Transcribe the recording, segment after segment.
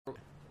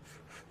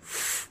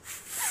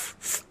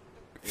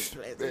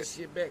Plant that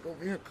shit back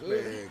over here, cuz.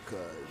 Man,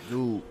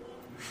 dude.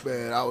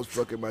 Man, I was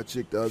fucking my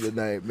chick the other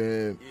night,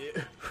 man.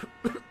 Yeah.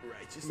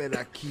 Righteous. Man,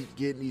 I keep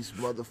getting these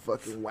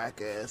motherfucking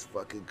whack-ass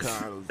fucking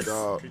condoms,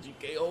 dog. Cause you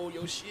can't hold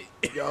your shit.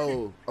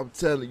 Yo, I'm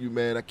telling you,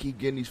 man, I keep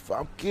getting these.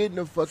 I'm getting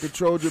the fucking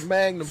Trojan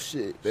Magnum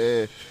shit,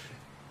 man.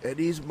 And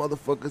these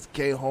motherfuckers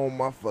can't hold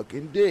my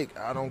fucking dick.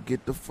 I don't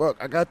get the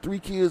fuck. I got 3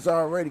 kids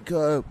already,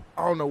 cuz.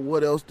 I don't know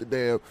what else to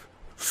damn.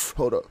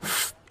 Hold up.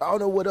 I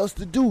don't know what else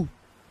to do.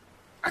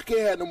 I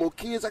can't have no more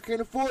kids. I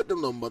can't afford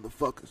them little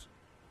motherfuckers.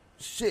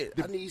 Shit,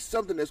 I need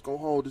something that's gonna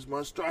hold this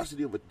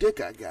monstrosity of a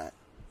dick I got.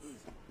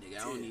 Nigga,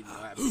 I don't need no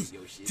help with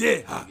your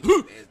shit. What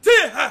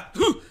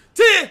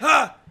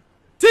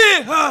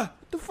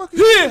the fuck is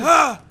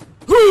that?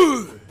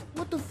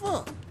 What the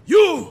fuck?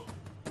 You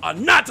are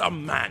not a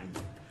man.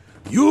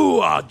 You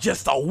are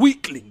just a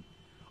weakling.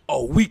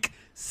 A weak,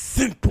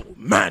 simple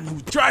man who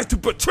tries to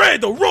portray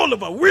the role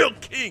of a real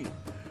king.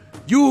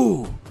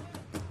 You,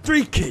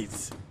 3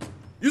 kids.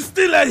 You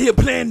still out here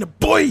playing the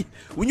boy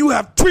when you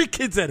have 3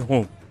 kids at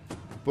home.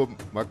 But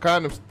my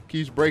condom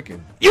keeps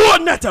breaking. You are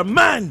not a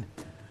man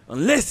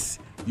unless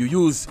you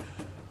use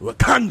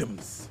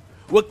condoms.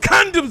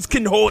 Condoms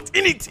can hold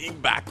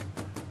anything back.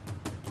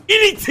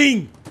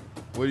 Anything.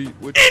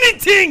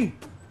 Anything.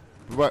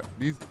 But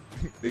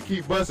they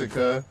keep busting,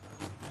 cuz.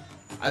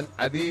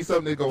 I need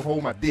something that's gonna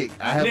hold my dick.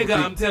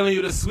 Nigga, I'm telling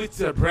you to switch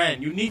to a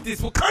brand. You need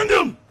this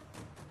Wakandam.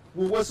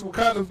 Well, what's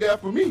Wakanda's got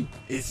for me?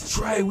 It's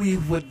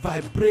Tri-Weave with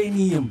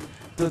Vibranium,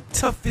 the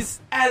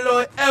toughest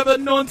alloy ever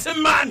known to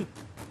man.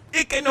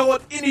 It can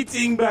hold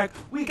anything back.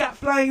 We got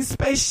flying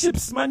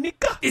spaceships, my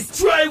nigga. It's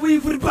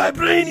Tri-Weave with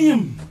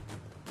Vibranium.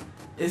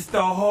 It's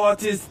the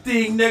hardest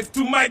thing next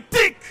to my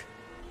dick.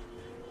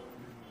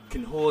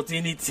 Can hold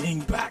anything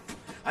back.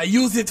 I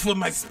use it for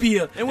my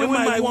spear. And when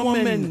my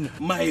woman,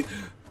 my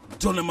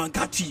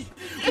Dolamagati,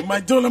 when my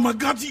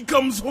Dolamagati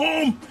comes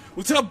home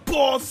with her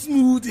bald,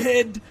 smooth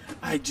head,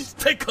 I just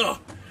take her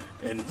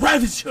and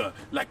ravage her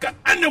like an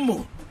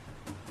animal.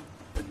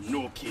 But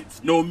no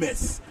kids, no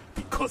mess,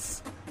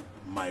 because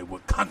my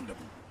Wakandam.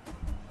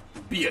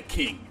 Be a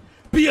king.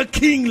 Be a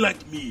king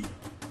like me.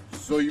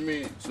 So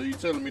you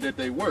telling me that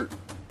they work?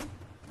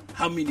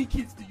 How many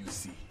kids do you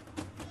see?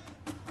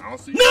 I don't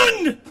see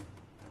none.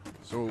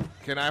 So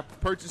can I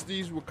purchase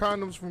these with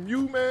condoms from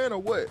you, man, or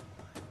what?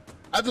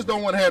 I just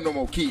don't want to have no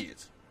more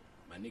kids.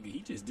 My nigga, he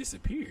just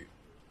disappeared.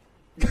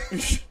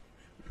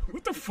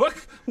 What the fuck?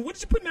 What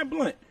did you put in that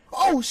blunt?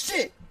 Oh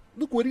shit!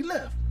 Look what he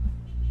left.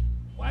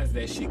 Why is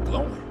that shit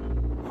glowing?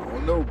 I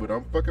don't know, but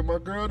I'm fucking my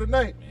girl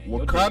tonight. Man,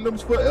 with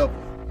condoms forever.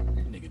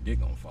 Nigga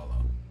dick gonna fall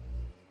off.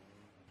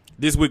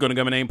 This week on the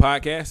Government Name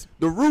Podcast.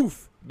 The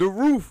roof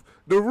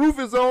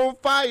is on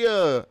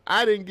fire.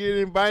 I didn't get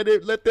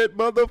invited. Let that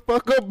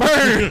motherfucker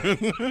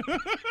burn.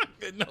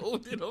 No,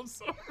 dude, I'm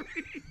sorry.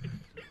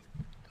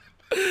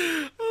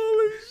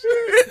 Holy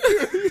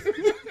shit.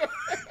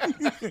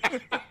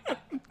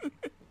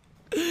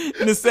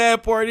 And the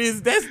sad part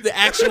is that's the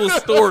actual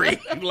story.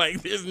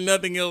 Like, there's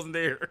nothing else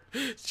there.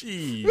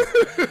 Jeez.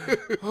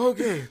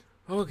 Okay.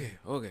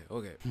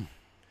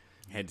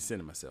 Had to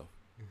center myself.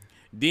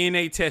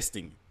 DNA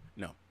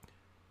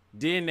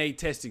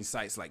testing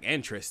sites like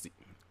Ancestry.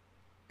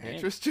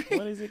 Ancestry?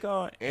 What is it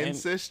called?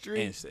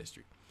 Ancestry.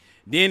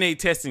 DNA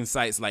testing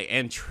sites like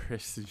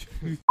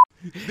Ancestry.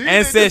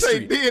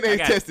 DNA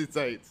testing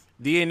sites.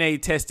 DNA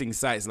testing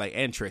sites like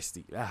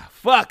Ancestry.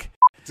 Fuck.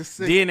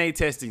 DNA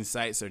testing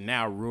sites are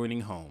now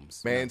ruining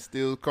homes. Man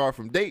steals car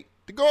from date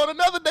to go on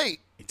another date.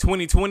 In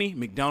 2020,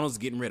 McDonald's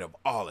getting rid of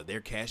all of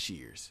their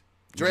cashiers.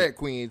 Drag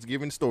queens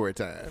giving story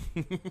time.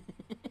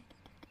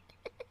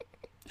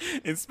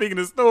 And speaking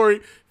of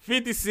story,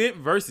 50 Cent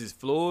versus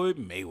Floyd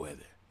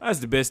Mayweather. That's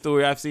the best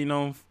story I've seen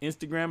on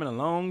Instagram in a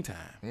long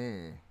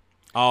time.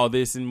 All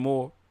this and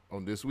more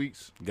on this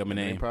week's Government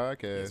Name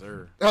Podcast. Yes,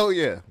 sir. Oh,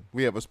 yeah.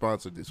 We have a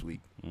sponsor this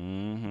week.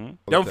 Don't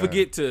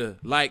forget to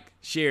like,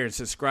 share, and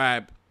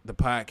subscribe the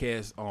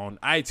podcast on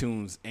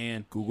iTunes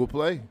and Google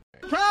Play.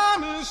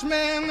 Promise,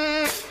 man,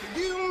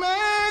 you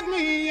made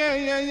me,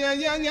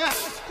 yeah.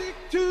 Stick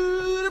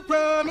to the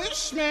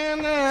promise,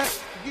 man,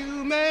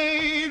 you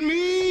made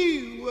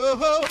me.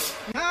 Whoa,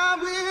 I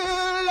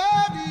will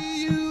love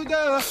you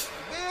the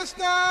best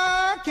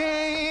I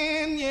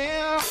can,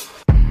 yeah.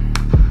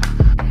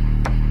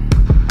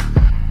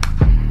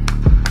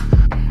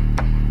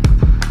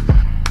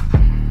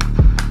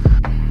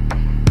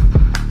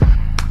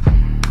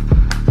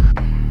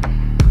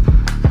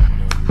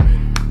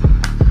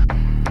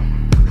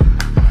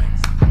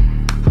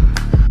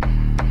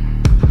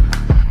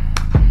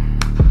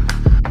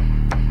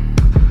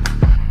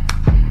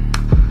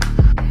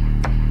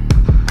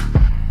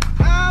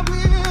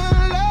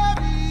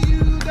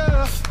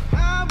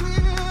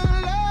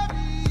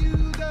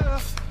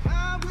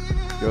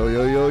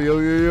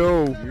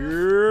 Yo.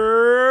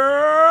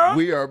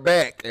 We are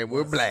back and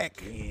we're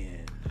black.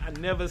 Man, I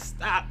never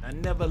stopped. I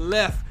never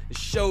left. The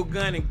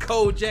Shogun and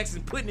Cole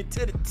Jackson putting it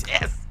to the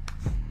test.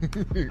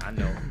 I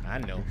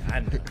know.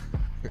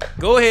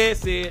 Go ahead,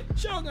 said,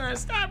 Shogun,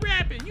 stop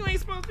rapping. You ain't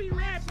supposed to be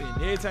rapping.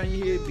 Every time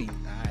you hear a beat. All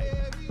right.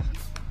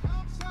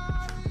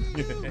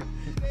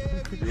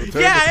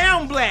 Yeah, I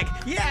am black.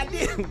 Yeah, I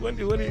did. What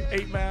did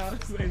 8 Mile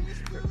say?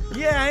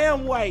 Yeah, I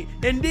am white.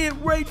 And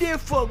then Ray did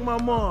fuck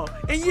my mom.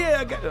 And yeah,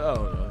 I got.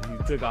 Oh, no.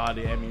 He took all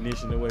the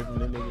ammunition away from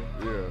the nigga.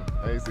 Yeah,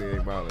 I ain't seen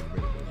 8 Mile in a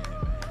minute.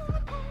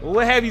 Well,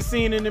 what have you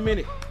seen in a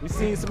minute? We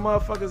seen some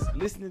motherfuckers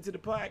listening to the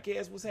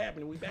podcast. What's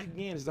happening? We back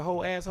again. It's the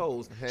whole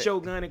assholes.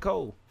 Shogun and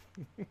Cole.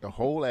 The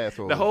whole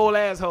asshole. The whole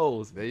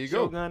assholes. There you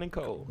go. Shogun and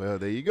Cole. Well,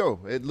 there you go.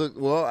 It look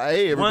well.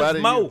 Hey,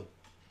 everybody. Once more.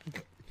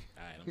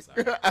 I'm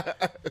sorry.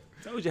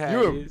 Told you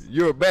how it is.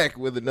 You're back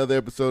with another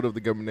episode of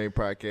the Government Name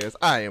Podcast.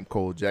 I am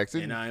Cole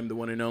Jackson. And I am the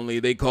one and only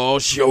they call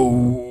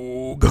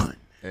Shogun.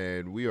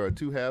 And we are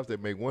two halves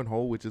that make one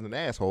whole, which is an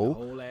asshole. The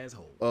whole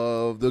asshole.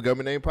 Of the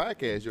Government Name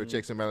Podcast. Your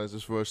checks and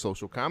balances for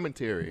social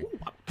commentary.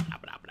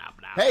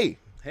 Hey.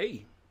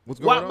 Hey. What's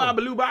going on? Wop, bop,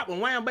 baloo, bop,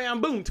 and wham,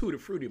 bam, boom, to the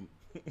fruity.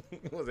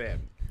 What's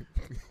happening?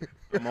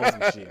 I'm on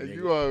some shit,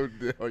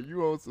 nigga. Are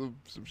you on some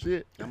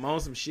shit? I'm on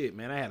some shit,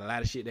 man. I had a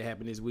lot of shit that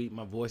happened this week.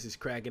 My voice is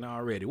cracking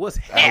already. What's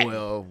happening?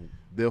 Well,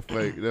 they'll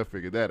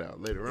figure that out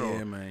later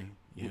on.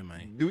 Yeah,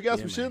 man. Do we got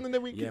some shilling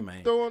that we can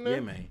throw on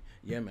there?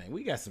 Yeah, man.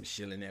 We got some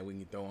shilling that we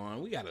can throw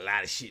on. We got a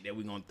lot of shit that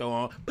we gonna throw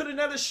on. Put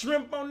another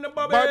shrimp on the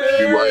barbie.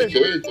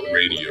 BYK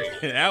Radio.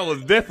 That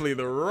was definitely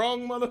the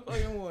wrong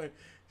motherfucking one.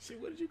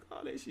 Shit, what did you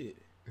call that shit?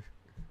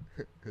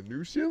 A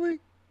new shilling?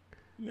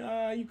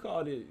 Nah, you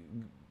called it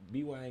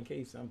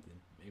BYNK something.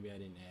 Maybe I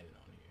didn't add it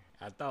on here.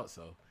 I thought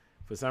so.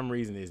 For some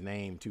reason, it's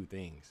named two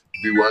things.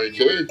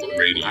 BYK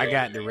Radio. I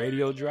got the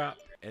radio drop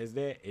as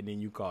that, and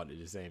then you called it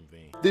the same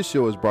thing. This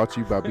show is brought to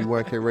you by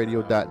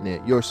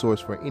BYKRadio.net, your source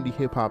for indie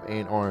hip-hop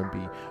and R&B.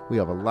 We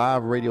have a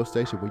live radio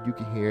station where you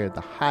can hear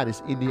the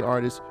hottest indie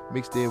artists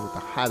mixed in with the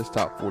hottest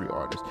top 40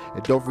 artists.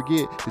 And don't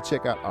forget to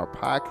check out our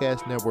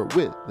podcast network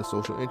with The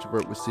Social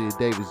Introvert with Sid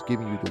Davis,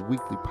 giving you the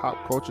weekly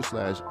pop culture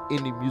 /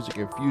 indie music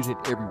infusion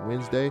every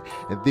Wednesday.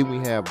 And then we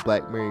have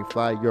Black Married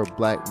Fly, your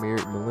Black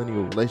Married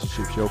Millennial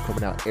Relationship show,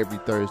 coming out every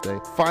Thursday.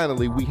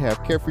 Finally, we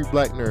have Carefree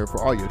Black Nerd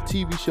for all your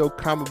TV show,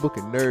 comic book,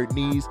 and nerd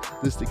needs.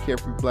 Listen to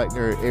Carefree Black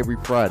Nerd every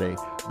Friday.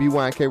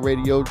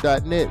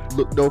 BYNKRadio.net.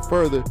 Look no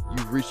further.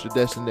 You've reached your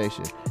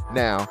destination.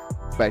 Now,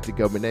 back to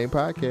Government Name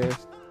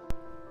Podcast.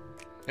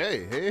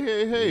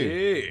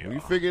 Hey. Yeah.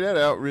 We figured that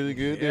out really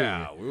good,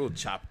 Yeah, didn't we? we'll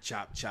chop it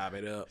up. Chop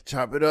it up.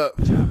 Chop it up.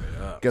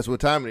 Guess what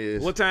time it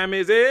is? What time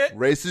is it?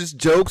 Racist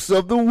jokes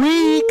of the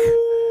week.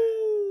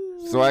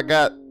 So I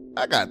got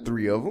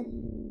 3 of them.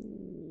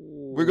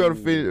 We're gonna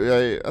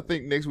finish. I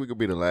think next week will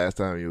be the last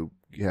time you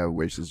have a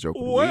racist joke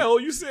of the week. Well,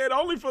 you said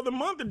only for the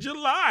month of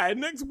July.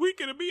 Next week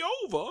it'll be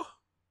over.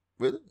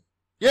 Really?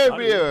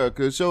 Yeah,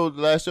 because the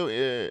last show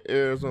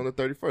airs on the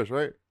 31st,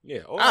 right? Yeah.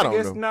 I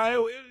don't know.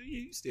 No,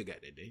 you still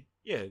got that day.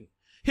 Yeah.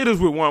 Hit us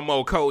with one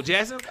more, Cole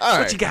Jackson. All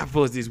what right. you got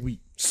for us this week?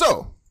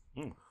 So,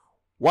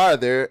 why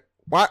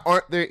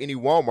aren't there any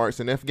Walmarts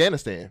in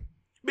Afghanistan?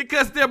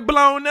 Because they're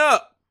blown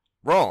up.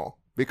 Wrong.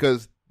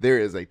 Because there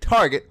is a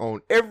Target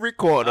on every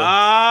corner.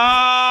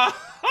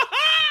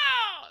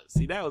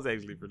 See, that was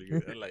actually pretty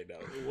good. I like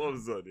that one. What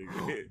was up,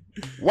 nigga?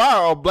 Why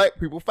are black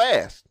people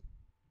fast?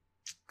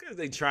 Because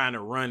they trying to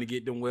run to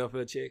get them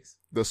welfare checks.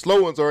 The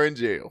slow ones are in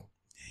jail.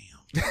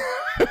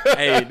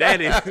 Hey,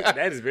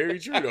 that is very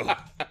true though.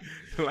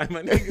 Like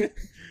my nigga.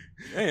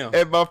 Damn.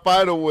 And my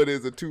final one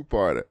is a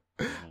 2-parter.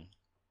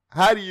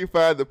 How do you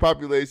find the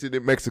population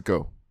in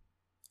Mexico?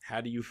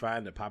 How do you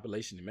find the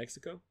population in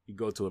Mexico? You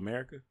go to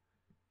America?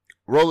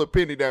 Roll a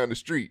penny down the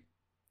street.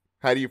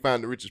 How do you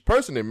find the richest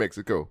person in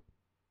Mexico?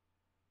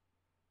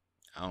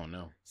 I don't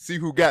know. See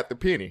who got the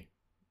penny.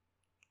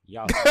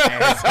 Y'all some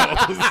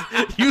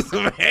assholes. You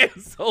some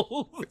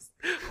assholes.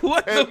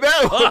 What And the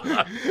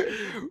fuck?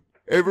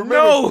 And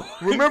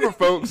remember,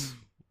 folks,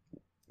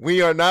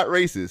 we are not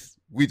racist.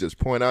 We just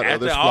point out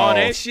After others' all flaws.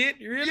 that shit,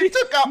 really? You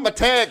took out my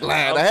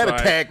tagline. I had a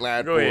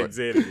tagline Go for ahead it. and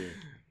say it again.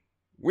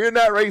 We're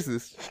not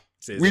racist.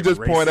 Says We it just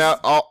racist. point out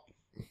all.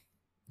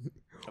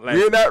 Like-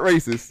 We're not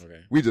racist.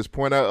 Okay. We just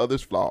point out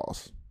others'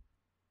 flaws.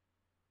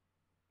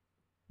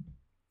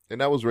 And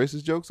that was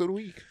racist jokes of the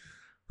week.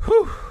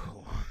 Whew.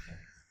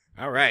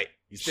 All right.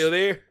 You still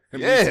there?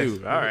 Yes. Me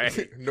too. All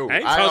right. No, I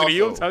ain't talking to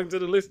you. I'm also- talking to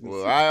the listeners.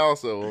 Well, I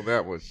also on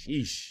that one.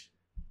 Sheesh.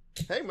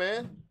 Hey,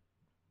 man.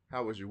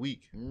 How was your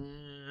week?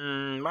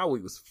 My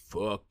week was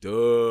fucked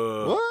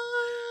up. What?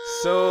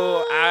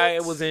 So I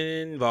was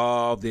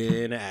involved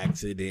in an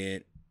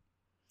accident.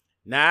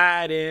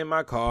 Not in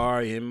my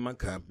car, in my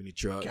company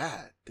truck.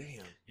 God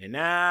damn. And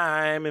now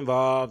I'm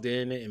involved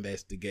in the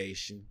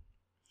investigation.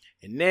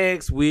 And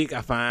next week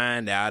I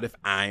find out if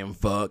I am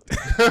fucked.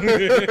 So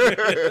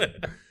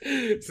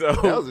That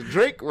was a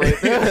drink right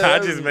there. I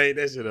just made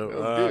that shit up. That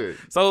was good.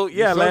 So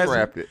yeah, You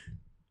wrapped it.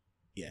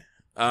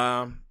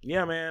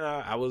 Yeah, man.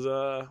 I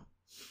was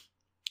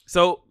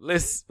So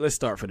let's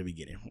start from the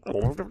beginning.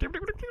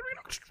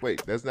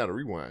 Wait, that's not a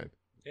rewind.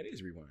 That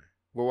is rewind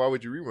Well, why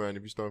would you rewind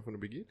if you start from the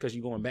beginning? because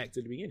you're going back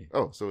to the beginning,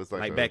 Oh, so it's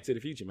like Back to the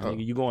Future, man.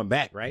 Nigga, you going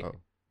back, right? Oh.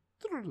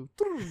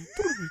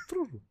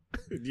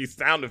 These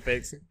sound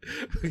effects.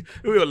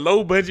 We're a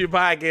low budget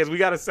podcast. We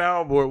got a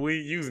soundboard. We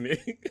ain't using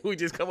it. We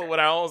just come up with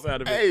our own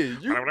sound effects. Hey,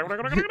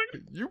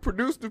 you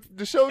produced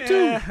the show too.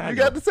 Yeah, You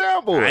got the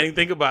soundboard. I didn't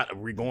think about it.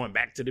 We're going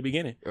back to the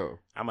beginning. Oh.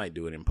 I might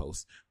do it in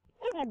post.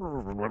 All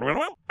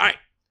right.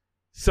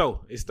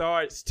 So it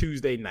starts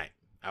Tuesday night.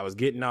 I was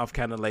getting off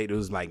kind of late. It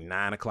was like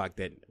 9 o'clock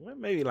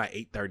maybe like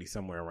 8:30,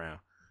 somewhere around.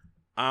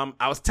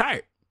 I was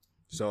tired.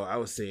 So I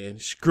was saying,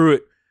 screw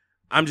it.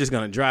 I'm just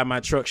going to drive my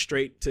truck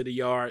straight to the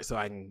yard so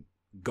I can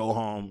go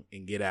home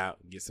and get out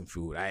and get some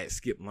food. I had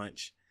skipped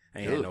lunch. I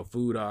ain't had no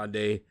food all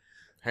day.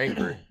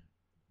 Hangry.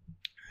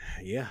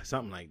 Yeah,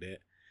 something like that.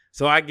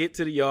 So I get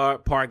to the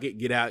yard, park it,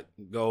 get out,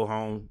 go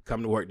home,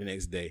 come to work the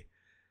next day.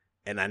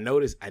 And I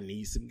noticed I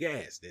need some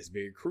gas. That's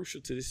very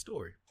crucial to this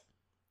story.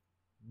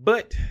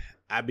 But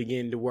I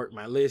begin to work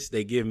my list.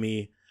 They give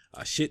me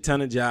a shit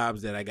ton of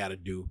jobs that I got to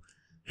do.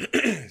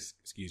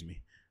 Excuse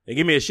me. They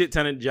give me a shit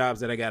ton of jobs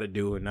that I got to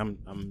do, and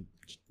I'm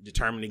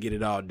determined to get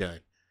it all done.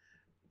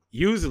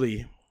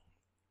 Usually,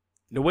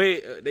 the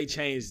way they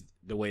changed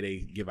the way they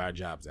give our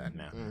jobs out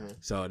now. Mm-hmm.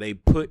 So they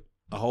put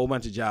a whole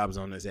bunch of jobs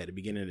on us at the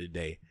beginning of the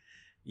day.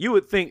 You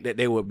would think that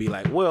they would be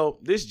like, well,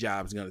 this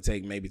job's going to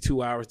take maybe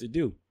 2 hours to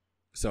do.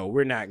 So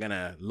we're not going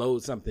to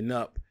load something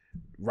up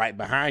right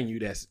behind you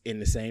that's in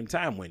the same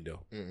time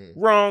window. Mm-hmm.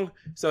 Wrong.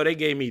 So they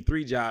gave me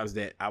 3 jobs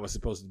that I was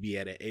supposed to be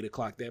at 8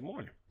 o'clock that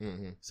morning.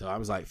 Mm-hmm. So I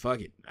was like, fuck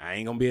it. I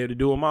ain't going to be able to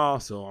do them all.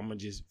 So I'm going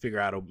to just figure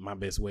out my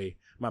best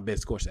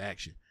course of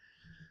action.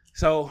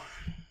 So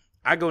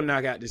I go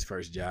knock out this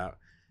first job.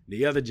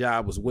 The other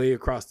job was way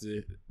across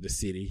the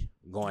city,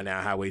 going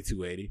down Highway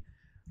 280.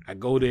 I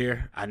go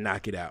there, I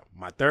knock it out.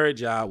 My third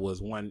job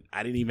was one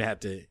I didn't even have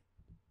to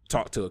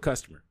talk to a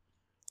customer.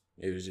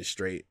 It was just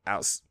straight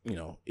out,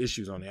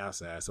 issues on the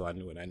outside, so I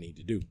knew what I need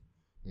to do.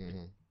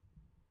 Mm-hmm.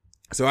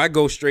 So I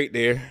go straight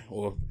there,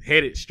 or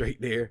headed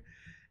straight there,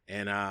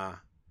 and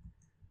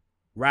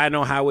riding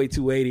on Highway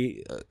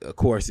 280, of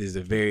course, is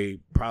a very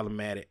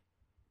problematic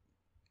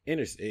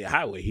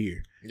highway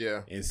here.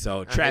 Yeah. And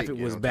so traffic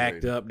was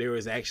backed up. There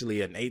was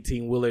actually an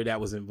 18-wheeler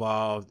that was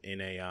involved in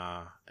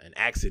an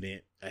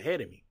accident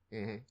ahead of me.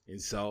 Mm-hmm.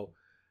 And so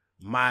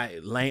my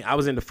lane, I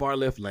was in the far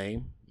left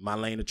lane. My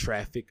lane of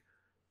traffic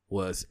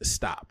was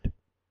stopped.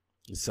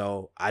 And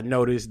so I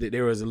noticed that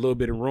there was a little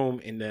bit of room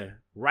in the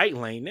right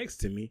lane next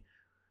to me.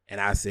 And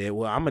I said,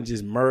 well, I'm going to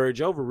just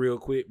merge over real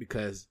quick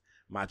because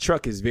my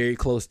truck is very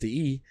close to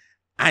E.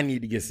 I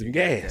need to get some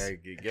gas.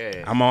 Get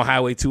gas. I'm on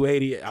Highway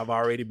 280. I've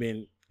already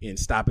been in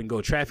stop and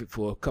go traffic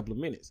for a couple of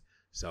minutes.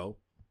 So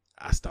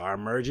I start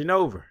merging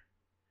over.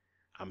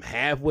 I'm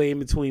halfway in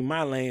between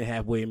my lane,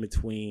 halfway in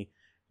between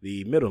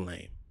the middle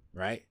lane,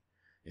 right?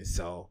 And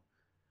so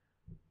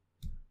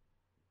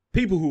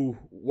people who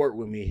work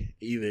with me,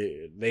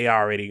 either they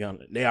already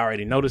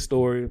know the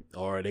story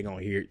or they're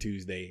gonna hear it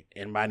Tuesday,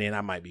 and by then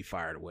I might be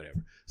fired or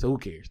whatever. So who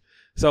cares?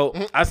 So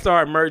I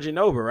start merging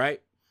over,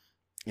 right?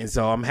 And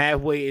so I'm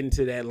halfway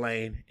into that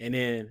lane, and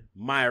then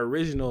my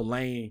original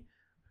lane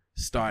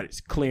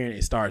starts clearing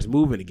and starts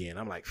moving again.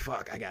 I'm like,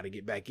 fuck, I got to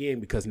get back in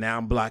because now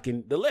I'm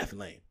blocking the left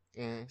lane.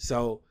 Mm-hmm.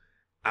 So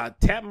I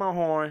tapped my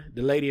horn.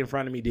 The lady in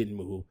front of me didn't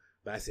move,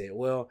 but I said,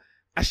 well,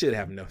 I should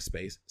have enough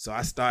space. So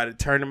I started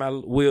turning my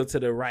wheel to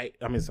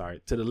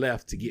the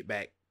left to get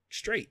back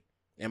straight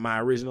in my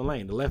original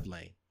lane, the left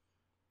lane.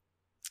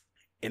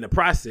 In the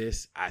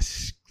process, I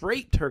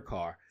scraped her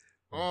car,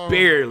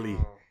 barely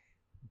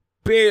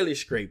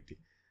scraped it.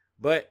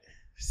 But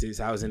since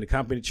I was in the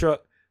company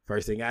truck,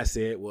 first thing I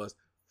said was,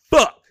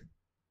 fuck.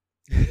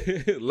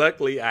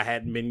 Luckily, I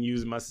hadn't been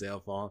using my cell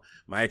phone.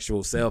 My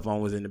actual cell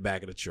phone was in the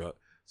back of the truck.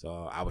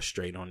 So I was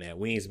straight on that.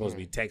 We ain't supposed to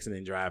be texting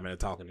and driving and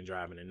talking and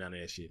driving and none of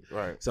that shit.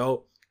 Right.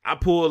 So I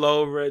pull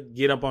over,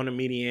 get up on the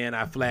median.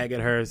 I flag at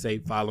her, say,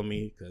 follow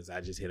me, because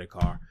I just hit a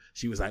car.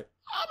 She was like,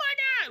 oh,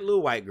 my God,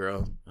 little white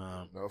girl.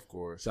 Of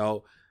course.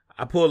 So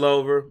I pull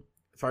over.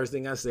 First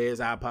thing I say is,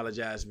 I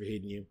apologize for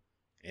hitting you.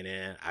 And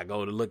then I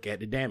go to look at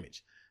the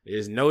damage.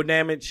 There's no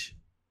damage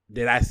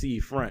that I see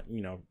front,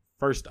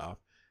 first off.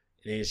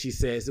 And then she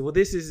says, well,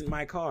 this isn't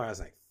my car. I was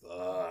like,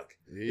 fuck.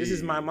 Yeah. This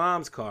is my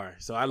mom's car.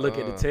 So I look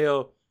at the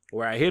tail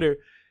where I hit her.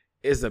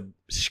 It's a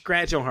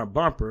scratch on her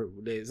bumper.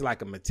 It's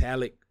like a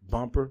metallic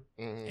bumper.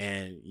 Mm-hmm.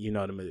 And,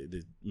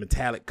 the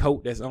metallic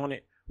coat that's on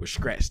it was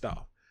scratched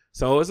off.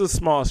 So it's a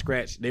small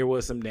scratch. There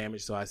was some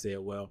damage. So I said,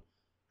 well,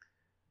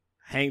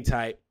 hang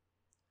tight.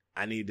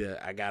 I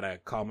got to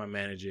call my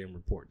manager and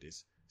report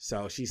this.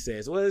 So she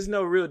says, well, there's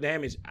no real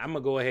damage. I'm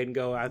going to go ahead and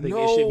go. I think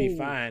it should be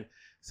fine.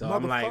 So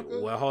I'm like,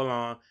 well, hold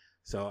on.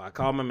 So I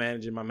call my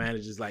manager. My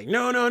manager's like,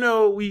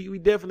 no. We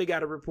definitely got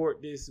to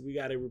report this. We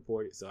got to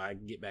report it. So I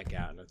get back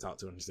out and I talk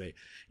to him and say,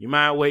 you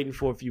mind waiting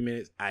for a few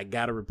minutes? I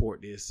got to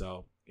report this.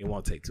 So it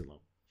won't take too long.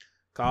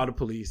 Call the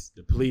police.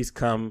 The police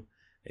come.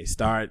 They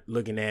start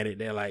looking at it.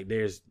 They're like,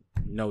 there's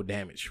no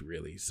damage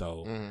really.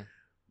 So,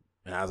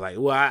 and I was like,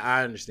 well,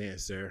 I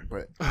understand, sir.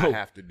 But I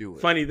have to do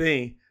it. Funny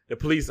thing. The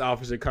police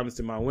officer comes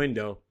to my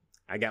window.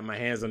 I got my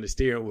hands on the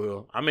steering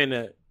wheel. I'm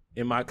in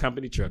my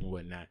company truck and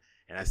whatnot.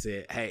 And I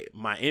said, hey,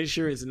 my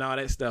insurance and all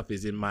that stuff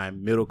is in my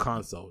middle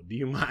console. Do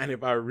you mind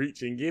if I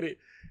reach and get it?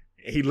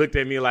 And he looked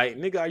at me like,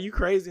 nigga, are you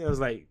crazy? I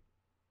was like,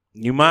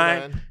 you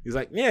mind? He's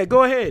like, yeah,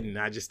 go ahead. And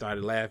I just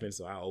started laughing.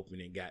 So I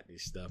opened and got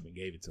this stuff and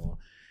gave it to him.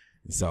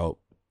 And so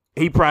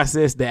he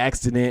processed the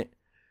accident.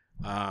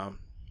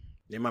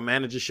 Then my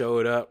manager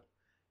showed up.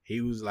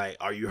 He was like,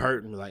 are you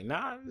hurt? And I was like,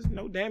 nah, there's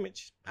no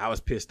damage. I was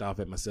pissed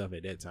off at myself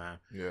at that time.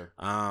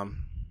 Yeah.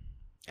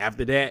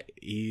 After that,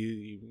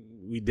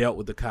 we dealt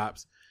with the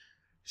cops.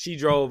 She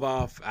drove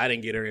off. I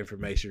didn't get her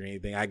information or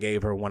anything. I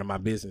gave her one of my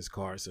business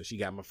cards, so she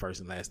got my first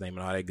and last name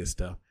and all that good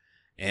stuff.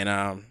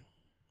 And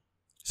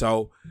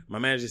so my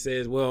manager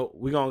says, well,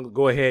 we're going to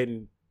go ahead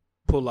and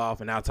pull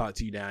off, and I'll talk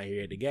to you down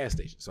here at the gas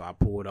station. So I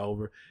pulled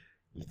over.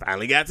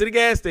 Finally got to the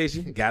gas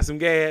station, got some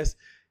gas,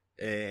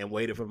 and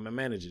waited for my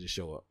manager to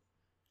show up.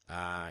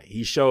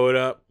 He showed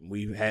up.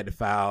 We had to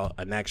file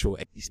an actual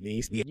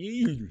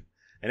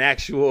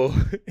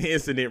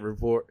incident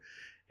report.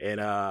 And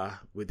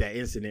with that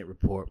incident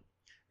report,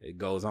 it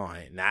goes on.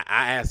 And I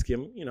asked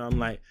him, I'm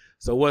like,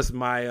 so what's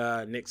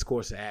my next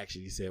course of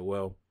action? He said,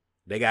 well,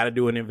 they got to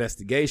do an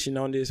investigation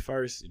on this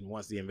first. And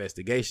once the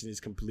investigation is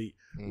complete,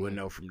 we'll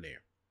know from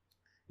there.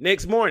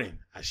 Next morning,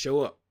 I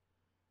show up.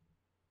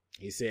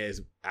 He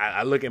says,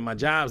 I look at my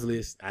jobs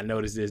list. I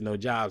notice there's no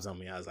jobs on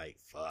me. I was like,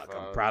 fuck,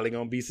 I'm probably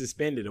going to be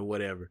suspended or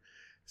whatever.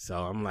 So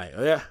I'm like,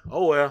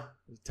 oh well,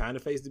 it's time to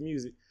face the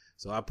music.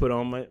 So I put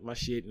on my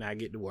shit and I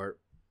get to work.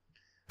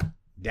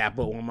 Dap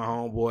up one of my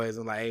homeboys.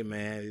 I'm like, hey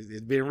man,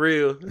 it's been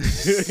real.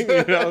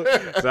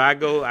 So I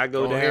go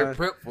down Here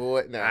prep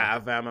for it now. I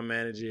found my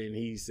manager and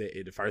he said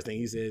the first thing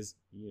he says,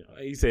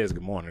 he says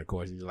good morning, of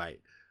course. He's like,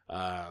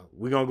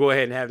 we're gonna go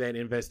ahead and have that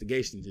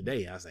investigation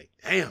today. I was like,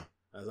 damn.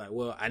 I was like,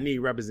 well, I need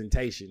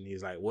representation.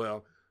 He's like,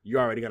 well, you're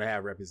already gonna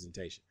have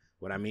representation.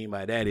 What I mean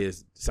by that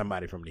is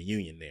somebody from the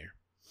union there.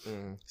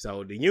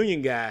 So the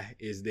union guy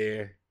is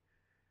there.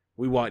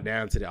 We walk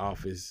down to the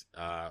office.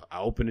 I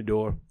open the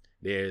door.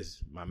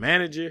 There's my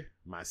manager,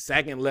 my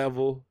second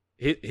level,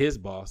 his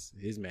boss,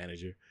 his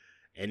manager,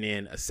 and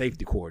then a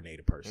safety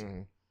coordinator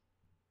person.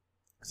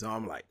 So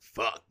I'm like,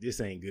 fuck,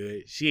 this ain't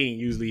good. She ain't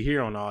usually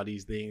here on all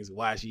these things.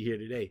 Why is she here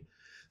today?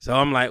 So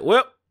I'm like,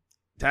 well,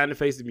 time to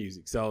face the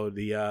music. So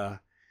the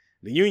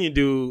union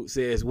dude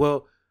says,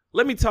 well,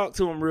 let me talk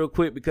to him real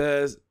quick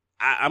because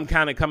I'm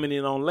kind of coming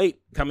in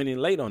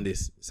late on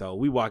this. So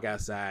we walk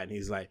outside and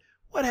he's like,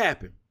 what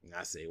happened? And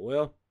I say,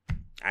 well,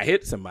 I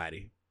hit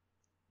somebody.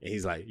 And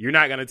he's like, you're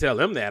not going to tell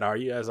him that, are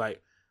you? I was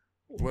like,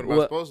 what am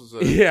I supposed to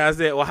say? Yeah, I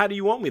said, well, how do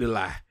you want me to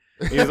lie?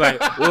 He's like,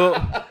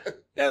 well,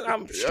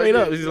 I'm straight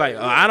up. He's like,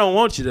 I don't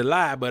want you to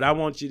lie, but I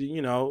want you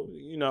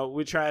to,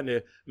 we're trying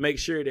to make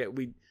sure that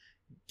we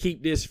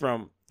keep this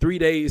from 3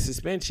 days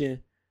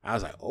suspension. I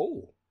was like,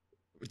 oh,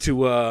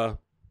 to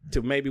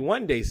maybe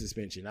 1 day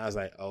suspension. I was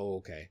like, oh,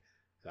 okay.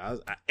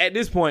 So at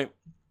this point,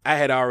 I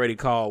had already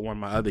called one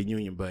of my other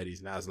union buddies,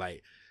 and I was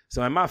like,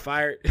 so am I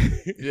fired?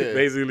 Yeah.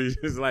 Basically,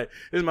 just like,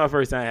 this is my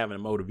first time having a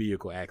motor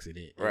vehicle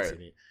accident. Right.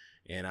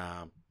 And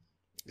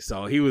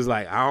so he was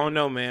like, I don't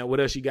know, man. What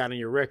else you got on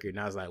your record? And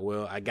I was like,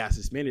 well, I got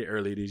suspended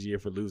earlier this year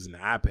for losing the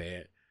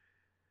iPad.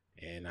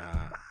 And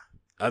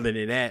other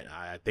than that,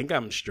 I think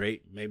I'm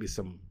straight. Maybe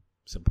some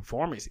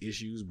performance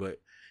issues,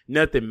 but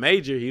nothing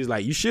major. He was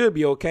like, you should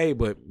be okay,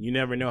 but you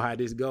never know how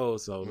this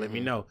goes. So let me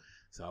know.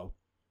 So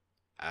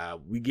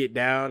we get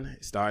down,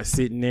 start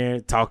sitting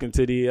there talking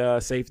to the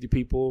safety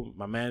people,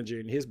 my manager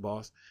and his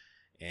boss,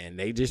 and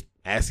they just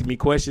asking me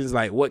questions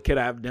like, what could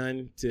I have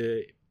done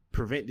to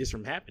prevent this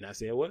from happening? I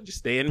said, well, just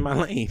stay in my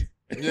lane.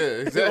 Yeah,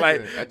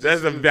 exactly.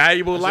 That's a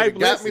valuable life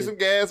lesson. Got me some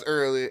gas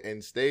early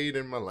and stayed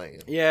in my lane.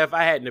 Yeah, if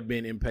I hadn't have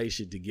been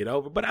impatient to get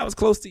over, but I was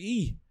close to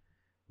E.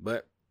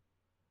 But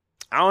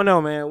I don't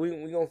know, man. We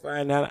gonna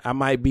find out. I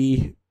might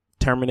be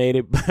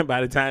terminated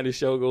by the time the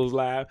show goes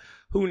live.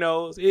 Who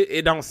knows?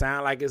 It don't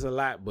sound like it's a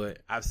lot, but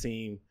I've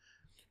seen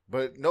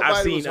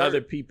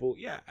other people.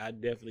 Yeah, I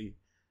definitely.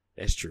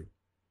 That's true.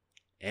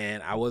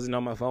 And I wasn't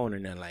on my phone or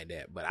nothing like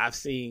that. But I've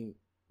seen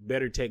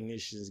better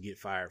technicians get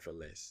fired for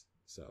less.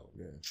 So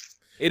yeah.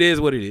 It is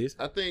what it is.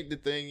 I think the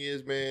thing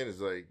is, man, is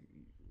like,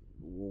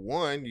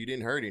 one, you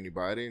didn't hurt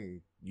anybody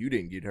and you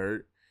didn't get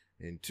hurt.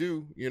 And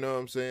two, you know what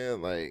I'm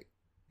saying? Like,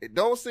 it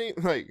don't seem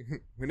like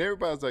when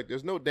everybody's like,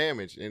 there's no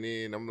damage. And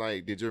then I'm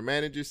like, did your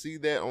manager see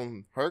that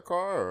on her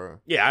car?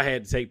 Or? Yeah, I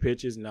had to take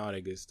pictures and all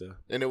that good stuff.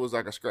 And it was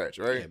like a scratch,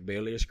 right? Yeah,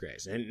 barely a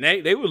scratch. And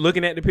they were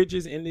looking at the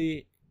pictures in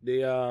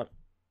the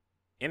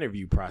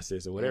interview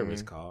process or whatever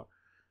it's called.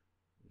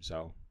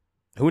 So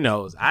who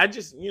knows? I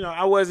just,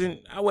 I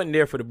wasn't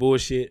there for the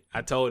bullshit.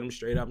 I told them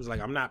straight up, I was like,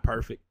 I'm not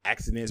perfect.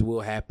 Accidents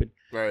will happen.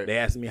 Right. They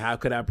asked me how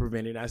could I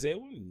prevent it. I said,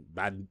 well,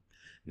 by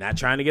not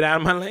trying to get out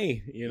of my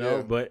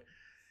lane, but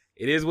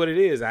it is what it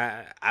is.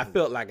 I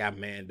felt like I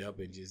manned up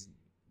and just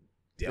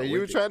dealt with it. You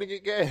were trying to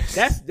get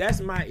gas.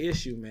 That's my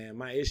issue, man.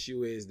 My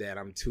issue is that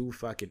I'm too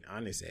fucking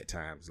honest at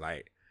times.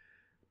 Like,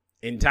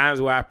 in times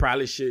where I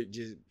probably should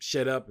just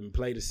shut up and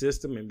play the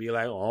system and be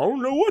like, oh, I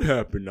don't know what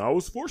happened. I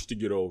was forced to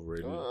get over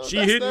it. She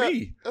hit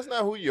me. That's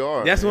not who you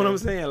are. That's man. what I'm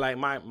saying. Like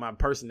my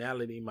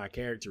personality, my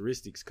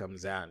characteristics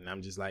comes out, and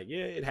I'm just like,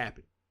 yeah, it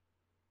happened.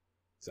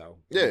 So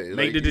Yeah, make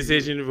like the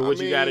decision for what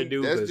you got to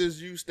do. That's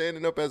just you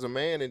standing up as a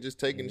man and just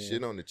taking the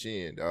shit on the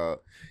chin.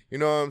 You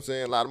know what I'm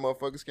saying? A lot of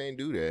motherfuckers can't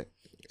do that.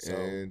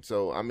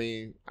 So I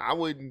mean, I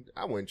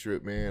wouldn't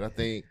trip, man. I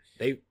think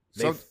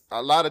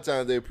a lot of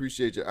times they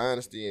appreciate your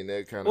honesty and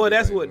that kind of. Well,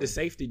 that's what the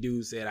safety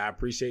dude said. I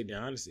appreciate the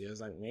honesty. I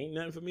was like, ain't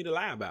nothing for me to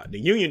lie about. The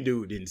union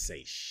dude didn't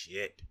say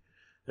shit.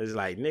 It's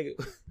like, nigga,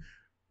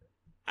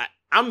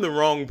 I'm the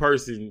wrong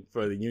person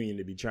for the union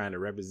to be trying to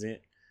represent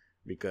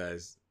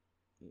because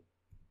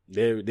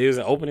there's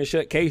an open and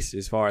shut case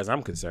as far as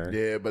I'm concerned.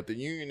 Yeah, but the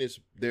union is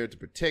there to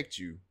protect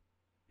you.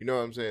 You know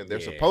what I'm saying? They're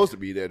supposed to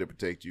be there to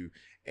protect you,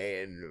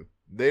 and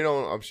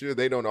I'm sure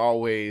they don't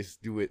always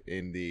do it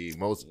in the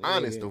most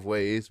honest of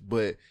ways,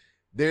 but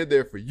they're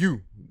there for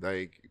you.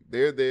 Like,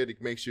 they're there to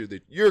make sure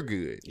that you're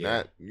good,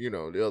 not,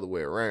 the other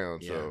way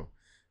around. Yeah. So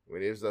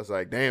when it's just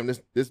like, damn,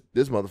 this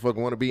motherfucker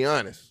want to be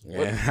honest.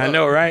 Yeah, I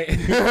know, right?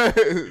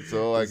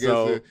 So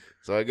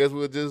I guess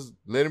we'll just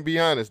let him be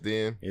honest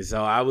then. And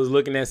so I was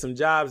looking at some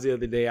jobs the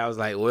other day. I was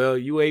like, well,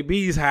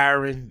 UAB's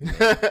hiring,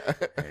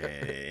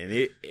 and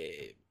it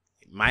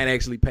might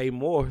actually pay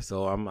more.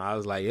 So I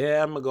was like,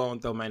 yeah, I'm gonna go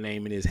and throw my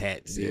name in his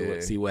hat,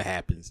 see what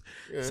happens.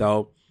 Yeah.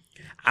 So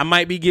I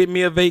might be getting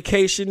me a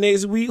vacation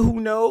next week. Who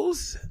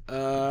knows?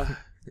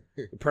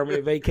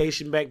 Permanent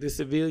vacation back to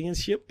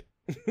civilianship.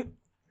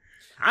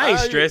 I ain't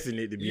stressing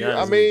it, to be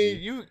honest. I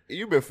mean,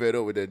 you've been fed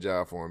up with that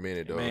job for a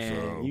minute, though. Man,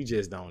 so. You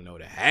just don't know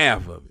the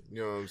half of it.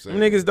 You know what I'm saying?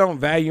 Them niggas don't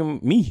value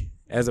me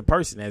as a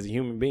person, as a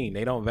human being.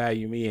 They don't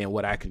value me and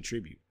what I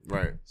contribute.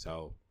 Right.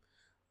 So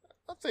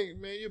I think,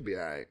 man, you'll be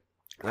all right.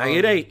 Like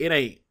it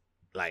ain't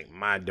like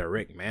my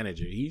direct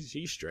manager.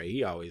 He's straight.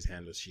 He always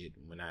handles shit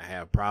when I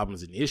have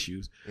problems and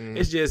issues. Mm-hmm.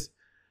 It's just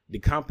the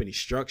company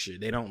structure.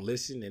 They don't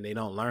listen and they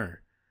don't learn,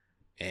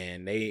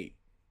 and they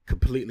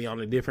completely on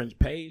a different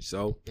page.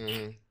 So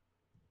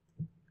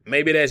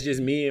maybe that's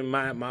just me and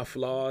my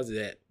flaws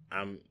that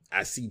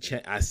I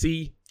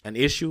see an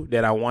issue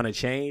that I want to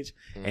change,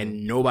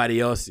 and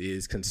nobody else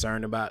is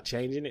concerned about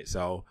changing it.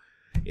 So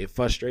it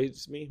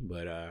frustrates me,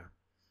 but I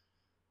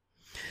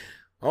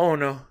don't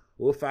know.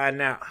 We'll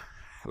find out.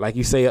 Like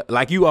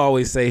you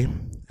always say,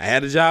 I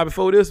had a job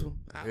before this one.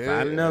 I'll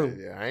find another one.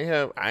 Yeah,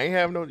 I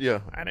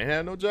didn't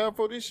have no job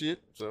for this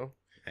shit. So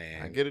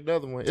I get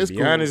another one. To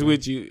be honest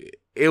with you,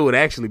 it would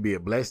actually be a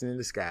blessing in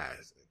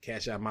disguise.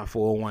 Cash out my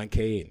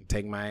 401k and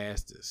take my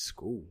ass to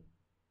school.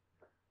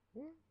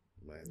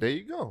 There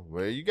you go.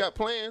 Well, you got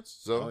plans.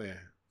 So yeah.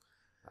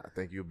 I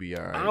think you'll be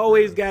all right. I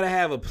always got to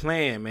have a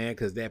plan, man,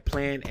 because that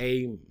plan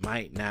A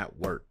might not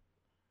work.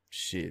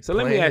 Shit. So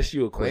let me ask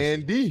you a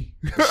question. Plan D.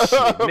 Shit,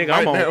 nigga,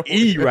 I'm on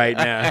E right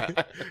now.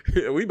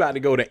 We about to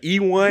go to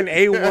E1,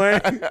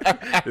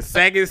 A1, the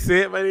second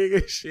set, my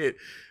nigga. Shit.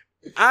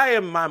 I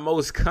am my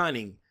most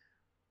cunning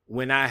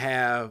when I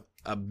have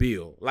a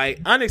bill.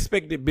 Like,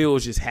 unexpected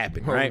bills just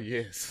happen, right? Oh,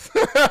 yes.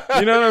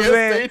 You know what I'm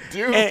saying? They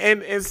do.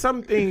 And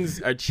some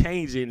things are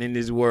changing in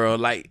this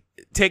world. Like,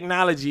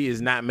 technology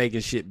is not making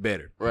shit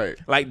better. Right.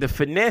 Like, the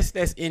finesse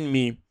that's in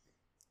me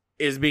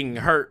is being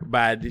hurt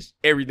by this,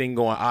 everything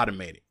going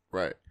automated.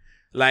 Right.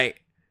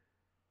 Like,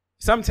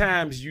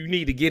 sometimes you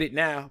need to get it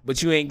now,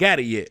 but you ain't got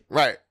it yet.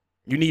 Right.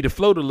 You need to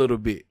float a little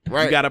bit.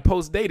 Right. You got to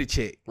post data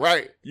check.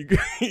 Right.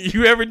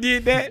 You ever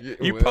did that?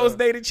 You post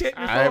data check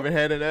before? I haven't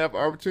had enough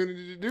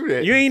opportunity to do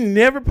that. You ain't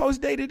never post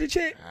data to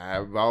check?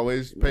 I've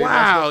always paid my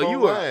stuff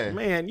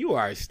online. You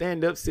are a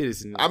stand-up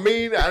citizen. I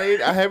mean, I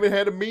haven't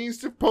had a means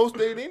to post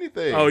date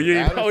anything.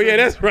 Yeah,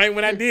 that's right.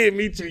 When I did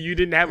meet you, you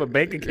didn't have a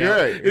bank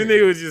account. Right. This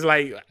nigga was just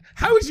like,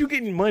 how was you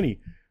getting money?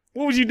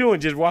 What was you doing?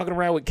 Just walking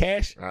around with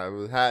cash? I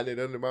was hiding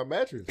it under my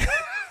mattress.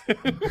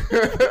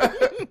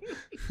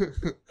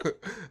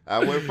 I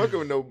wasn't fucking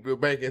with no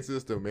banking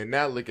system, and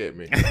now look at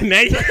me.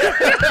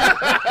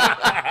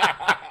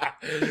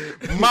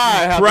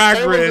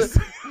 Progress.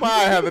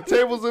 How the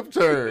tables have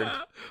turned.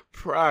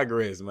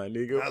 Progress, my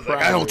nigga. I was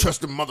like, I don't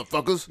trust them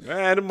motherfuckers.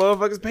 Man, the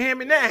motherfuckers paying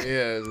me now.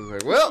 Yeah, it was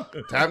like, well,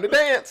 time to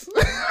dance.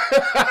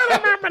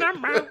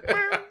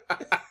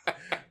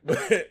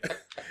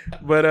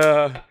 but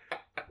I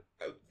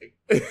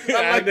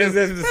like this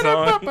is the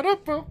song.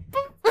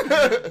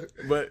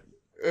 But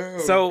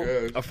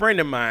a friend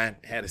of mine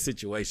had a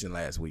situation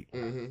last week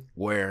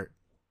where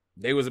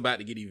they was about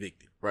to get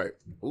evicted. Right.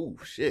 Ooh,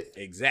 shit.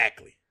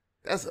 Exactly.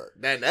 That's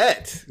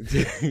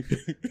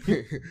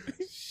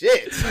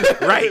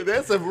shit. Right.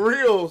 That's some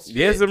real shit.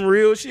 That's some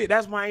real shit.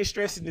 That's why I ain't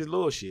stressing this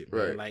little shit.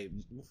 Man. Right. Like,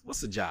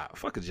 what's a job?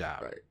 Fuck a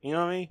job. Right. You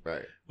know what I mean?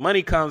 Right.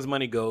 Money comes,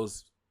 money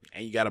goes,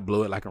 and you got to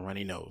blow it like a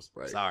runny nose.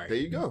 Right. Sorry. There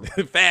you go.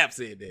 Fab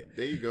said that.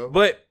 There you go.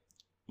 But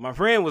my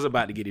friend was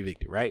about to get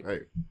evicted, right?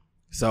 Right.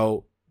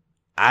 So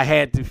I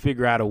had to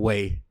figure out a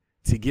way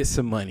to get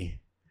some money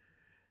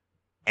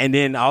and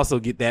then also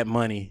get that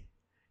money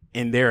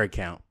in their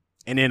account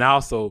and then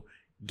also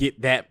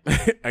get that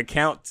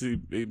account to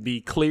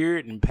be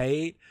cleared and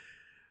paid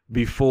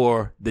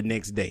before the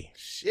next day.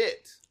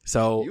 Shit.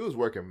 So You was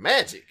working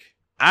magic.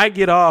 I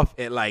get off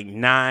at like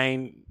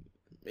 9.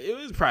 It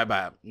was probably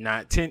about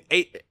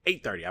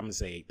 8:30. I'm going to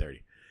say 8:30.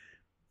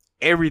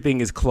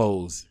 Everything is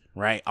closed,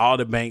 right? All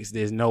the banks,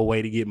 there's no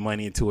way to get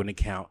money into an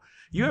account.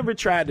 You ever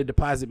tried to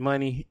deposit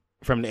money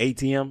from the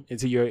ATM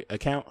into your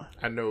account?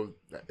 I know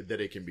that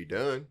it can be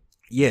done.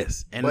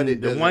 Yes. And But the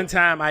it doesn't- one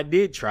time I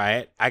did try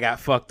it, I got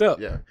fucked up.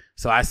 Yeah.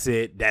 So I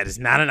said, that is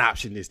not an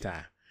option this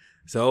time.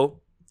 So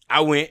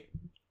I went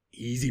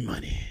easy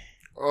money.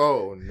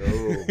 Oh,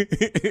 no.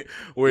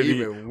 Where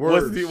Even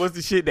what's worse.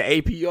 the shit? The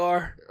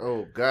APR?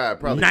 Oh, God.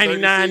 Probably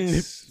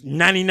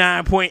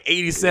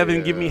 99.87.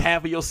 Yeah. Give me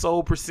half of your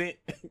soul percent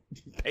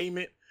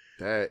payment.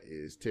 That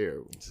is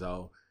terrible.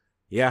 So,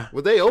 yeah.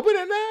 Were they open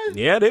at 9?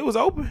 Yeah, they was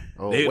open.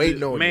 Oh,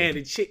 waiting on man,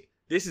 you. the chick.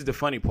 This is the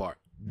funny part.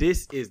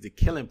 This is the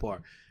killing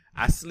part.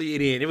 I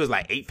slid in. It was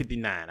like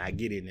 8:59. I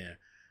get in there,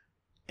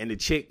 and the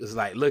chick was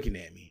like looking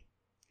at me.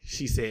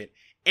 She said,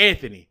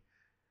 "Anthony,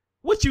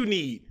 what you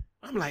need?"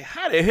 I'm like,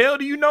 "How the hell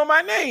do you know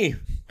my name?"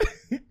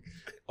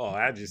 Oh,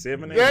 I just said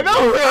my name. Yeah,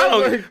 no,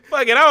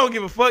 Fuck it. I don't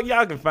give a fuck.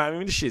 Y'all can find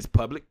me. This shit's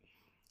public.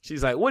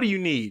 She's like, "What do you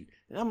need?"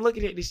 And I'm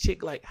looking at this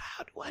chick like,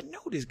 "How do I know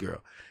this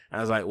girl?" And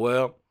I was like,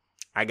 "Well,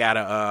 I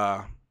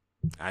gotta.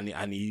 I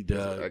need.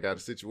 I got a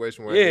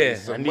situation where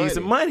I need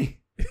some money.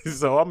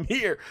 So I'm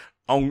here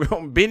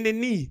on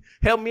bending knee.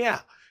 Help me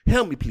out.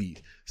 Help me,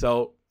 please."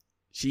 So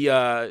she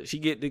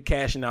get the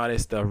cash and all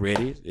that stuff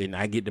ready, and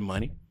I get the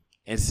money.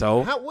 And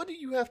so What do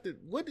you have to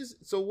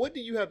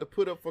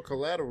put up for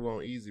collateral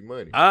on Easy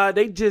Money?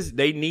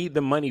 they need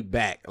the money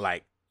back,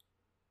 like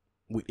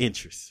with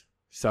interest.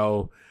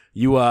 So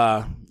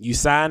you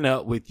sign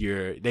up with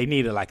they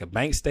needed like a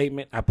bank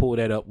statement. I pulled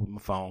that up with my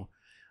phone.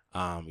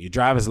 Your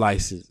driver's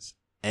license,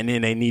 and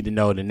then they need to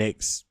know the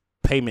next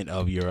payment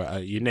of your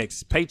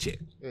next paycheck.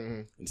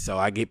 Mm-hmm. And so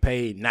I get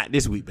paid not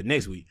this week but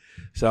next week.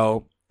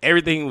 So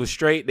everything was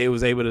straight. They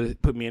was able to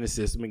put me in the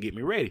system and get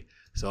me ready.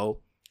 So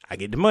I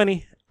get the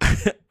money.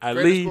 I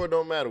Credit leave. score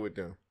don't matter with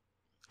them.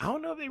 I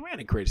don't know if they ran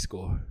a credit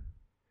score.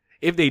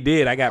 If they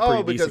did, I got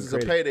pretty because decent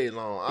it's credit. a payday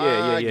loan.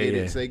 Yeah, I get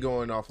yeah. it. So they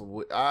going off of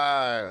what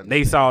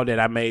They saw that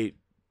I made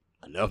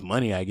enough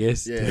money, I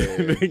guess. Yeah.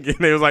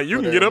 They was like, "You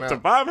For can that get up to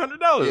amount.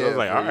 $500." I was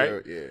like, "All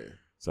right." Yeah.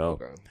 So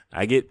Okay.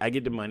 I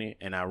get the money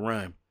and I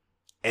run.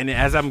 And then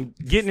as I'm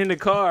getting in the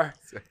car,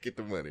 Get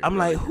the money. I'm bro.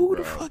 like, "Who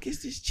the Bro. fuck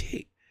is this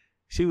chick?"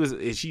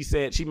 She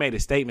said she made a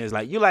statement. It's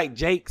like, "You like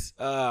Jake's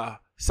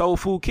Soul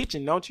Food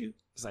Kitchen, don't you?"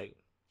 It's like,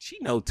 she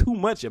know too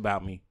much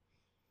about me.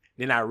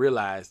 Then I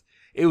realized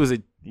it was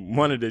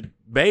one of the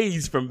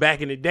bays from back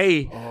in the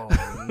day. Oh,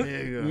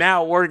 nigga.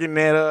 Now working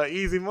at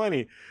Easy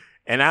Money.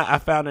 And I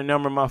found the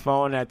number on my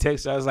phone and I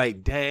texted her. I was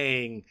like,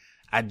 "Dang,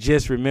 I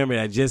just remembered.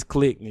 I just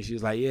clicked." And she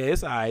was like, "Yeah,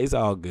 it's all right. It's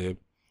all good."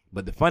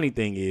 But the funny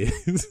thing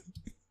is,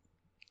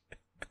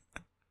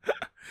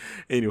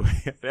 anyway,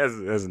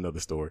 that's another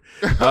story.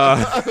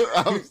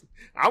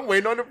 I'm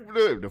waiting on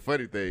the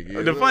funny thing.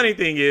 The funny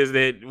thing is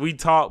that we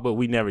talked, but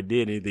we never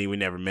did anything. We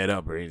never met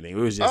up or anything.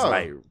 It was just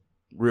like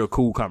real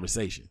cool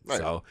conversation. Right.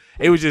 So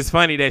it was just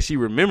funny that she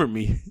remembered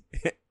me,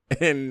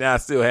 and I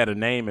still had a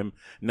name and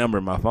number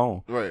in my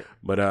phone. Right.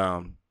 But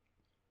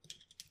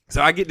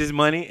so I get this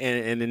money,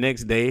 and the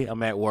next day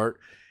I'm at work,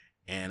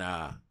 and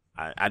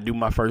I do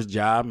my first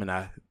job, and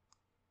I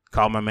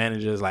call my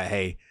manager. It's like,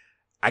 "Hey,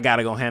 I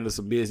gotta go handle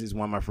some business.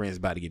 One of my friends is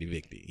about to get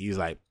evicted." He's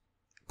like,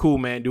 "Cool,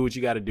 man. Do what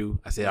you got to do."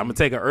 I said, "I'm gonna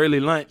take an early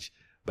lunch,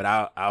 but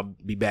I'll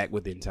be back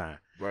within time."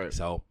 Right.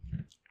 So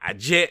I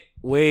jet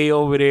way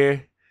over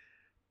there,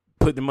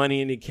 put the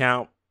money in the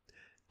account.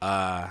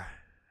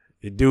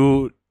 The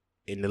dude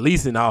in the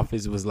leasing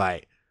office was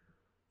like,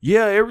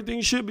 "Yeah,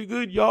 everything should be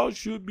good. Y'all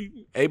should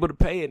be able to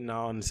pay it and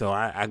all." And so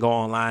I go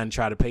online,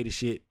 try to pay the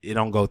shit. It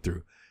don't go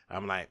through.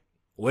 I'm like,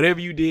 "Whatever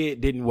you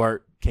did didn't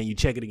work. Can you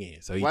check it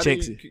again?" So he Why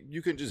checks do it.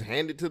 you can just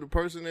hand it to the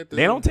person at the.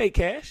 They don't take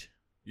cash.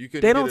 You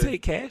can. They don't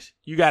take cash.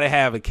 You got to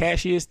have a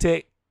cashier's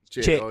check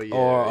Oh, yeah,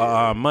 or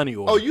yeah. money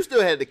order. Oh, you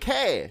still had the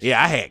cash.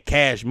 Yeah, I had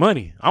cash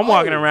money. I'm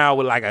walking around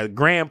with like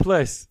 $1,000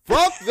 plus.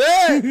 Fuck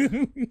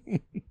that.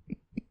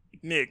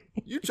 Nick.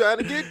 You trying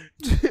to get.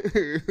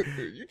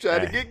 You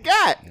trying to get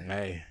got.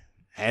 Hey,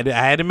 I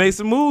had to make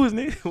some moves,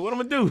 nigga. What I'm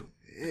gonna do?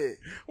 Yeah.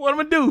 What I'm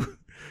gonna do?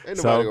 Ain't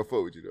So- nobody gonna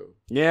fuck with you though.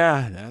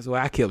 Yeah, that's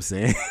what I kept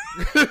saying.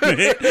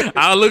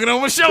 I was looking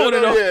on my shoulder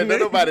though. Yeah, nigga.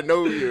 nobody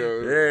know you know.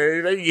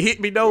 Yeah, they hit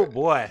me though,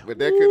 boy. But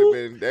that could have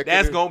been.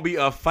 That's gonna be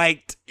a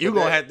fight. You But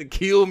gonna that- have to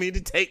kill me to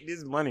take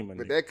this money, man.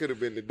 But that could have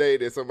been the day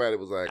that somebody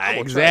was like, "I'm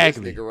gonna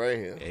Exactly. try this nigga right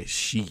here." Hey,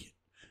 shit.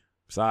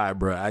 Sorry,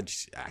 bro. I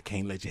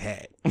can't let you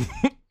have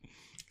it.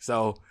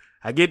 So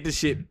I get the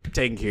shit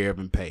taken care of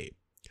and paid.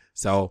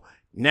 So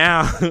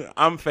now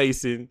I'm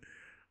facing.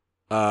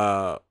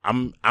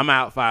 I'm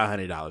out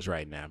 $500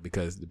 right now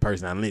because the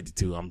person I lent it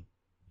to,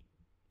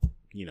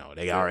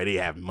 they already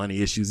have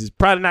money issues. It's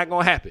probably not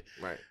gonna happen.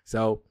 Right.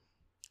 So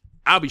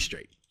I'll be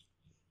straight.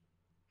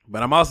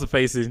 But I'm also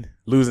facing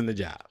losing the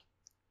job.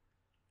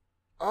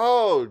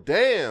 Oh,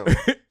 damn.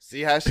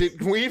 See how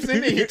shit weaves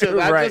into each other.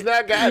 I Right. just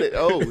not got it.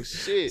 Oh,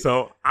 shit.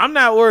 So I'm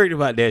not worried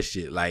about that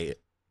shit. Like,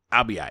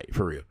 I'll be all right,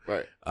 for real.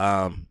 Right.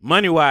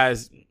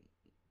 Money-wise,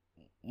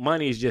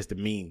 money is just a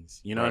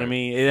means. You know what I Right.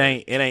 mean?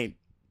 It ain't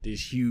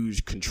this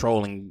huge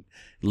controlling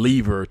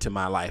lever to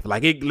my life.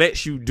 Like, it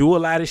lets you do a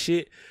lot of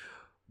shit,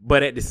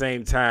 but at the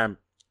same time,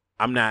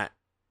 I'm not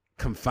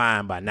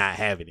confined by not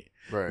having it.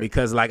 Right.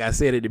 Because like I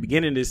said at the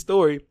beginning of this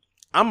story,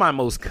 I'm my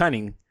most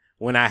cunning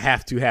when I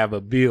have to have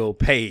a bill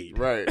paid.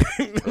 Right.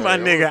 My Right.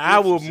 nigga, I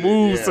will Some shit.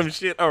 move Yeah. some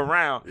shit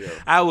around. Yeah.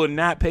 I will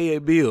not pay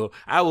a bill.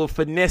 I will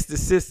finesse the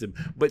system.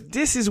 But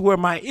this is where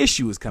my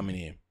issue is coming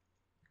in.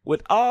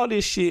 With all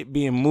this shit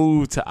being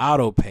moved to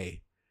auto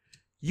pay,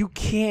 you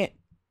can't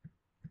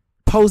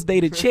post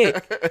date a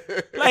check.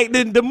 Like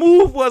the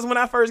move was when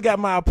I first got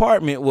my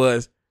apartment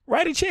was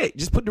write a check.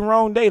 Just put the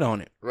wrong date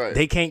on it. Right.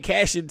 They can't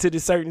cash it to the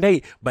certain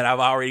date, but I've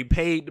already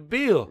paid the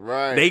bill.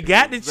 Right. They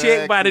got the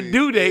check by the Exactly.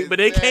 due date, but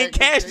they can't Exactly.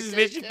 cash They this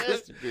can't bitch. You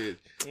cash could- the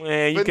bitch.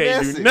 Man, you can't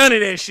Finesse do it. none of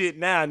that shit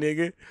now,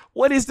 nigga.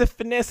 What is the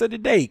finesse of the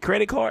day?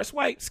 Credit card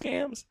swipe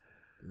scams?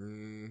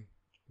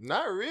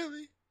 Not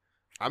really.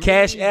 I mean,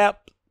 Cash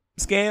app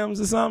scams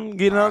or something?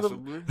 Get another.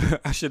 Possibly.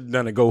 I should have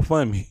done a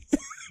GoFundMe.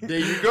 There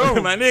you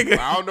go. My nigga.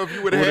 I don't know if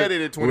you would have had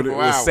it in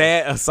 24 hours.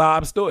 A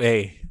sob story.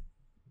 Hey,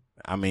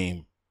 I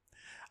mean,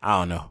 I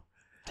don't know.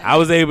 I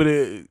was able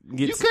to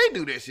get. You can't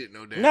do that shit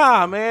no damn.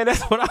 Nah, man.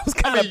 That's what I was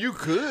I kind mean, of. you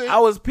could. I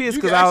was pissed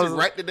You because could I actually was.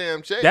 write the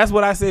damn check. That's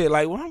what I said.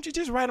 Like, why don't you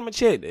just write them a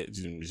check?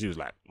 She was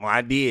like, well,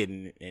 I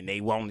did, and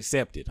they won't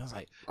accept it. I was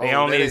like, they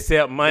Oh, only that ain't-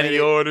 accept money that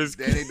ain't- orders.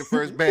 That ain't the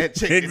first bad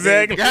check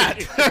Exactly.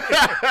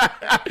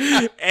 that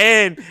they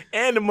got.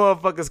 and the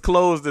motherfuckers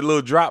closed the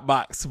little drop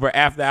box for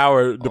after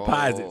hour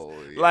deposits. Oh,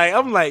 yeah. Like,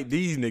 I'm like,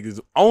 these niggas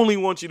only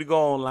want you to go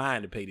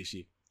online to pay this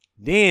shit.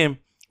 Then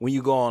when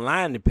you go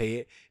online to pay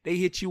it, they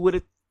hit you with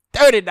a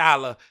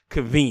 $30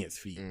 convenience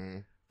fee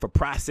for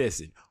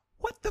processing.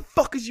 What the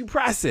fuck is you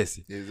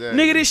processing? Exactly.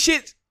 Nigga, this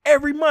shit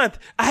every month.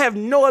 I have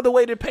no other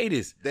way to pay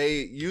this.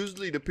 They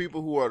usually the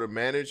people who are the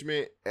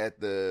management at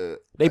the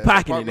They at the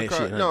pocketing apartment that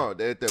shit, huh? No,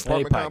 they're at the They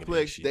apartment pocketing that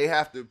complex. shit.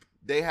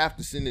 They have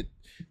to send it.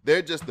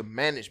 They're just the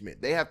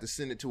management. They have to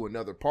send it to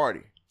another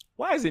party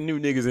Why is it new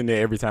niggas in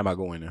there every time I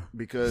go in there?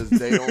 because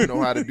they don't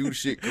know how to do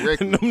shit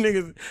correctly. Them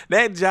niggas,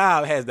 that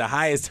job has the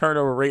highest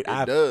turnover rate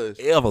I've does.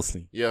 ever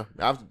seen. Yeah,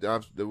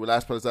 the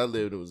last place I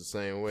lived, it was the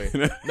same way.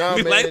 No,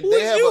 Be man, like, who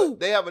is you?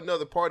 they have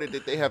another party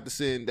that they have to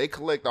send. They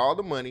collect all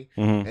the money,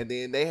 Mm-hmm. and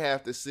then they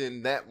have to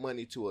send that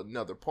money to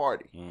another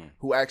party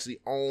who actually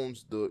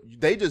owns the.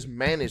 They just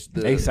manage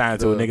the. They signed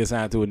to a the- nigga,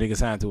 signed to a nigga,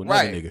 signed to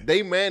another Right. nigga.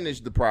 They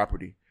manage the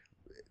property.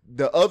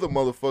 The other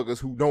motherfuckers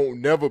who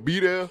don't never be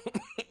there,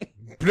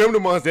 them the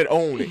ones that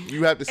own it.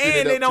 You have to send And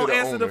it they up don't to the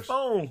answer the owners.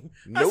 phone.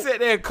 Nope. I sat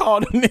there and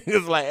called them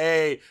niggas like,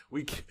 hey,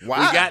 we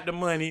Why? got the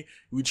money.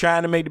 We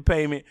trying to make the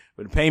payment,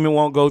 but the payment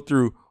won't go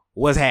through.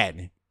 What's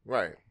happening?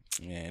 Right.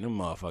 Man, them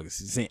motherfuckers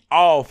sent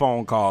all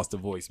phone calls to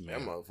That voicemail.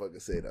 motherfucker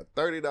said a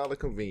 $30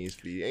 convenience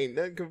fee. Ain't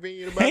nothing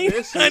convenient about Ain't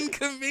that shit.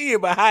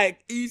 inconvenient, but how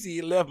easy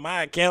it left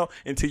my account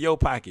into your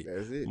pocket.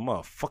 That's it.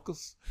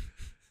 Motherfuckers.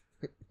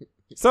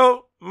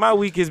 So my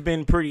week has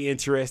been pretty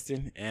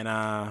interesting, and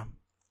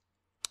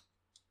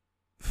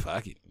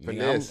fuck it, nigga,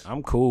 Finesse.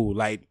 I'm cool.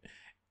 Like,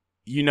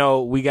 you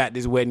know, we got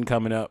this wedding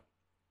coming up.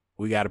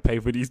 We got to pay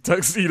for these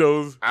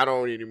tuxedos. I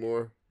don't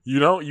anymore. You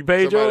don't? You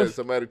paid yours?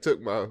 Somebody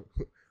took my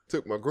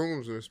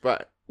groomsman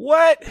spot.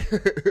 What?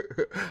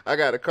 I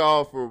got a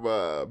call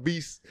from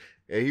Beast,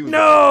 and he was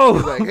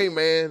No! like, "Hey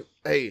man,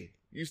 hey,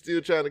 you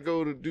still trying to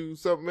go to do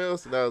something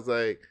else?" And I was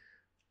like,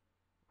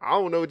 "I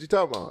don't know what you're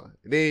talking about."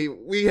 And then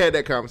we had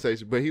that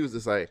conversation, but he was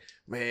just like,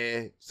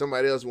 "Man,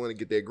 somebody else want to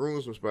get that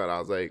groomsman spot." I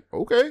was like,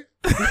 "Okay."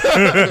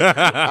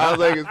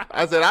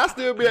 I said, "I'll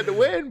still be at the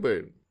wedding,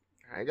 but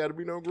I ain't got to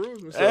be no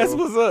groomsman." So, That's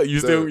what's up.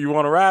 You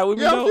want to ride with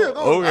me? yeah, I'm though? still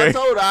going. Okay. I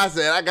told her, I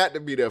said, I got to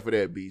be there for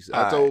that Beast.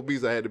 I All told right.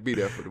 Beast I had to be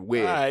there for the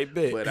wedding. All right,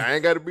 bet. But I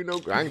ain't got to be no.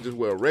 I can just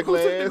wear a Who regular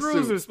took the ass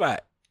groomsman suit.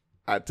 spot?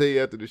 I tell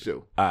you after the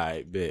show. All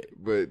right, bet.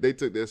 But they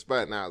took that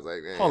spot, and I was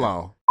like, man, Hold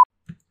on.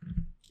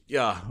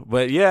 Yeah,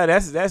 but yeah,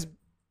 that's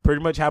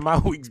pretty much how my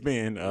week's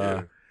been.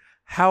 Yeah.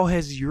 How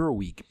has your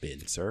week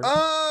been, sir?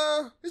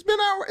 It's been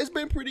all right. It's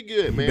been pretty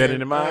good, man. Better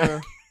than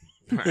mine?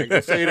 I ain't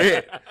gonna say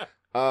that.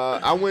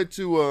 I went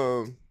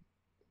to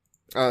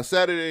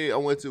Saturday. I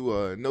went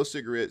to No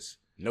Cigarettes.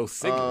 No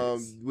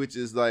cigarettes. Which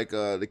is like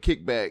the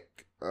Kickback.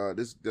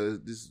 This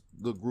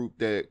little group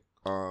that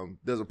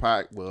does a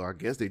pod. Well, I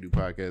guess they do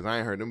podcasts. I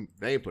ain't heard them.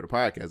 They ain't put a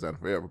podcast out in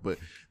forever, but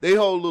they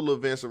hold little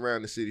events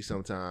around the city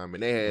sometime,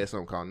 and they had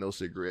something called No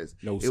Cigarettes.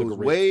 No It cigarettes.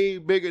 was way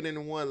bigger than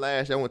the one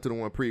last year. I went to the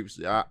one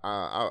previously. I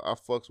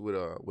fucks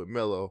with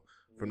Mello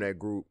from that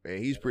group,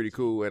 and he's pretty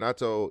cool. And I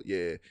told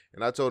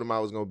him I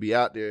was gonna be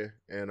out there,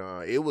 and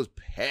it was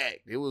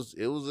packed. It was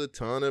a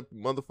ton of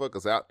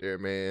motherfuckers out there,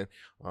 man.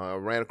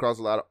 Ran across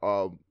a lot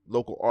of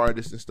local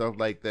artists and stuff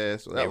like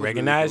that. So that They was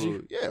recognize really you?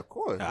 cool. Yeah, of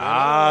course.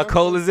 Ah, man.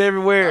 colas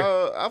everywhere.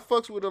 I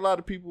fucks with a lot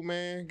of people,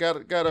 man. Got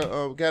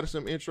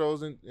some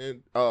intros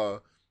and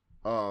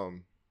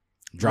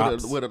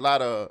Drops. with a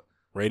lot of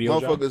Radio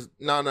job? motherfuckers.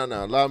 No.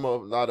 A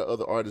lot of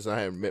other artists I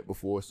haven't met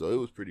before, so it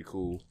was pretty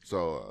cool.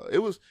 So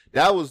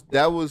that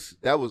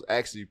was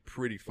actually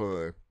pretty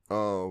fun.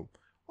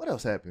 What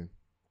else happened?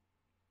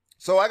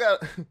 So I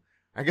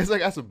guess I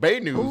got some Bay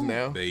news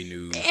now. Bay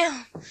News.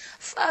 Damn.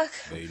 Fuck.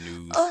 Bay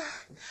News.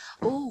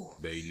 Ooh.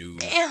 Bay News.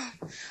 Damn.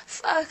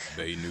 Fuck.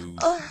 Bay News.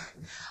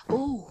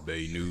 Ooh.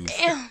 Bay News.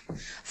 Damn. Bay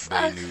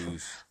Fuck.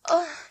 News.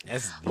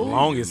 That's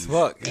long as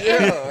fuck.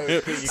 Yeah,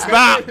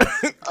 Stop.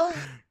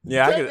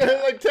 Yeah,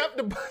 tap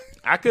the button.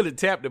 I could have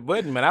tapped the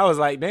button, but I was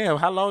like, damn,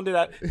 how long did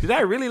I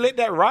really let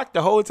that rock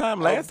the whole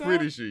time last time? I'm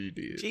pretty sure you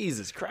did.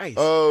 Jesus Christ.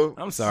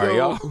 I'm sorry,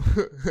 y'all.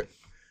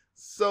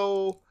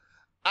 So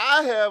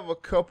I have a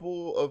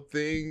couple of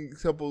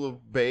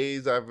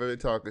bays I've been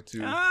talking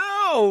to.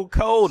 Oh,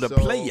 Cole, the So,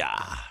 player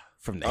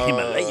from the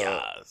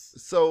Himalayas.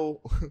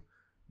 So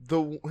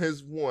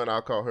his one,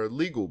 I'll call her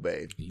Legal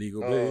Bae.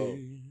 Legal bae.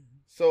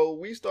 So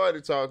we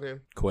started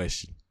talking.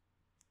 Question.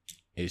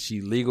 Is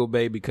she legal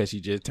bae because she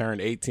just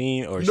turned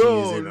 18 or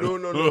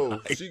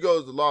No. She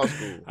goes to law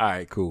school. All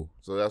right, cool.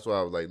 So that's why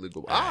I was like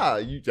legal.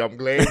 I'm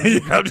glad.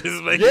 I'm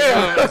just making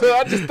Yeah,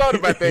 I just thought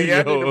about that. Yeah,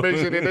 I need to make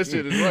sure that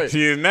shit is right.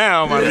 She is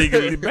now my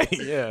legally bae.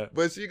 Yeah.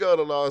 But she go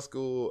to law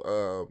school,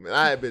 and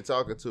I had been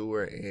talking to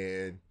her,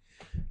 and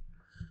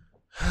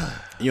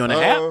You on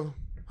an app?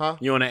 Huh?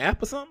 You on an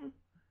app or something?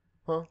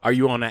 Huh? Are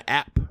you on an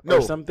app No.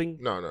 or something?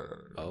 No.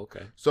 Oh,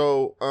 okay.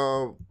 So,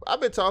 I've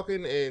been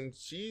talking, and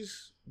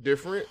she's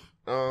different.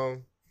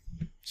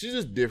 She's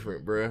just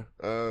different, bruh.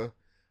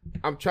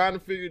 I'm trying to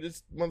figure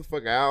this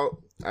motherfucker out.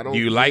 I don't. Do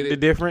you get like it. the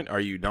different or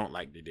you don't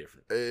like the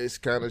different?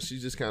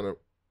 She's just kind of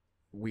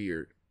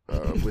weird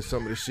with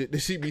some of the shit that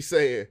she be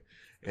saying,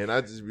 and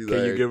I just be like,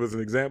 Can you give us an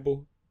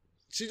example?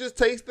 she just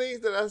takes things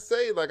that I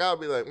say, like I'll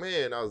be like,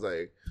 man,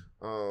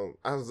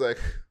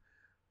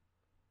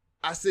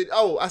 I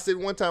said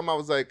one time I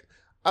was like,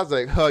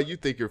 huh, you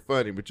think you're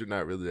funny, but you're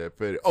not really that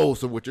funny. Oh,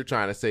 so what you're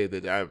trying to say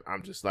that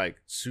I'm just like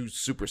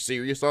super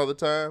serious all the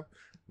time?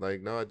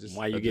 Like, no,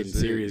 Why you I getting just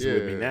said, serious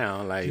with me yeah.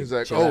 now? Like, He's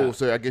like, chill oh, out.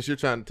 so I guess you're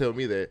trying to tell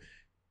me that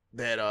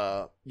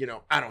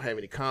I don't have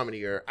any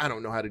comedy or I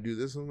don't know how to do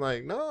this. I'm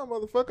like, no,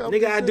 motherfucker. I'm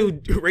Nigga, just I saying.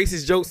 do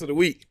racist jokes of the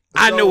week.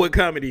 I So, know what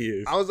comedy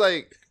is. I was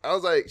like,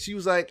 she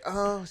was like,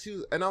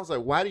 and I was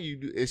like, why do you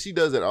do? And she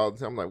does it all the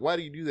time. I'm like, why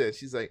do you do that?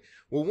 She's like,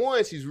 well,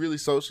 one, she's really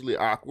socially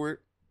awkward,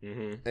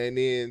 Mm-hmm. and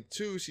then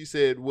two, she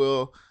said,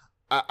 well,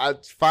 I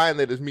find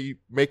that it's me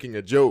making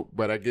a joke,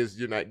 but I guess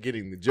you're not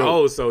getting the joke.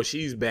 Oh, so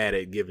she's bad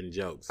at giving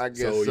jokes. I guess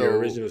so. so. Your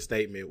original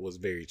statement was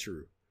very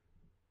true.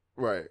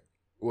 Right?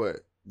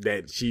 What?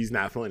 That she's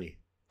not funny.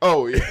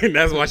 Oh yeah. And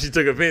that's why she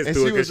took offense And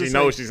to it she because was she just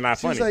knows like- she's not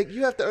funny. She's like,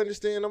 you have to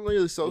understand, I'm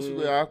really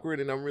socially awkward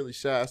and I'm really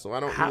shy, so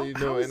I don't really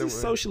know. How is it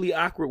socially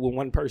awkward with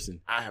one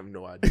person? I have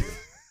no idea.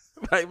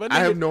 Like, but I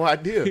have nigga- no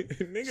idea.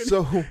 nigga-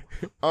 So,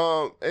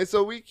 and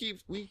so we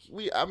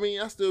I mean,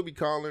 I still be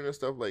calling her and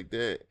stuff like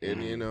that.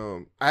 And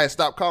then, I had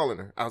stopped calling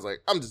her. I was like,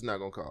 I'm just not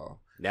gonna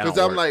call. That Because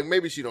don't I'm work. like,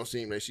 maybe she don't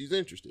seem like she's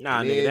interested.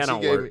 Nah, and nigga, then that she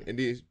don't gave work. me, and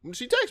then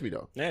she texted me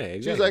though. Yeah,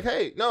 exactly. She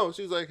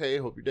was like, hey,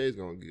 hope your day's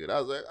going good. I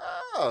was like,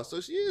 oh,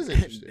 so she is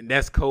interested.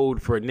 That's code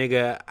for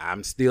nigga,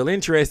 I'm still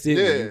interested.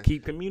 Yeah. And you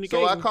keep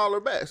communicating. So I call her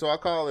back. So I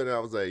call her and I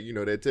was like,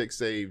 that text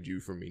saved you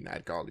from me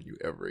not calling you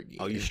ever again.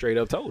 Oh, you straight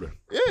up told her.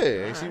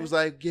 Yeah, and she was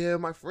like, yeah,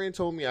 my friend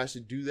told me I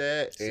should do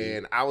that.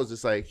 And I was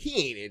just like,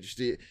 he ain't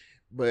interested.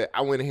 But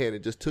I went ahead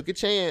and just took a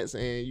chance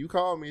and you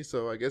called me.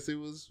 So I guess it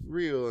was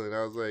real. And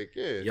I was like,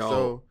 yeah. Yo.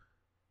 So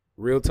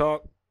Real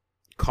talk,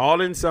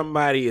 calling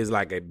somebody is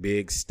like a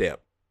big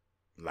step.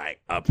 Like,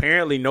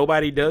 apparently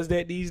nobody does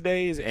that these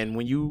days. And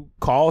when you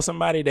call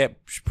somebody, that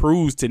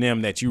proves to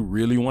them that you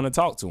really want to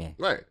talk to them.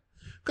 right.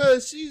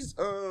 Because she's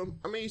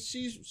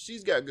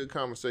she's got good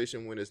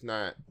conversation when it's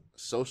not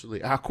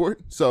socially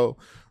awkward. So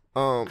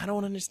I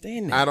don't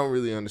understand that. I don't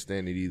really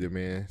understand it either,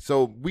 man.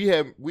 So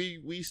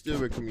we still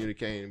been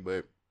communicating,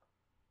 but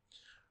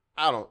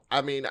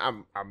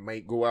I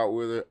might go out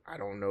with her. I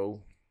don't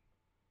know.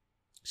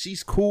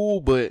 She's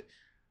cool, but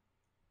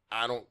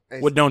I don't.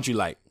 What don't you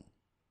like?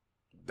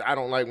 I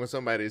don't like when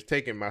somebody is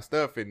taking my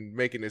stuff and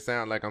making it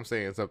sound like I'm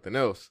saying something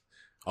else.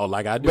 Oh,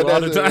 like I do But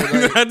all the that's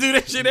time. like- I do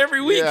that shit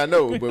every week. Yeah, I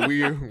know, but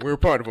we're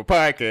part of a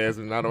podcast,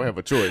 and I don't have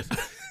a choice.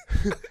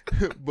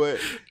 But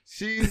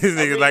she's This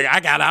nigga's like, I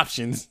got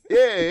options.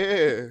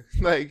 yeah.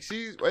 Like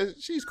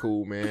she's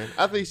cool, man.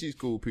 I think she's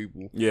cool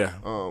people. Yeah.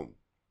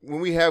 When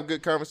we have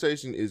good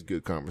conversation, it's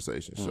good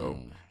conversation. So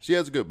Mm. she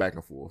has a good back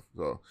and forth.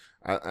 So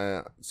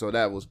so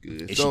that was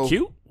good. Is So, she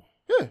cute?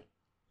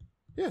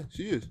 Yeah,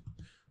 she is.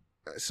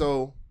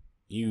 So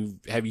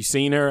Have you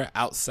seen her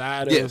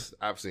outside of? yes,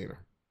 I've seen her.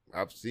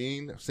 I've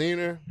seen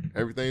her.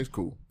 Everything's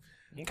cool.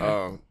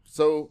 Okay.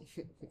 So,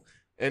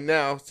 and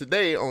now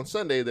today on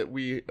Sunday that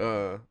we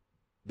are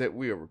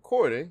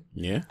recording,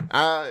 Yeah.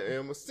 I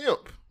am a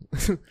simp.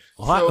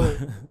 Wow. So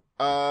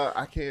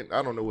I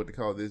don't know what to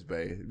call this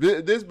bae.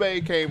 This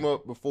bae came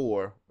up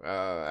before.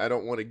 I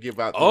don't want to give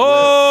out the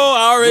Oh,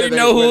 I already where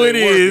know who where it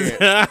they is.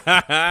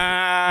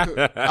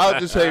 I'll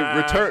just say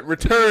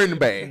return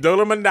bae.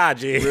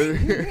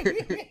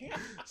 Dolomandaji.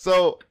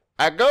 So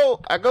I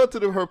go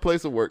to her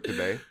place of work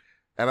today,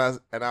 and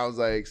I was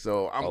like,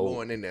 so I'm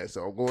going in there.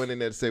 So I'm going in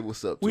there to say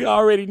what's up. We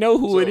already know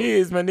who it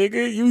is, my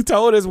nigga. You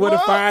told us where to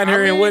find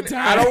her and what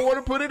time. I don't want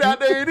to put it out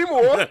there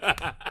anymore.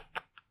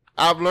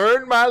 I've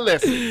learned my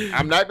lesson.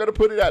 I'm not gonna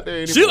put it out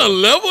there anymore. She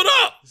done leveled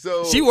up.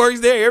 So she works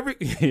there every.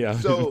 Yeah.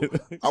 So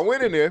I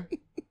went in there,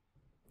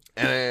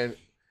 and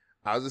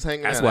I was just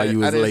hanging out. That's why you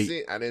was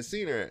late. I didn't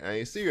see her. I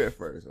didn't see her at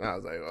first, and I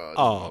was like,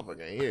 "Oh, this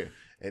motherfucker ain't here."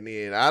 And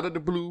then out of the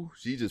blue,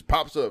 she just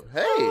pops up.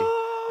 Hey.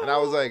 And I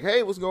was like,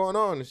 "Hey, what's going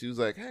on?" And she was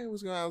like, "Hey,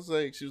 what's going on?"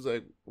 She was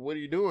like, "What are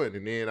you doing?"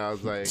 And then I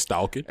was like,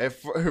 "Stalking." At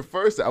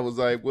first, I was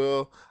like,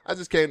 "Well, I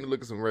just came to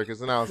look at some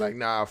records." And I was like,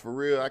 "Nah, for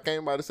real, I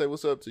came by to say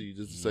what's up to you,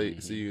 just to say,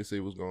 see you and see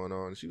what's going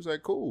on." And she was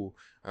like, "Cool."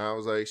 And I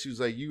was like, "She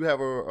was like, you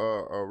have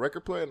a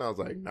record player?" And I was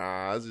like,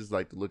 "Nah, I just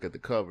like to look at the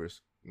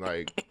covers."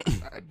 Like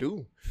I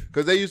do,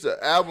 because they used to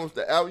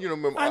you know,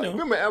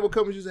 remember album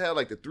covers used to have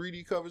like the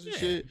 3D covers and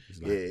shit.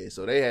 Yeah,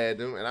 so they had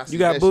them, and I see you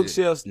got that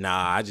bookshelves? Shit.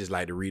 Nah, I just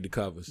like to read the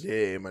covers.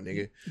 Yeah, my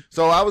nigga.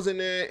 So I was in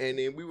there, and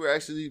then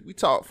we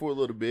talked for a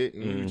little bit,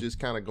 and we were just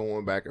kind of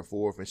going back and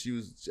forth. And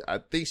I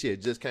think she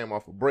had just came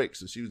off a break,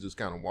 so she was just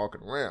kind of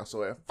walking around.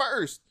 So at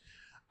first,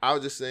 I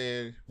was just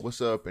saying,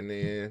 "What's up?" And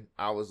then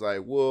I was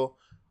like, "Well,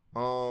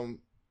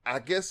 I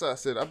guess I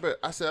said I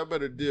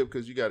better dip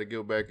because you got to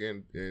go back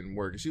in and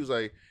work." And she was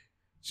like,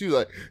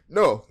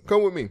 "No,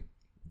 come with me."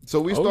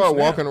 So we started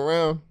walking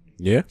around.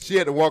 Yeah, she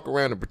had to walk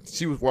around.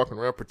 She was walking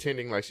around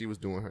pretending like she was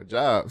doing her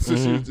job. So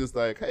she was just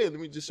like, "Hey, let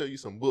me just show you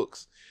some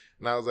books."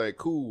 And I was like,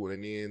 "Cool."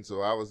 And then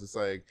so I was just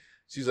like,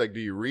 she's like, "Do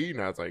you read?"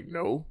 And I was like,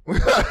 "No."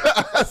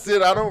 I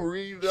said, "I don't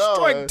read at all."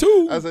 Strike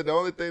two. I said, "The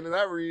only thing that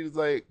I read is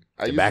like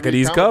the back of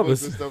these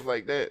covers and stuff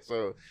like that."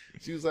 So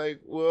she was like,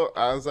 "Well,"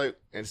 I was like,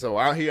 and so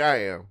out here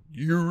I am.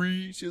 "You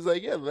read?" She was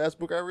like, "Yeah, the last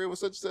book I read was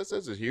such and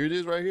such. Here it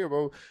is right here,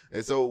 bro."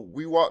 And so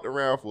we walked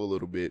around for a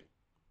little bit.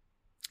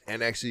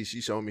 And actually,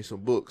 she showed me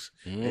some books,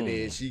 and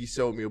then she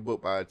showed me a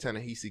book by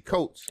Ta-Nehisi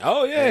Coates.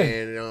 Oh yeah,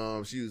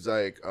 and she was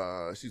like,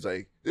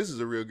 "This is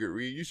a real good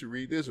read. You should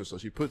read this one." So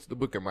she puts the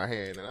book in my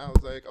hand, and I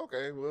was like,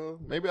 "Okay, well,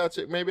 maybe I'll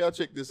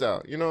check this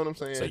out." You know what I'm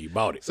saying? So you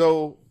bought it.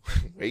 So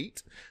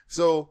wait,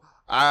 so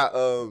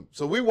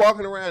so we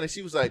walking around, and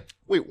she was like,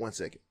 "Wait 1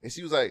 second," and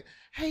she was like,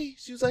 "Hey,"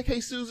 "Hey,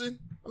 Susan,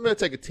 I'm gonna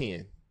take a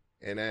 10."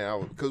 And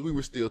then because we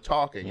were still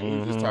talking, and we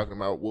were just talking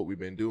about what we've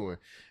been doing.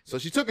 So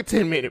she took a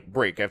 10-minute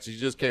break after she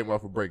just came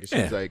off a break. And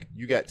she was like,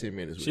 "You got 10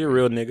 minutes with me." She a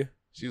real nigga.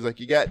 She was like,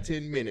 "You got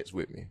 10 minutes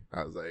with me."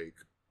 I was like,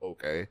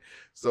 "Okay."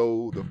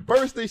 So the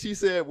first thing she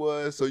said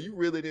was, "So you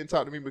really didn't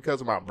talk to me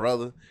because of my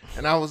brother?"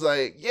 And I was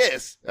like,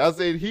 "Yes." I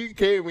said, "He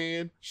came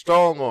in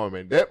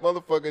strong-arming. That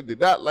motherfucker did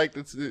not like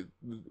the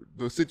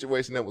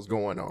situation that was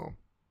going on."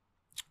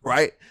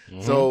 Right?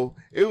 So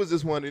it was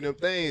just one of them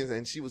things.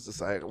 And she was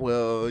just like,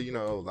 "Well, you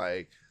know,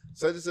 like,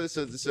 such and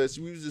such.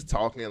 We was just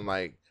talking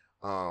like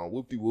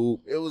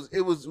whoop-de-whoop.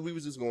 We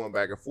was just going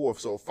back and forth.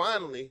 So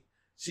finally,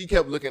 she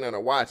kept looking at her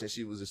watch, and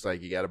she was just like,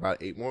 "You got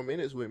about 8 more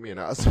minutes with me." And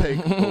I was like,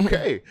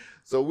 "Okay."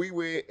 So we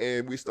went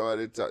and we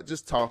started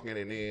just talking,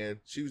 and then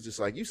she was just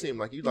like, "You seem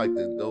like you like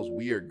those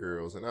weird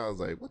girls." And I was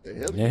like, "What the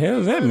hell? The hell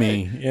does that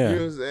mean?" Yeah. You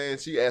know what I'm saying?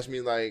 She asked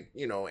me like,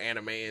 you know,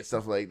 anime and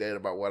stuff like that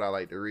about what I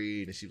like to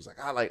read, and she was like,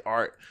 "I like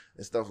art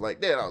and stuff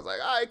like that." I was like,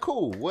 "All right,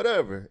 cool,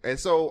 whatever." And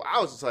so I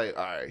was just like,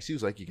 "All right." She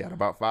was like, "You got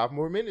about 5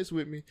 more minutes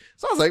with me."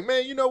 So I was like,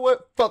 "Man, you know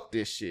what? Fuck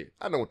this shit.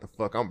 I know what the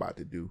fuck I'm about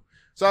to do."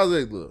 So I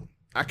was like, "Look,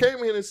 I came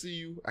in here to see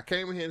you. I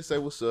came in here to say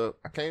what's up.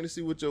 I came to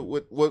see what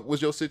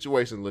was your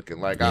situation looking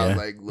like." I was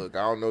like, "Look,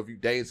 I don't know if you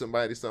dating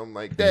somebody, something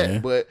like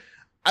that, but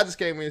I just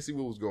came in to see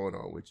what was going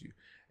on with you."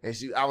 And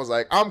I was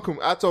like,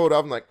 I told her,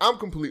 I'm like, "I'm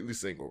completely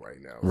single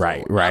right now.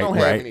 So I don't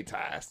have any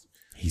ties."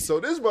 So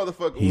this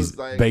motherfucker was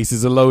like,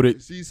 bases are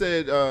loaded. She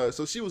said,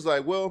 so she was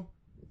like, "Well,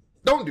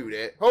 don't do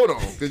that. Hold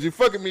on, because you're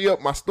fucking me up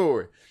my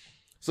story."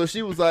 So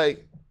she was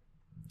like,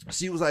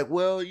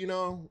 "Well, you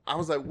know," I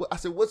was like, I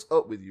said, "What's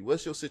up with you?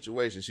 What's your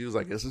situation?" She was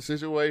like, "It's a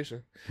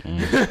situation." She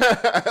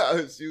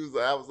was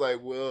like, I was like,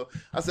 "Well,"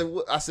 I said,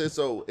 "What?" I said,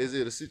 "So is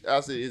it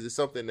is it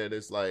something that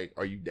it's like,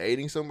 are you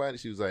dating somebody?"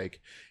 She was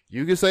like,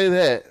 "You can say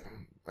that."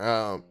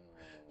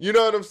 You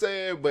know what I'm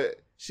saying? But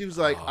she was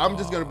like, "I'm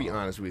just gonna be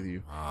honest with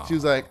you." She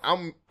was like,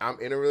 I'm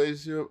in a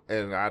relationship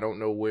and I don't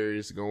know where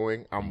it's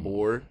going. I'm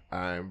bored.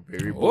 I'm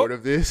very bored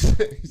of this."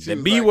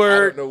 The B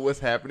word. "I don't know what's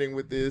happening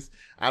with this.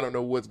 I don't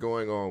know what's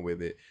going on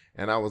with it."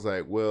 And I was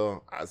like,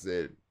 "Well," I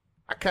said,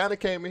 "I kind of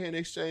came in here and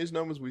exchanged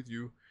numbers with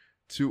you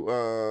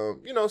to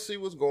you know, see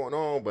what's going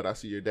on, but I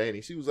see you're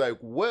dating." She was like,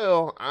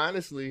 "Well,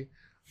 honestly,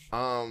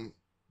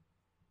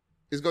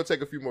 it's gonna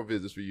take a few more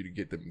visits for you to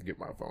get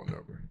my phone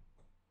number."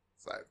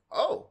 It's like,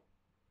 "Oh,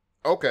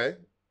 okay."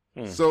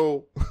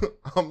 So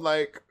I'm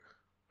like,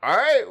 "All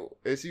right."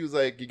 And she was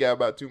like, "You got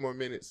about 2 more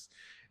minutes."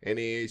 And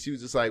then she was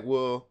just like,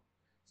 "Well,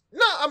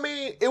 no, I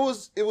mean, it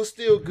was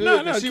still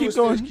good." No, she keep was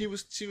going.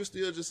 She was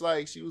still just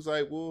like, she was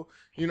like, "Well,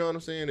 you know what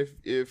I'm saying?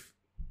 If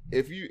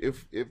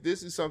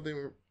this is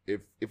something,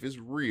 if it's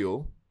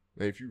real,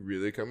 and if you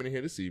really coming in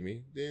here to see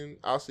me, then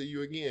I'll see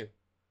you again."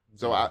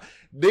 So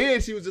then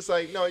she was just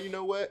like, "No, you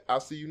know what? I'll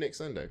see you next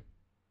Sunday."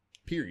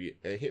 period,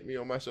 and hit me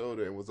on my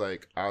shoulder and was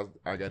like, I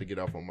got to get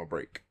off on my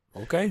break.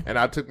 Okay. And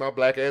I took my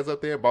black ass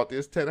up there and bought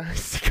this 10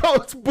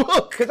 Coach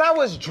book. Cause I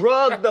was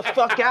drugged the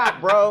fuck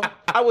out, bro.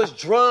 I was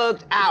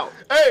drugged out.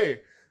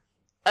 Hey.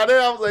 And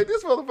then I was like,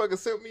 this motherfucker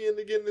sent me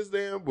into getting this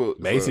damn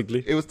book.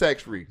 Basically. It was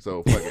tax free,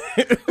 so fuck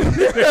it.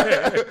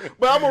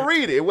 But I'm going to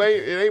read it.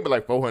 It ain't but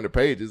like 400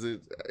 pages.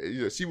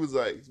 She was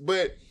like,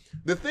 but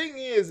the thing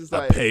is, it's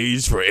like. A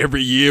page for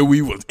every year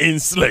we was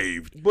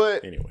enslaved.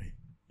 But anyway.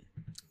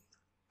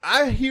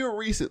 I hear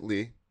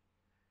recently,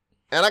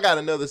 and I got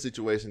another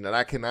situation that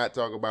I cannot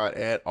talk about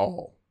at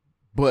all.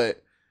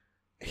 But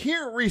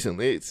here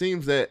recently, it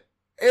seems that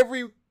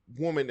every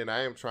woman that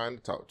I am trying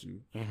to talk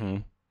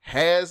to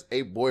has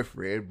a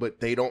boyfriend, but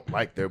they don't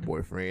like their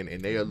boyfriend,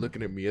 and they are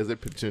looking at me as a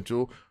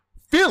potential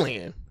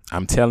fill-in.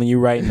 I'm telling you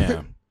right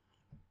now,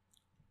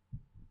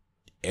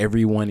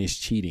 everyone is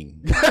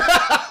cheating.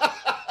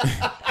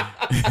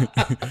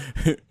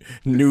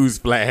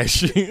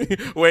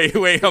 Newsflash.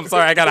 Wait, I'm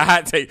sorry, I got a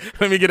hot take.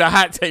 Let me get a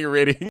hot take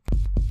ready.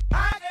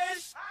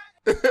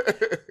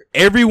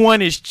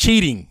 Everyone is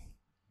cheating.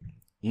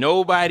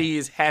 Nobody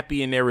is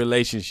happy in their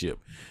relationship.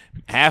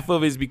 Half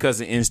of it is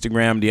because of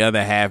Instagram. The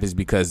other half is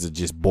because of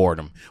just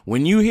boredom.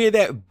 When you hear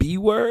that B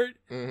word,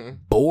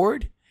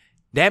 bored,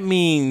 that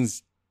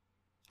means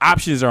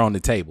options are on the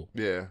table.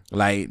 Yeah.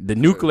 Like the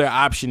nuclear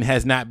option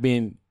has not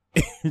been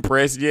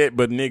pressed yet,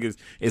 but niggas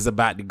is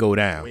about to go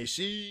down. When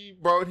she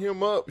brought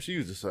him up, she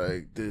was just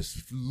like,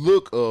 this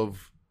look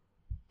of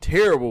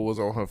terrible was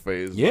on her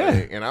face. Yeah.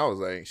 Like, and I was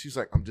like, she's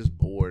like, I'm just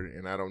bored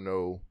and I don't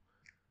know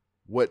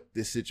where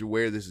this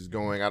is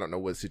going. I don't know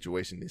what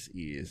situation this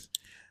is.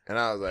 And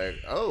I was like,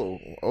 oh,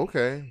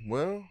 okay.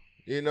 Well,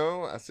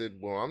 I said,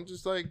 well, I'm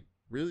just like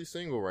really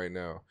single right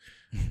now.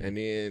 And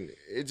then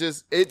it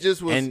just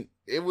was,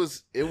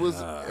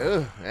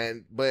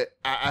 and but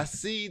I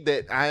see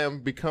that I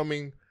am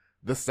becoming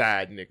the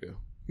side nigga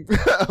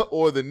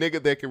or the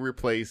nigga that can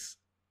replace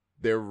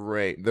their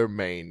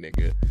main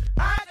nigga.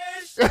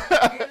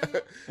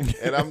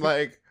 And I'm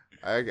like,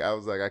 I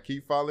was like, I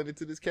keep falling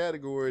into this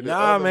category. The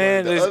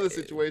other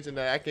situation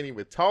that I can't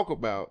even talk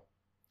about.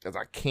 Because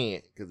I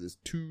can't, because it's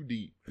too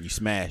deep. You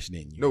smashed,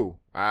 didn't you? No,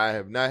 I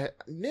have not.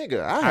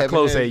 Nigga, I haven't. How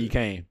close you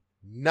came?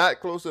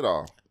 Not close at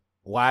all.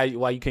 Why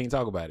you can't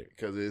talk about it?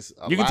 Because it's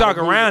you can talk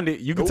around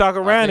it. You can talk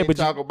around it, but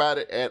talk about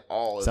it at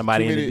all.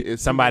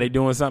 Somebody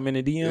doing something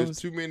in the DMs. There's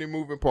too many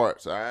moving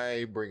parts. I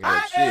ain't bringing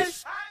up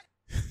shit.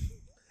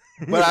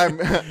 But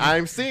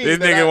I'm seeing this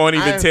nigga won't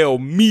even tell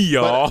me,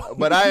 y'all.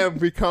 But I am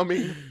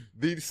becoming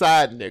the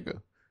side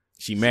nigga.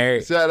 She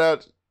married. Shout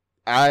out.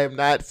 I am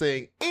not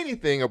saying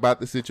anything about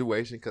the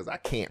situation because I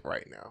can't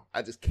right now.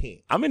 I just can't.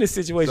 I'm in a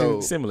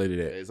situation similar to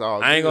that. It's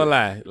all I ain't gonna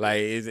lie.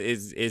 Like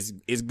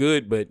it's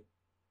good, but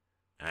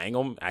I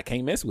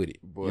can't mess with it.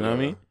 But, you know what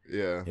I mean?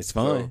 Yeah. It's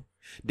fun. So,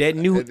 that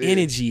new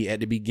energy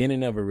at the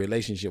beginning of a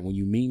relationship when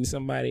you meeting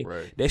somebody,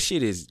 that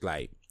shit is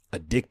like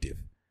addictive.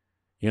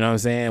 You know what I'm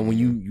saying? When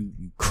you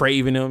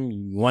craving them,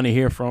 you want to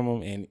hear from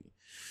them, and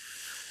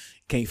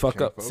can't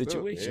fuck up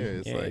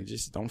situation. Yeah, like,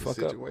 just don't fuck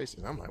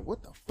situation. I'm like,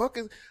 what the fuck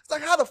is? It's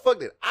like, how the fuck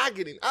did I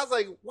get in? I was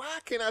like, why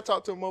can't I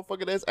talk to a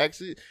motherfucker that's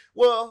actually?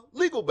 Well,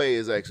 Legal Bae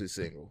is actually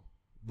single,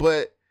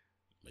 but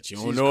you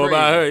don't know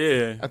about her.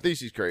 Yeah, I think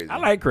she's crazy. I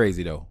like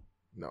crazy though.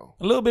 No,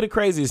 a little bit of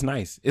crazy is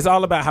nice. It's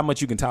all about how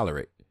much you can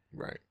tolerate.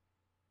 Right.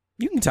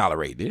 You can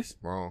tolerate this.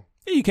 Wrong.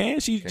 Yeah, you can.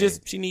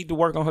 She need to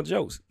work on her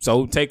jokes.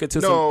 So take her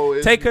to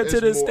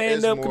the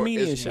stand up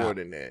comedian shop. It's more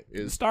than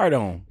that. Start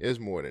on. It's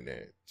more than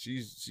that.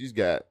 She's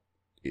got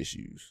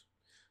issues.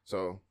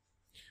 So,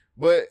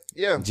 but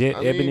yeah.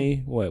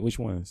 Ebony, what? Which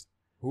ones?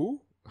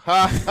 Who?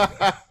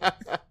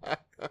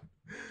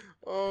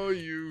 Oh,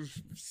 you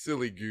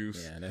silly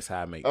goose. Yeah, that's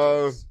how I make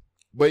things.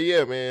 But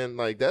yeah, man,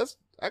 like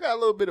I got a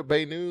little bit of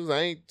Bae news. I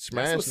ain't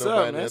smashed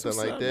nobody, nothing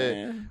like that.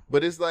 Man.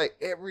 But it's like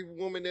every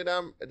woman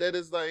that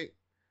is like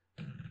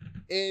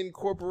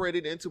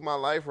incorporated into my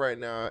life right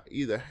now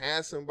either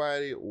has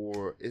somebody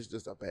or it's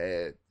just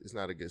it's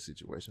not a good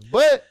situation.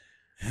 But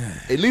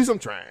at least I'm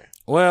trying.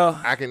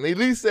 Well, I can at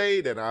least say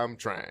that I'm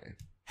trying.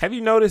 Have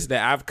you noticed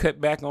that I've cut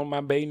back on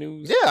my Bae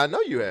news? Yeah, I know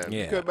you have.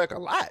 Yeah. You cut back a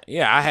lot.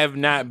 Yeah, I have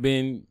not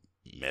been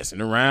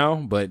messing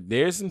around, but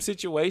there's some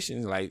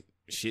situations like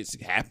shit's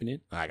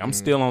happening. Like I'm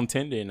still on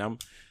Tinder and I'm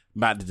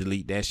about to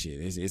delete that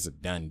shit. It's a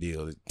done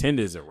deal.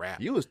 Tinder's a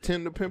wrap. You was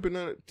Tinder pimping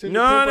on it.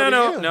 No.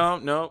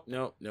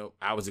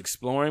 I was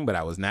exploring, but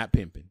I was not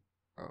pimping.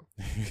 Oh.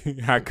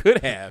 I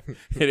could have.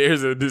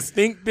 There's a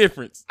distinct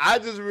difference. I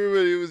just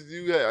remember it was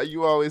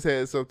you always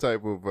had some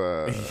type of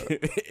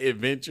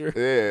adventure.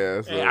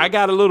 Yeah. So. I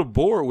got a little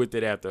bored with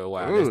it after a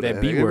while. That's that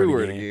B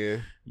word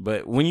again.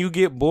 But when you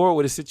get bored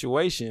with a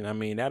situation, I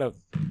mean and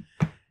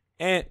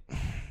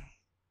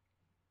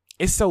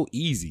it's so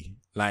easy.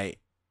 Like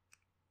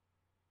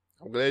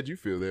I'm glad you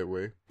feel that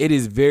way. It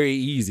is very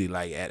easy.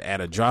 Like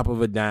at a drop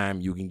of a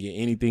dime, you can get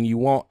anything you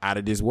want out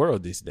of this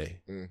world this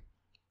day.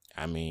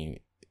 I mean,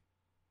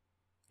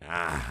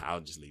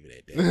 I'll just leave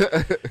it at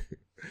that.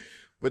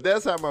 But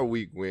that's how my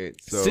week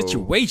went. So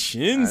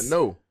situations. I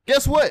know.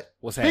 guess what?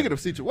 What's Speaking happening? of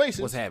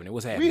situations, What's happening?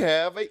 we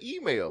have an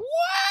email.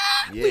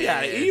 What? We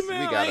got an Yes, email?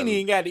 we got I ain't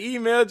even got the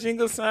email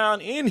jingle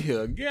sound in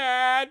here.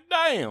 God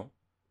damn.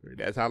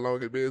 That's how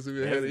long it's been since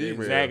we had an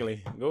email.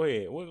 Exactly. Go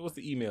ahead. What's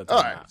the email All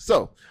talking right, about?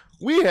 so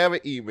we have an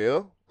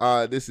email.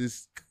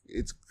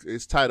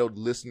 It's titled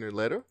Listener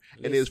Letter,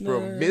 and it's from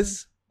Listener.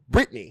 Miss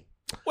Brittany.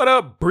 What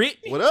up,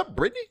 Brittany? What up,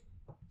 Brittany?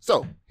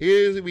 So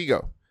here we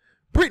go.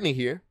 Brittany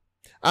here.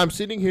 I'm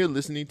sitting here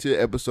listening to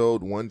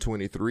episode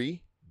 123B.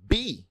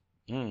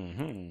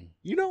 Mm-hmm.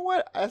 You know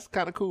what? That's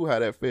kind of cool how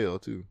that fell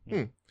too.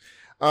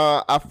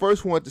 I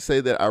first want to say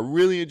that I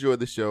really enjoyed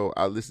the show.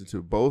 I listened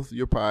to both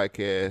your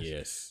podcasts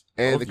Yes.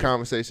 and Both the of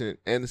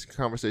you.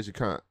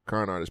 conversation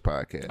Con Artist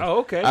podcast. Oh,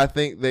 okay. I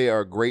think they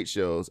are great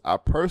shows. I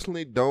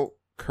personally don't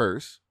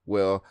curse.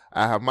 Well,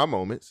 I have my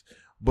moments,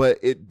 but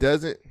it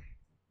doesn't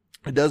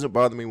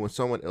bother me when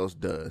someone else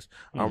does.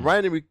 I'm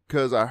writing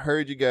because I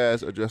heard you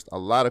guys addressed a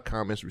lot of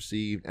comments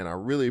received, and I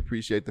really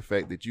appreciate the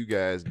fact that you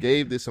guys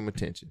gave this some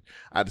attention.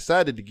 I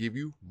decided to give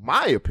you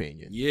my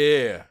opinion.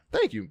 Yeah.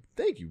 Thank you,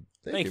 Thank you,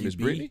 Miss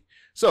B. Brittany.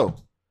 So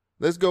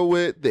let's go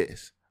with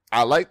this.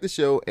 I like the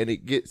show, and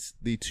it gets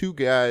the two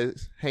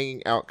guys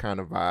hanging out kind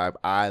of vibe.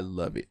 I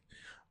love it.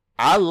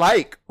 I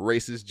like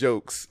racist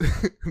jokes.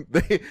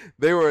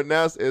 They were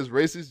announced as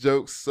racist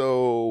jokes,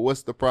 so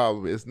what's the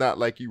problem? It's not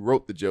like you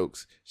wrote the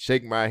jokes.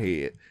 Shake my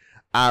head.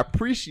 I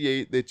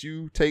appreciate that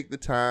you take the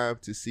time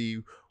to see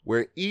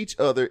where each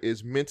other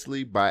is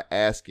mentally by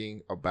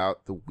asking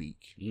about the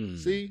week.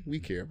 See, we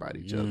care about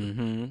each other.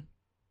 Mm-hmm.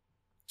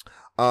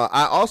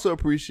 I also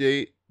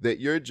appreciate that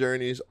your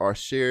journeys are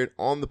shared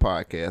on the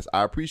podcast.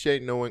 I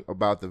appreciate knowing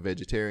about the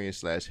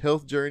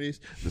vegetarian/health journeys,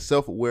 the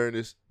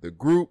self-awareness, the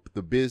group,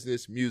 the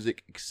business,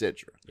 music,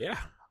 etc. Yeah.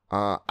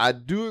 I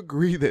do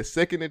agree that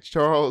Second and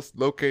Charles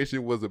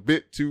location was a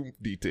bit too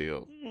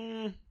detailed.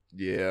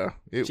 Yeah,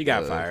 She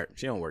got fired.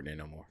 She don't work there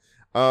no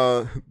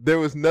more. There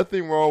was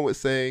nothing wrong with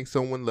saying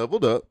someone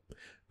leveled up.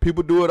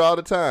 People do it all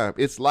the time.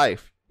 It's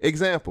life.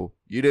 Example,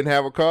 you didn't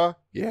have a car,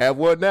 you have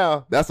one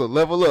now. That's a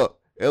level up.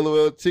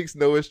 LOL, chicks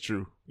know it's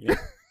true. Yeah.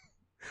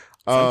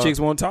 Some chicks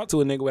won't talk to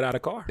a nigga without a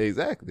car.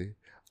 Exactly.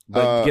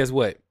 But guess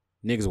what?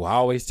 Niggas will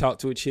always talk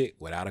to a chick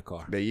without a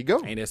car. There you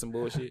go. Ain't that some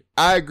bullshit?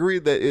 I agree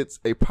that it's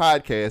a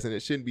podcast and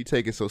it shouldn't be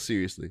taken so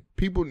seriously.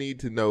 People need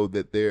to know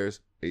that there is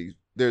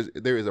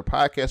a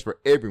podcast for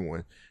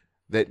everyone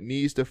that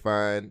needs to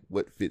find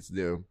what fits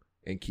them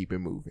and keep it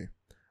moving.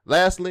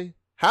 Lastly,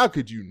 how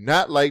could you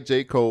not like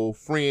J. Cole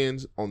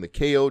Friends on the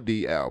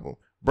KOD album?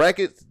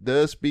 Brackets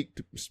does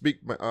speak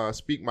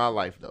my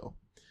life though.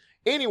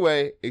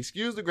 Anyway,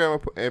 excuse the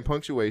grammar and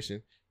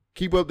punctuation.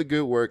 Keep up the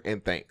good work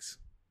and thanks,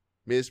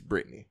 Miss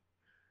Brittany.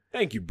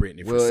 Thank you,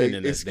 Brittany, for Well,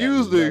 sending us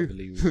excuse that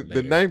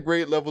the 9th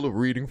grade level of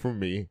reading from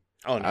me.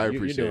 Oh, no, I you're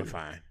appreciate doing it.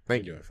 fine.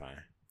 Thank You're you. doing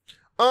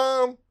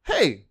fine.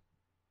 Hey,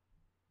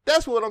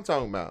 that's what I'm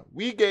talking about.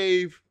 We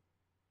gave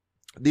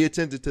the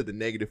attention to the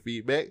negative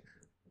feedback.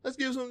 Let's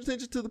give some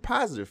attention to the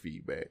positive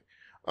feedback.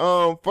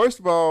 First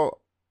of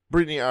all,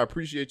 Brittany, I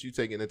appreciate you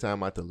taking the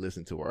time out to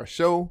listen to our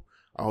show.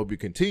 I hope you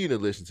continue to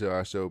listen to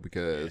our show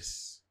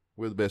because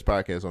we're the best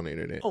podcast on the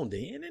internet. On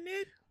the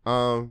internet?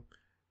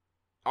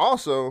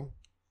 Also,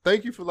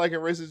 thank you for liking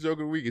Racist Joke of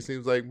the Week. It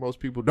seems like most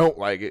people don't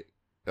like it.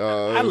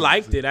 I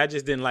liked it. I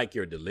just didn't like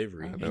your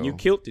delivery. I And you know.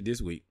 killed it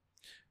this week.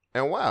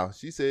 And wow,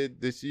 she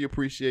said that she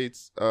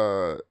appreciates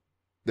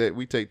that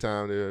we take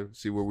time to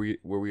see where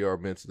we are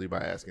mentally by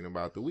asking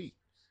about the week.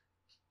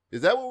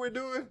 Is that what we're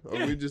doing? Or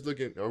Yeah. are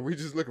we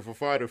just looking for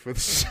fodder for the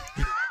show?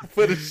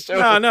 For the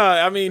show? No.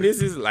 I mean,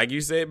 this is like you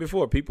said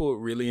before. People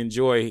really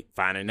enjoy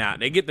finding out.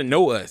 They get to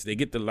know us. They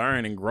get to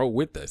learn and grow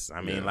with us.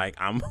 I mean, Yeah. like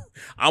I'm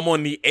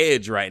on the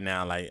edge right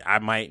now. Like I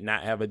might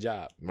not have a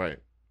job. Right.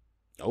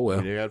 Oh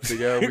well. We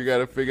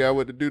gotta figure out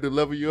what to do to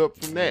level you up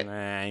from that. Nah,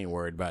 I ain't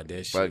worried about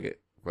that shit.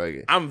 Fuck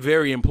it. I'm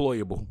very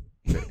employable.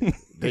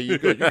 There you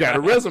go. You got a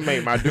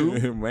resume, my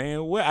dude.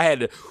 Man, what I had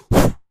to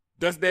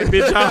dust that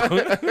bitch off.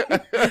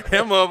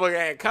 That motherfucker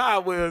had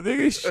cobwebs,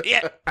 nigga.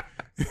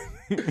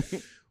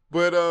 Shit.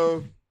 But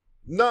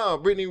no,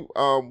 Brittany,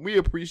 we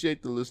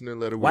appreciate the listener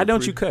letter. Why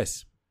don't you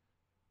cuss?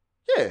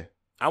 Yeah.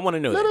 I want to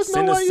know Let that. us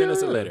know Send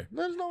us a letter.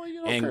 Let us know why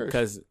you don't And curse.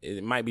 because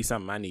it might be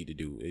something I need to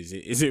do.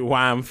 Is it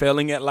why I'm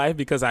failing at life?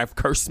 Because I've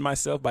cursed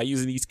myself by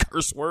using these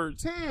curse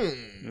words?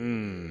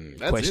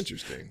 That's Question.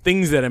 interesting.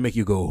 Things that make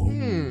you go,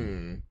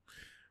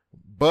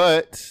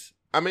 But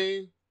I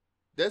mean,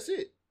 that's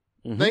it.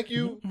 Mhm.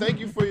 Thank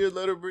you for your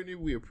letter, Brittany.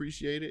 We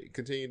appreciate it.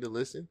 Continue to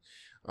listen.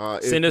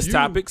 Send us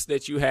topics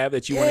that you have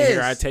that you want to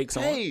hear our takes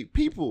on. Hey,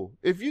 people,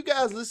 if you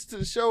guys listen to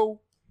the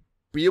show,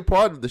 be a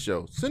part of the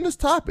show. Send us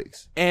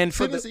topics. And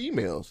Send us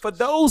emails. For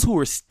those who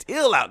are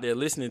still out there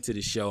listening to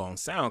the show on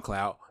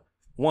SoundCloud,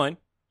 one,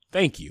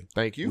 thank you.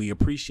 Thank you. We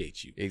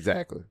appreciate you.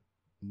 Exactly.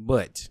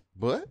 But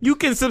you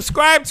can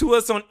subscribe to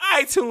us on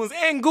iTunes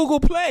and Google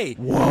Play.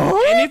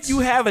 What? And if you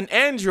have an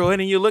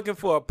Android and you're looking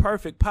for a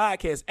perfect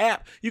podcast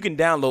app, you can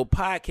download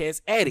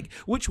Podcast Addict,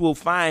 which will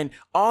find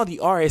all the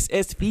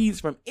RSS feeds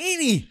from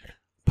any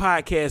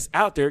podcast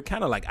out there,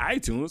 kind of like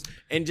iTunes,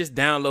 and just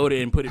download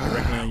it and put it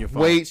directly on your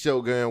phone. Wait,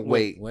 Shogun,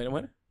 wait. What?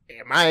 Am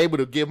I able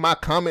to give my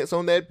comments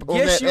on that?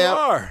 Yes, that you app?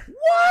 are.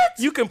 What?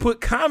 You can put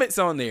comments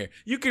on there.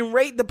 You can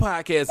rate the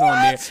podcast on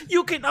there.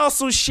 You can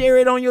also share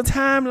it on your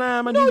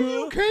timeline, my nigga.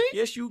 you can't.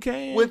 Yes, you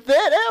can. With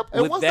that app?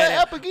 And With what's that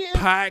app again?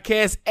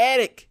 Podcast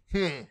Addict.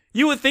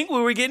 You would think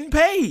we were getting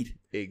paid.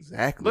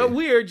 Exactly. But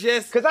we are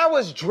just... Cause I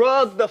was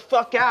drugged the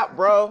fuck out,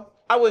 bro.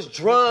 I was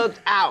drugged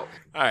out.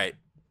 All right.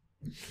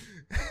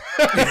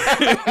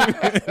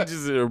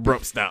 Just an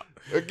abrupt stop.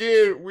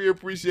 Again, we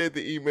appreciate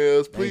the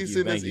emails. Please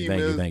send us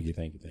emails. Thank you.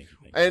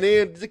 And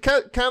then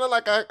kind of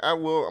like I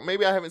will,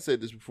 maybe I haven't said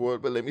this before,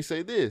 but let me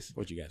say this.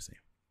 What you got to say?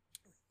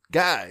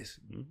 Guys,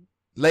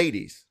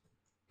 ladies,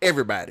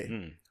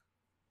 everybody,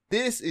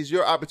 this is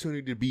your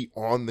opportunity to be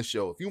on the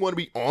show. If you want to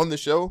be on the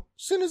show,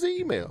 send us an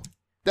email.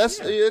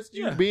 It's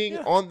you being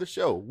on the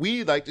show.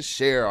 We like to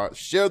share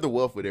the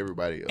wealth with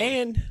everybody else.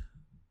 And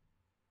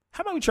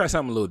how about we try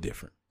something a little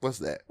different? What's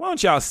that? Why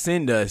don't y'all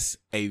send us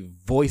a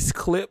voice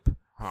clip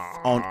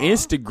on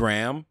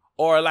Instagram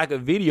or like a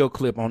video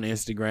clip on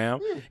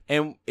Instagram?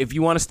 And if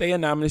you want to stay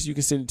anonymous, you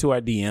can send it to our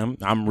DM.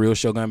 I'm Real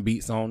Shogun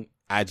Beats on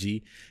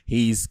IG.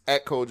 He's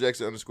at Cole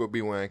Jackson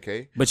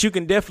 _BYNK. But you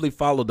can definitely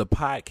follow the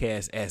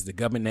podcast as the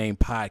Government Name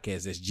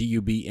Podcast. That's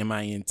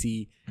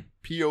GUBMINT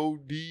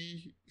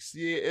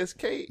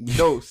PODCASK.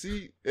 No,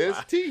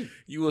 CST.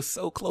 You were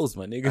so close,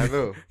 my nigga. I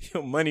know.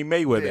 Your Money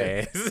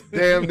Mayweather ass.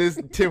 Damn, this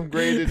 10th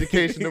grade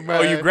education of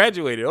mine. Oh, you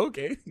graduated.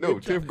 Okay. No,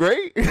 10th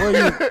grade?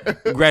 Well,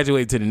 you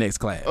graduated to the next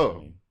class.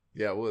 Oh,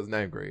 yeah, it was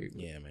 9th grade.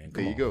 Yeah, man.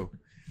 There you go.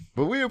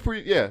 But we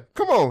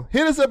come on.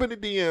 Hit us up in the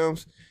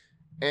DMs.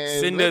 And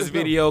send us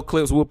video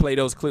clips. We'll play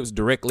those clips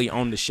directly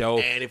on the show.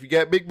 And if you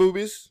got big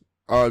boobies,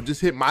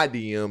 just hit my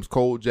DMs,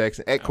 Cole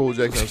Jackson, at Cole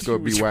Jackson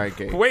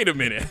 _BYNK. Wait a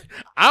minute.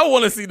 I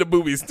want to see the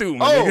boobies too,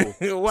 man.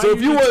 So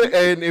if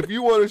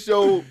you want to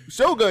show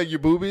Shogun your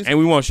boobies, and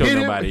we won't show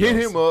nobody else. Hit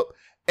him up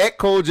at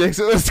Cole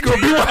Jackson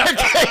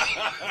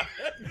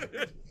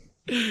 _BYNK.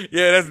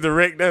 Yeah, that's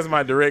direct. That's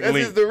my direct link.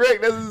 That's his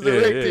direct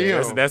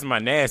to him. That's my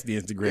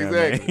nasty Instagram.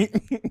 Exactly.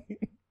 Man.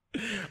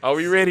 Are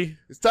we ready?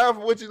 It's time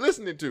for what you're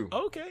listening to.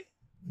 Okay.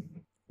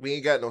 We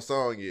ain't got no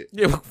song yet.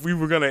 Yeah, we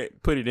were gonna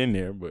put it in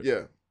there, but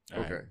yeah.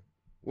 All Okay. right.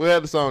 We'll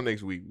have the song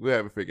next week. We'll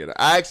have it figured out.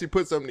 I actually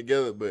put something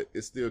together, but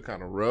it's still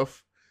kind of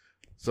rough.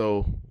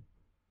 So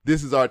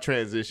this is our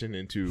transition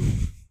into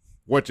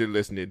what you're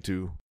listening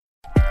to.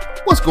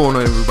 What's going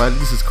on, everybody?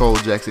 This is Cole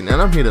Jackson,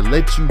 and I'm here to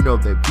let you know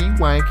that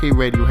BYNK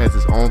Radio has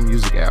its own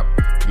music app.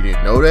 You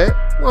didn't know that?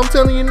 Well, I'm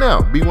telling you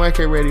now.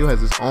 BYNK Radio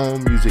has its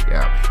own music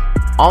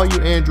app. All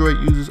you Android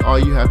users, all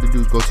you have to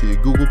do is go to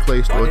your Google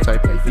Play Store,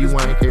 type in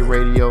BYNK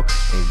Radio,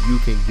 and you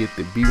can get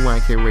the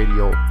BYNK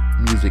Radio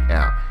music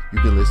app. You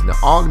can listen to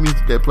all the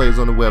music that plays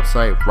on the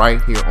website right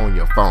here on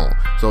your phone.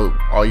 So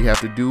all you have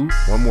to do,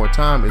 one more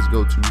time, is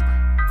go to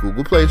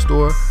Google Play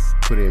Store,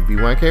 put in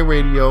BYNK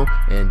Radio,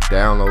 and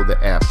download the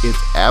app. It's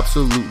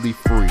absolutely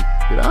free.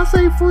 Did I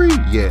say free?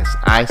 Yes,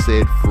 I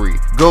said free.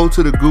 Go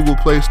to the Google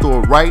Play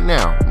Store right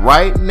now,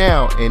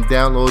 and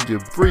download your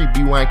free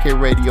BYNK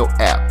Radio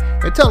app.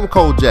 And tell them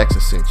Cole Jackson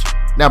sent you.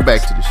 Now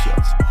back to the show.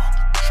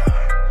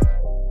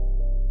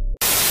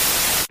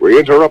 We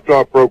interrupt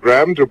our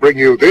program to bring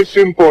you this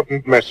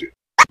important message.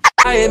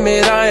 I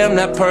admit I am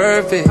not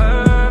perfect.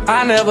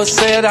 I never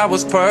said I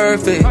was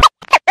perfect.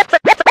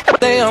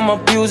 I'm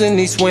abusing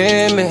these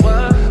women.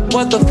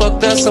 What the fuck,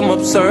 that's some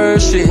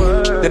absurd shit.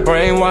 They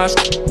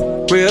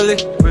brainwashed, really?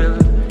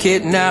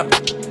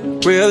 Kidnapped,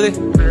 really?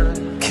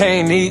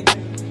 Can't eat,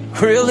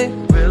 really?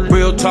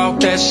 Real talk,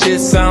 that shit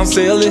sounds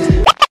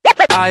silly.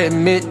 I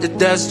admit that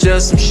that's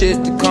just some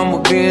shit to come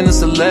with being a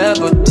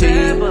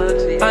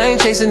celebrity. I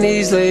ain't chasing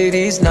these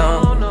ladies,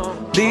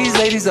 no. These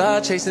ladies are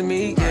chasing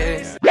me,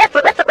 yeah.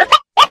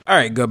 All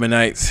right,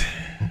 Gubbinites.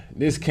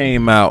 This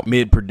came out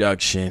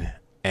mid-production.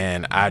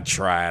 And I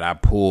tried, I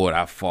pulled,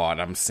 I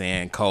fought. I'm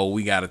saying, Cole,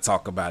 we got to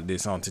talk about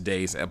this on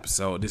today's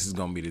episode. This is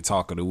going to be the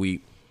talk of the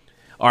week.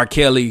 R.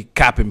 Kelly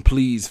copping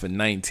pleas for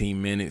 19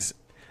 minutes,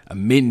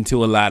 admitting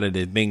to a lot of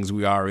the things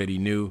we already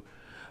knew.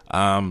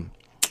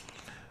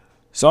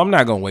 So I'm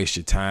not going to waste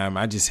your time.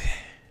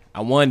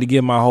 I wanted to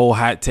give my whole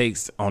hot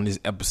takes on this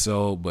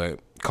episode, but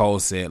Cole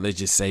said, let's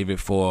just save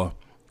it for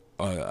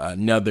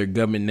another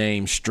Government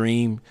Name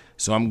stream.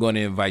 So I'm going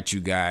to invite you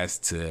guys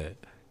to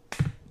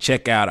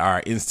check out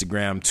our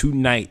Instagram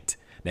tonight.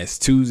 That's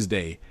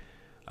Tuesday.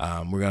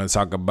 We're going to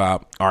talk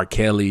about R.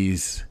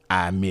 Kelly's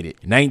I Admit It.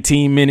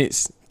 19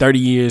 minutes, 30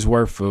 years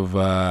worth of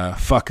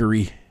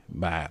fuckery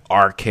by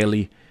R.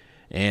 Kelly.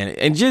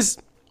 And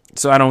just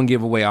so I don't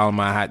give away all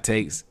my hot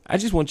takes, I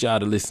just want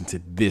y'all to listen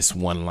to this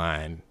one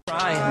line.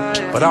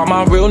 But all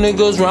my real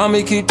niggas around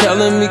me keep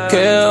telling me,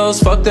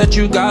 Kels, fuck that,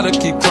 you gotta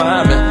keep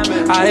climbing.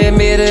 I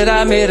admit it,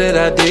 I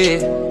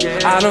did.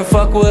 I done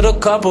fuck with a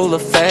couple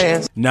of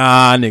fans.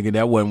 Nah, nigga,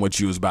 that wasn't what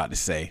you was about to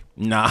say.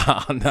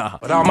 Nah.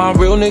 But all my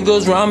real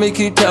niggas around me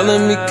keep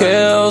telling me,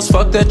 Kels,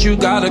 fuck that, you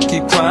gotta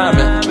keep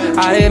climbing.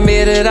 I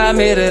admit it, I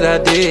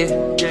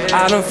did.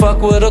 I done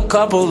fuck with a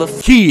couple of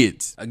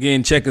kids.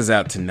 Again, check us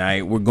out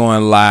tonight. We're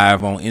going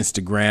live on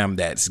Instagram.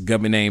 That's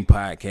Government Name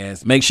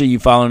Podcast. Make sure you're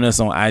following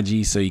us on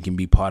IG so you can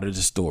be part of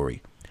the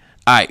story.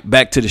 All right,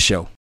 back to the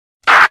show.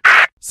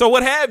 So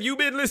what have you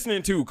been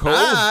listening to, Cole?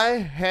 I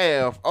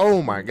have.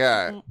 Oh my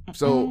God.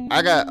 So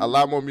I got a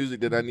lot more music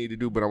that I need to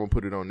do, but I'm gonna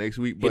put it on next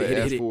week. But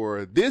as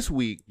for this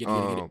week,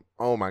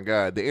 oh my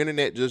God, the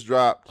internet just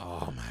dropped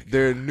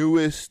their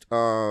newest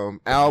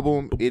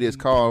album. It is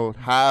called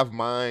Hive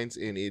Minds,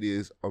 and it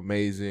is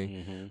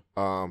amazing.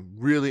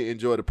 Really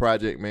enjoy the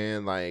project,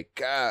 man. Like,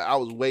 God, I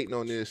was waiting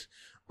on this.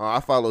 I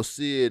follow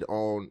Sid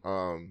on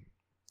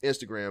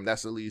Instagram.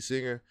 That's the lead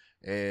singer,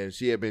 and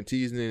she had been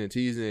teasing it,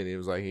 and it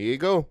was like, here you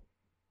go.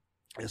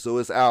 And so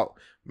it's out.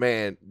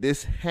 Man,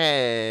 this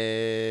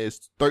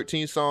has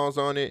 13 songs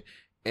on it.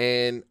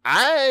 And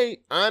I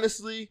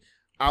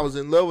was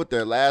in love with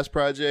their last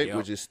project,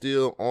 which is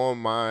still on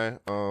my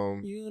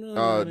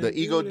the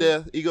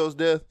Ego's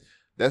Death.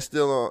 That's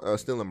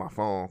still in my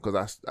phone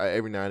because I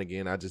every now and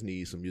again I just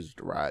need some music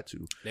to ride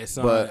to. That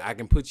song, I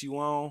Can Put You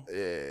On.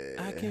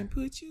 Yeah. I Can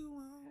Put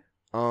You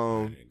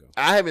On.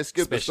 I haven't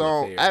skipped a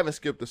song. I haven't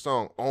skipped a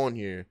song on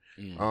here.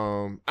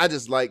 I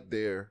just like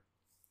their.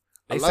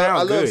 I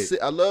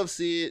love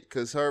Sid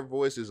because her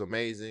voice is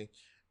amazing,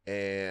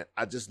 and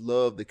I just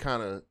love the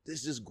kind of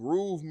this just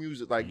groove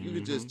music. Like you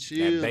could just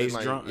chill. That bass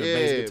and drum,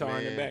 bass guitar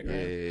in the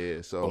background.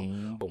 Yeah. So,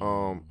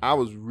 I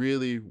was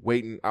really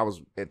waiting. I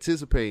was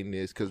anticipating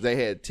this because they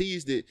had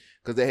teased it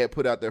because they had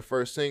put out their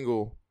first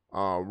single,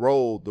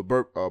 "Roll," the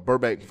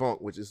Burbank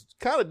Funk, which is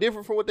kind of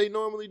different from what they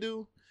normally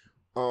do.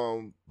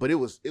 But it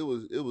was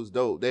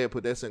dope. They had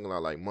put that single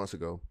out like months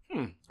ago.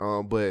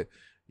 But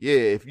yeah,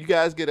 if you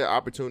guys get an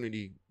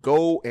opportunity,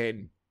 go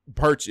and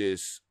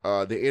purchase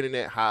the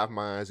Internet Hive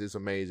Minds. Is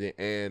amazing.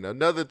 And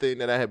another thing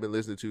that I have been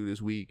listening to this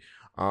week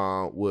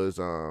was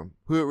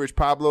Hood Rich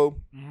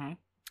Pablo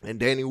and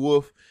Danny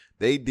Wolf.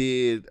 They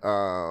did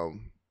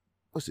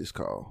what's this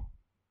called?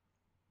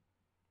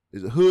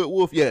 Is it Hood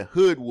Wolf? Yeah,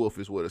 Hood Wolf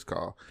is what it's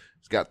called.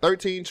 It's got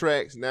 13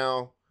 tracks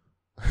now.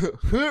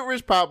 Hood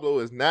Rich Pablo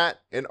is not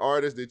an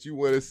artist that you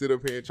want to sit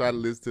up here and try to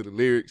listen to the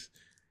lyrics.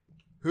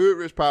 Hood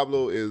Rich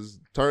Pablo is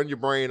turn your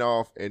brain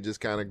off and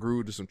just kind of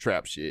groove to some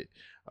trap shit.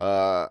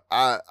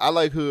 I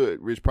like Hood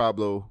Rich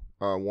Pablo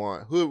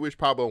one. Hood Rich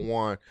Pablo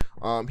one.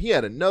 He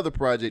had another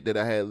project that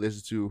I had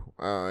listened to.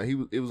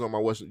 It was on my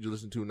What You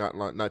Listen To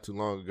not too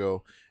long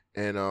ago,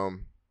 and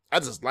I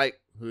just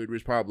like Hood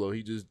Rich Pablo.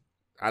 He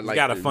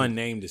got a fun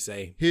name to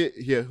say.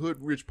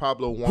 Hood Rich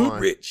Pablo one. Hood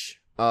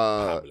Rich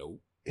Pablo.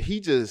 He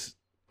just.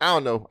 I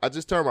don't know. I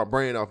just turned my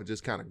brain off and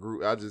just kind of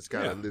grew. I just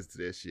kind of listen to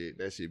that shit.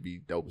 That shit be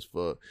dope as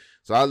fuck.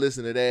 So I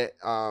listen to that.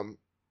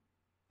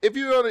 If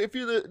you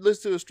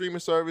listen to a streaming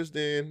service,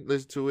 then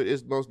listen to it.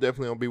 It's most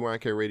definitely on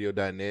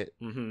BYNKRadio.net.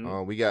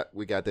 We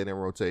got that in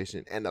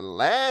rotation. And the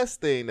last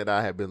thing that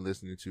I have been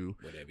listening to,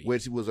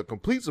 which was a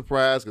complete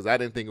surprise because I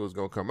didn't think it was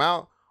gonna come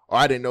out, or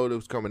I didn't know it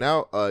was coming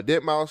out.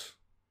 Deadmau5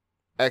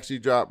 actually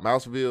dropped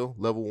Mouseville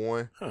Level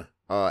 1.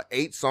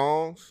 8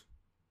 songs.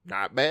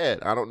 Not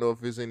bad. I don't know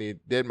if there's any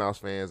Deadmau5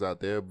 fans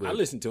out there, but I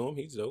listened to him.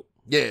 He's dope.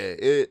 Yeah,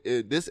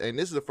 this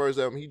is the first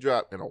album he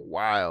dropped in a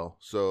while.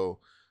 So,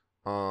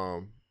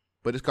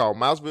 but it's called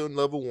Mouseville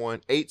Level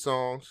 1, 8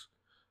 songs.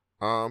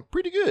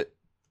 Pretty good.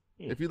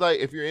 If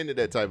you're into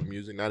that type of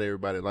music, not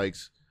everybody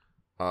likes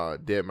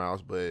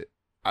Deadmau5, but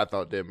I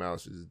thought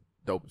Deadmau5 is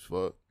dope as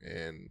fuck,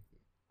 and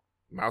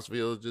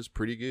Mouseville is just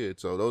pretty good.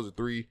 So those are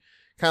three.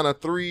 I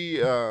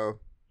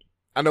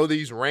know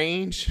these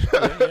range.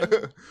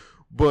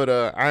 But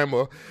I'm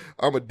a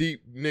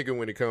deep nigga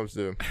when it comes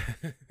to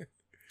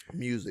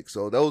music.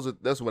 So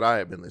that's what I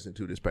have been listening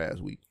to this past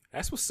week.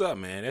 That's what's up,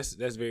 man.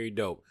 That's very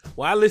dope.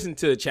 Well, I listened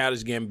to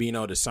Childish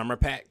Gambino, the Summer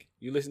Pack.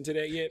 You listened to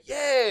that yet?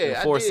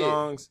 Yeah, 4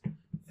 songs.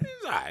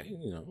 It's all right,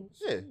 a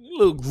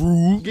little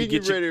groove. Get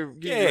you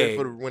ready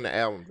for when the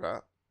album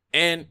drop.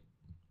 And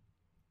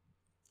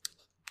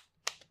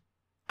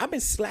I've been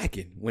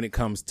slacking when it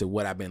comes to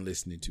what I've been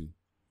listening to.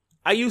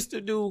 I used to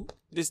do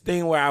this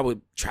thing where I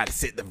would try to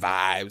set the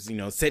vibes,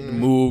 set the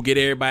mood, get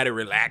everybody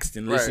relaxed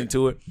and listen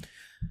to it.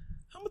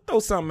 I'm going to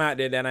throw something out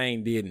there that I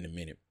ain't did in a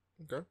minute.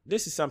 Okay.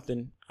 This is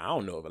something I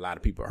don't know if a lot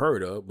of people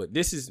heard of, but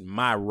this is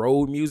my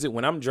road music.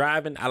 When I'm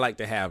driving, I like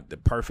to have the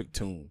perfect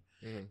tune.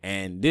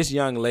 And this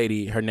young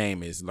lady, her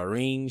name is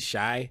Lorene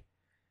Chia,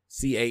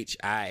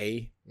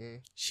 Chia.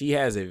 She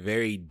has a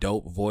very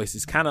dope voice.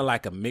 It's kind of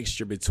like a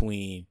mixture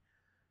between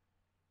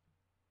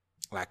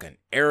like an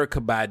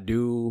Erykah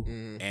Badu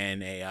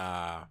and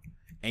a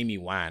Amy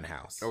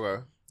Winehouse.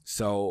 Okay.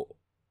 So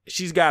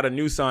she's got a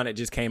new song that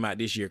just came out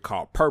this year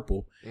called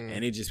Purple,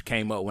 and it just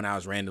came up when I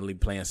was randomly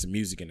playing some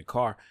music in the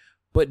car.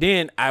 But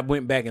then I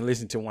went back and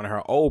listened to one of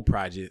her old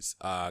projects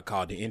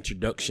called The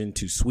Introduction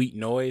to Sweet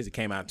Noise. It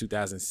came out in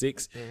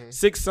 2006.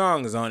 6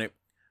 songs on it,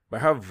 but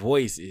her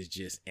voice is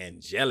just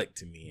angelic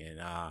to me. And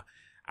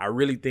I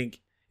really think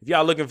if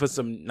y'all looking for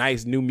some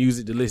nice new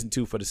music to listen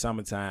to for the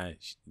summertime,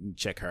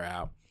 check her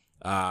out.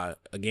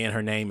 Again,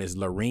 her name is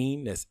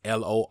Lorine. That's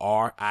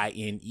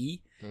Lorine.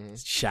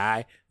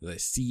 Shy, the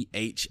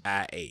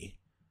Chia.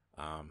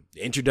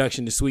 The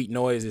introduction to Sweet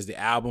Noise is the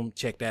album.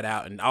 Check that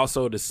out. And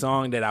also the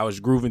song that I was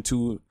grooving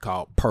to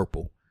called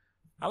Purple.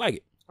 I like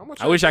it.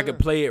 I wish I could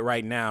play it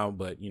right now,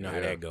 but you know how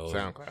that goes.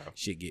 SoundCloud.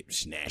 Shit get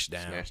snatched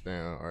down. Snatched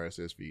down.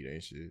 RSS feed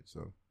ain't shit.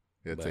 So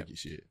yeah, take your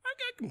shit. I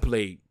can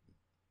play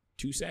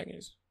 2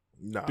 seconds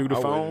through the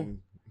I phone. wouldn't.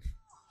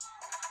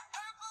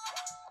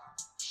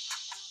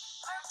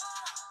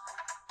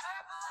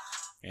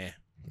 Yeah.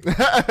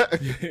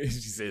 She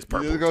says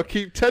purple. Just gonna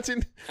keep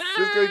touching.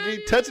 Just gonna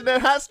keep touching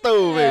that hot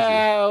stove.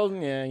 Well,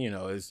 yeah, you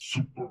know it's.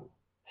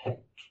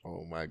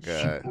 Oh my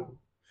God.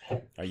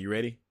 Are you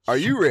ready? Are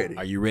you ready?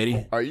 Are you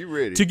ready? Are you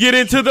ready to get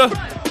into the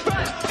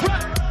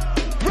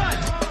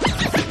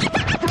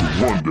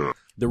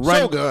run?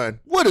 Shogun.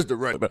 What is the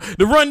run?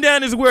 The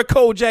rundown is where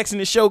Cole Jackson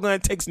and Shogun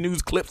takes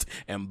news clips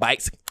and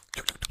bites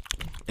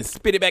and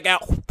spit it back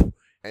out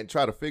and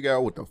try to figure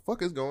out what the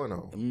fuck is going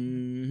on.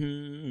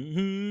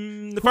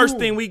 Mm-hmm. The first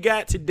thing we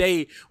got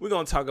today, we're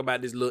gonna talk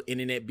about this little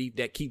internet beef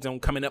that keeps on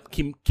coming up.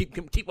 Keep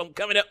on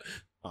coming up.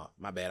 Oh,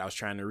 my bad. I was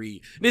trying to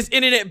read. This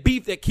internet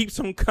beef that keeps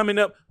on coming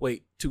up.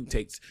 Wait, 2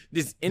 takes.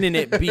 This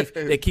internet beef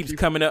that keeps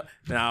coming up.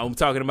 Now I'm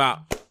talking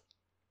about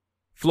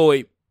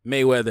Floyd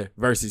Mayweather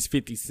versus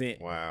 50 Cent.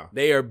 Wow.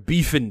 They are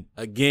beefing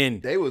again.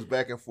 They was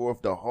back and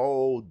forth the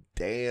whole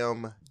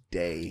damn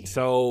day.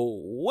 So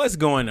what's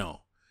going on?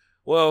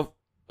 Well,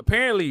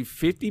 apparently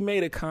 50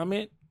 made a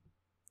comment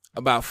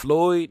about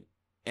Floyd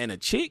and a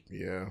chick.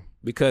 Yeah.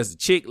 Because the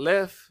chick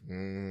left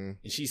and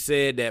she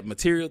said that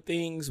material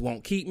things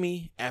won't keep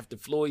me after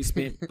Floyd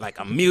spent like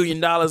 $1 million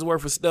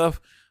worth of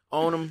stuff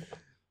on him.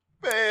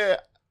 Man,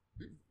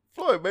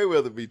 Floyd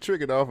Mayweather be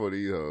tricking off on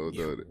these hoes.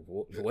 Yeah,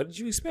 what did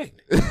you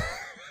expect?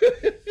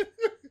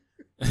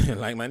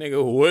 Like my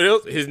nigga, what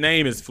else? His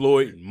name is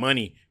Floyd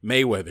Money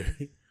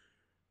Mayweather.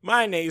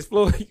 My name's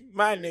Floyd.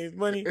 My name's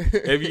Money.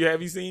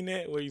 Have you seen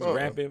that where he's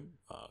rapping?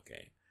 Oh,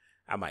 okay,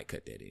 I might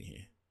cut that in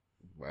here.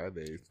 My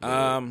name's Floyd.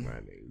 My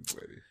name's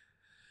Money.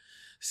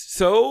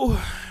 So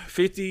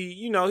 50,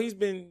 you know, he's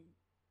been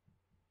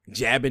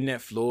jabbing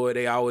at Floyd.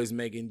 They always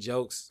making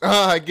jokes.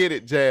 I get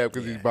it, jab,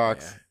 because he's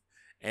boxing.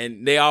 Yeah.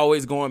 And they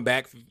always going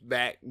back.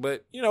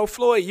 But, you know,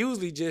 Floyd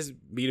usually just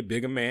be the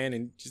bigger man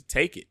and just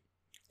take it.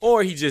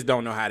 Or he just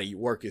don't know how to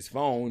work his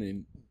phone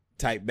and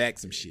type back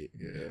some shit.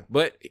 Yeah.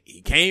 But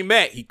he came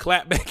back. He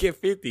clapped back at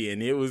 50,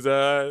 and it was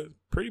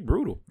pretty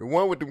brutal. The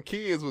one with them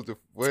kids was the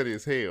funny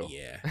as hell.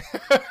 Yeah.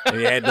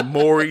 They had the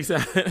Maury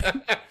side.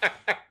 That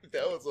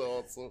was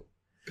awesome.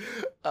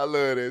 I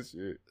love that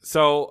shit.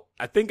 So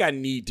I think I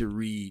need to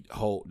read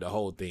the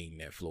whole thing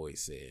that Floyd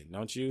said,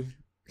 don't you?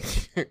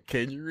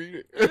 Can you read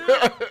it?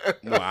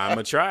 Well, I'm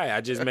going to try.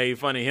 I just made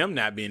fun of him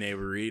not being able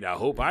to read. I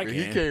hope I can.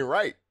 He can't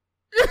write.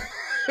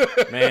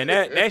 Man,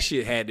 that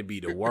shit had to be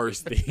the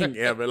worst thing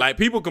ever. Like,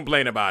 people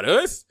complain about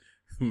us.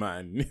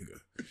 My nigga.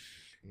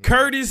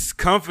 Curtis,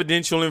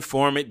 confidential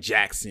informant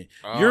Jackson.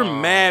 You're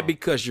mad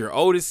because your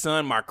oldest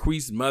son,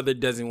 Marquis' mother,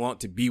 doesn't want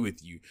to be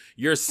with you.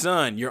 Your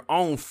son, your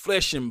own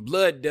flesh and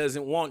blood,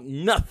 doesn't want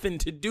nothing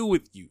to do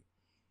with you.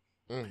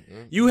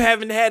 You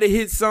haven't had a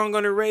hit song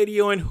on the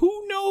radio and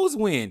who knows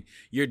when.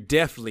 You're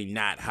definitely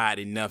not hot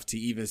enough to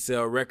even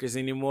sell records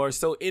anymore,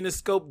 so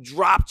Interscope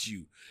dropped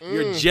you.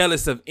 You're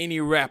jealous of any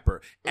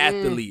rapper,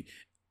 athlete,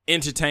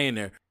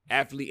 entertainer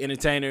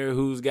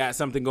who's got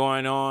something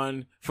going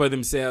on for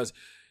themselves.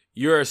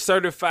 You're a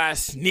certified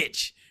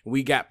snitch.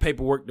 We got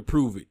paperwork to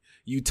prove it.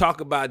 You talk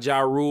about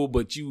Ja Rule,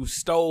 but you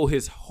stole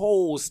his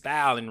whole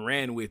style and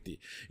ran with it.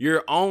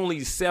 You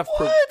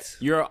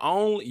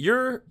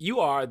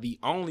are the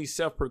only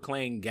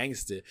self-proclaimed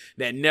gangster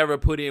that never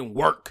put in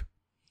work.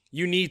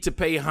 You need to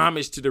pay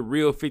homage to the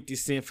real 50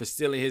 Cent for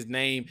stealing his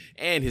name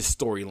and his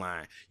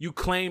storyline. Your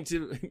claim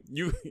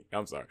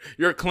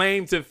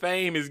to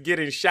fame is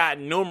getting shot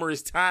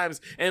numerous times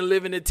and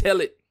living to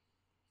tell it.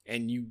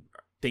 And you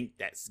think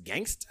that's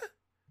gangster?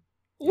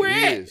 Where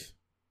it at? Is.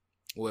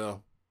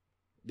 Well,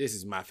 this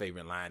is my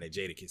favorite line that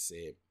Jadakiss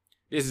said.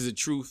 This is a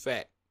true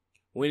fact.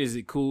 When is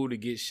it cool to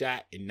get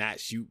shot and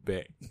not shoot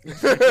back?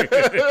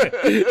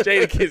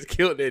 Jadakiss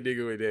killed that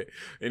nigga with that.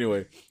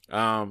 Anyway,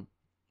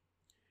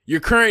 you're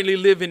currently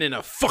living in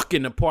a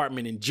fucking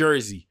apartment in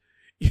Jersey.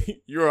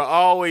 You're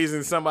always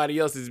in somebody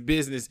else's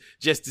business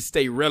just to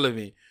stay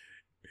relevant.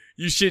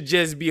 You should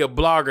just be a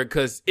blogger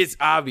because it's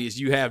obvious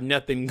you have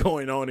nothing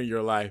going on in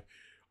your life.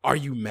 Are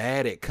you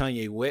mad at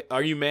Kanye?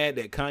 Are you mad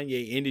that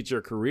Kanye ended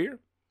your career?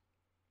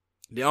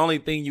 The only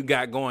thing you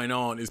got going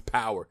on is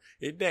power.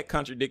 Isn't that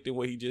contradicting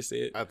what he just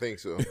said? I think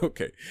so.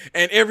 Okay.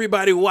 And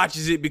everybody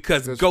watches it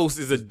because Ghost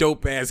is a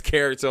dope-ass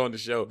character on the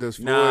show. Does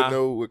Floyd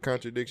know what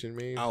contradiction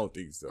means? I don't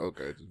think so.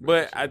 Okay.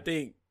 But I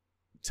think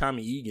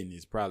Tommy Egan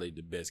is probably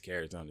the best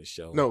character on the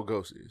show. No,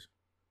 Ghost is.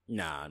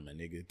 Nah, my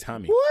nigga.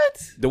 Tommy.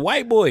 What? The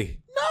white boy.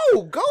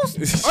 No,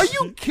 Ghost. Are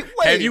you kidding?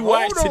 Have you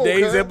watched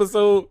today's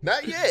episode?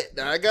 Not yet.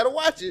 Now I gotta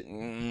watch it.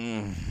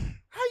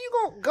 How you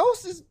gonna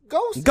Ghost?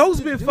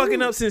 Ghost been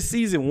fucking up since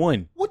season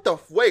 1. What the?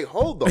 Wait,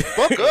 hold the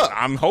fuck up.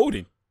 I'm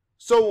holding.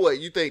 So what?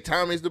 You think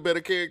Tommy's the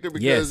better character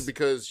Yes.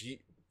 because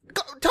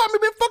Tommy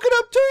been fucking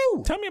up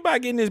too. Tell me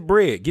about getting his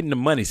bread, getting the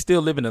money,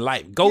 still living the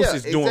life. Ghost Yeah,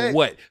 is doing exactly.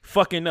 what?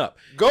 Fucking up.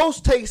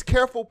 Ghost takes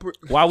careful.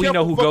 Why we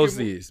know who fucking Ghost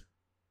is?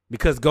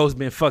 Because Ghost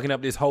been fucking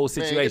up this whole Man,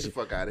 get the situation.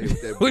 fuck out of here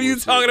with that What are you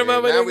bullshit, talking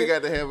about, man? Now nigga? we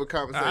got to have a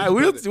conversation. All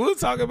right, we'll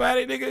talk about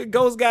it, nigga.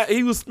 Ghost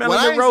he was smelling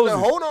Well, the roses.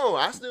 hold on,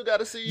 I still got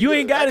to see. You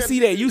ain't got I to gotta see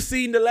that. You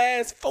seen the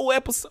last 4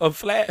 episodes of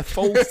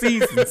 4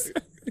 seasons.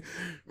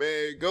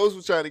 Man, Ghost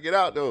was trying to get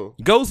out though,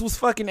 Ghost was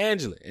fucking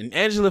Angela, and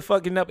Angela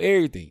fucking up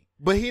everything.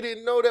 but he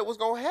didn't know that was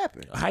gonna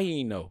happen. How he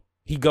ain't know?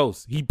 He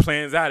Ghost. He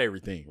plans out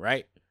everything,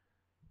 right?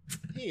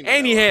 He didn't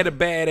And know he that. had a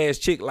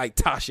badass chick like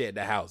Tasha at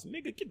the house.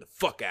 Nigga, get the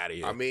fuck out of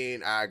here. I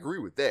mean, I agree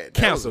with that.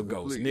 Cancel That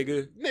was Ghost, complete-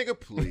 nigga. Nigga,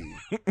 please.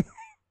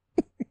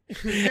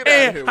 Get outta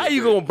here And how with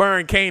you that. gonna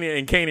burn Kanan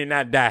and Kanan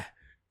not die?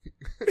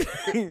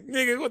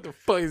 Nigga, what the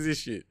fuck is this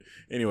shit?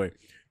 Anyway,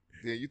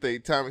 Yeah, you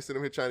think Tommy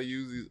sitting here trying to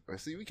use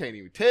these? See, we can't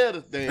even tell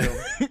this damn.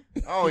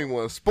 I don't even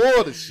want to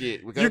spoil the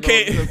shit. Because You I know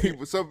can't.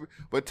 some people,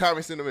 but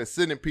Tommy sitting there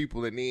sending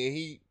people, and then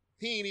he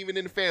ain't even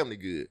in the family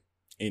good.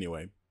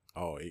 anyway.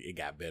 Oh, it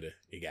got better.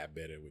 It got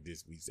better with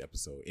this week's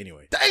episode.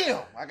 Anyway.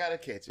 Damn, I gotta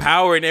catch it.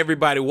 Power and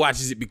everybody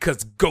watches it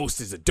because Ghost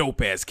is a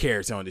dope ass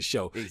character on the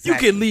show. Exactly. You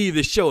can leave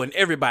the show and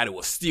everybody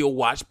will still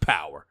watch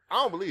Power. I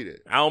don't believe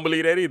it. I don't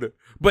believe that either.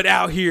 But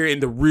out here in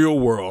the real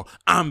world,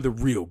 I'm the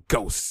real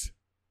Ghost.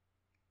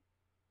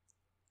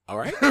 All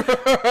right?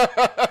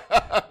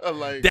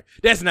 Like,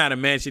 That's not a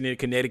mansion in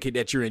Connecticut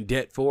that you're in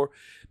debt for.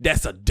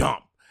 That's a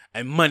dump,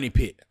 a money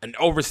pit, an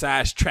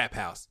oversized trap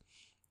house.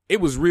 It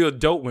was real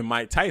dope when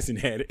Mike Tyson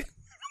had it.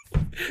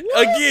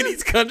 Again,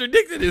 he's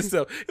contradicting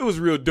himself. It was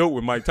real dope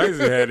when Mike Tyson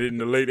had it in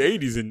the late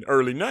 80s and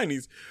early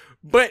 90s.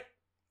 But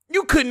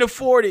you couldn't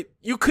afford it.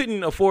 You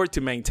couldn't afford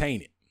to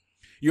maintain it.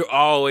 You're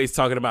always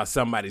talking about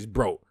somebody's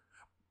broke.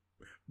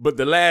 But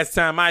the last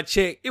time I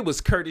checked, it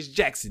was Curtis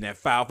Jackson that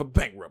filed for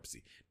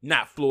bankruptcy,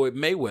 not Floyd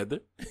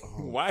Mayweather.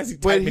 Why is he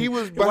but typing? he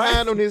was why-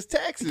 behind on his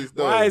taxes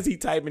though. Why is he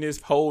typing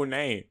his whole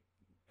name?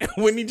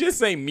 Wouldn't he just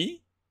say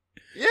me?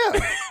 Yeah,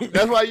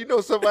 that's why you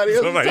know somebody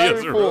else Somebody is else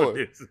typing wrote for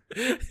it.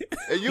 this.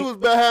 And you was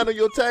behind on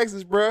your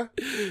taxes, bruh.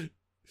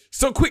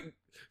 So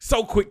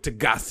quick to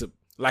gossip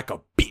like a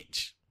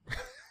bitch.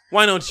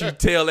 Why don't you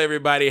tell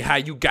everybody how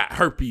you got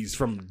herpes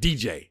from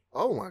DJ?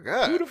 Oh my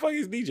god. Who the fuck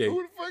is DJ?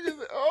 Who the fuck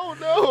is it? Oh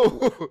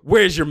no.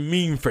 Where's your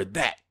meme for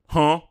that,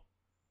 huh?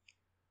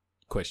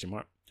 Question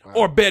mark. Wow.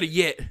 Or better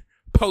yet,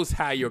 post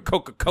how your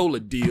Coca-Cola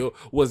deal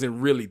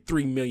wasn't really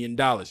 $3 million.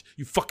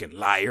 You fucking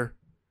liar.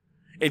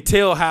 And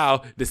tell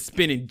how the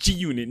spinning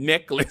G-Unit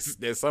necklace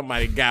that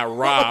somebody got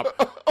robbed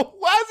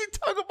Why is he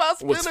talking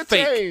about was spinning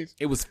fake. change?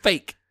 It was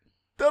fake.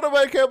 Don't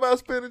nobody care about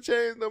spinning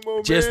change no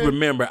more, Just man.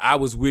 remember, I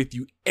was with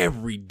you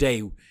every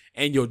day,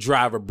 and your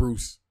driver,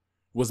 Bruce,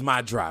 was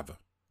my driver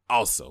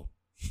also.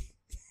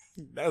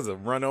 That's a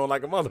run-on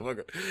like a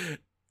motherfucker.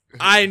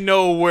 I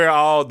know where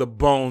all the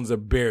bones are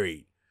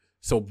buried,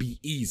 so be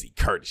easy,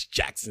 Curtis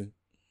Jackson.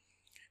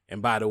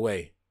 And by the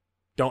way,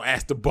 don't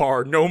ask to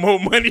borrow no more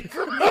money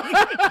from me.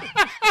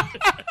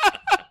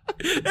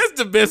 That's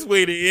the best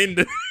way to end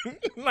it.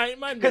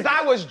 Because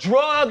I was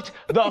drugged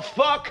the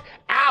fuck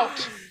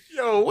out.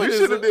 Yo, what You is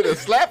should have it? did a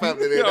slap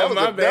after that. Yo, That was,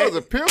 my that bad. was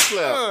a pimp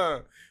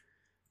slap.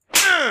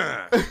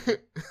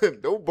 Uh.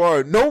 Don't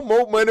borrow no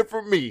more money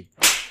from me.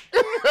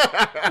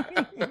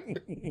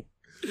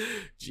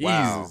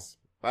 Jesus.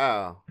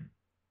 Wow.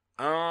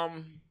 Wow.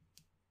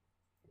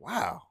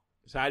 Wow.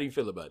 So how do you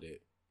feel about that?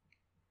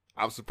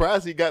 I'm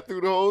surprised he got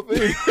through the whole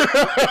thing.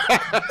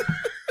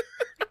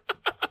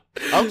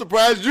 I'm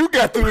surprised you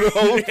got through the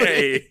whole thing.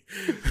 Hey.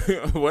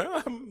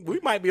 Well, we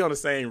might be on the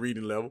same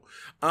reading level.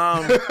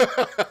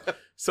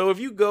 So if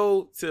you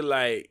go to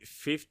like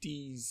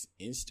 50's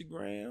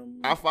Instagram,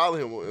 I follow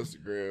him on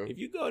Instagram. if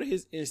you go to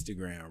his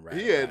Instagram, right?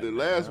 He had right the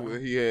last now- one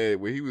he had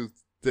where he was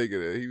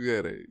taking he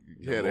had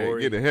to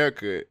Lori. get a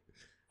haircut.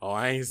 Oh,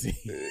 I ain't seen.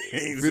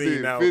 Ain't 50,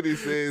 seen that. one. 50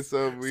 said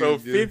something. So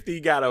he just- 50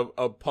 got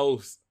a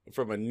post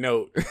from a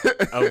note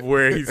of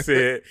where he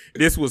said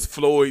this was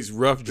Floyd's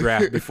rough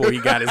draft before he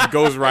got his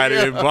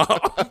ghostwriter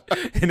involved.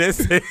 And it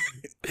said,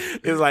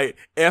 it's like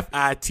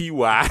FITY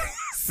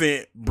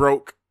sent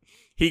broke.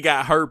 He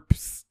got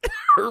herpes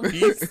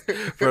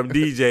from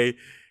DJ.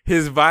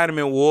 His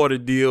vitamin water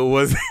deal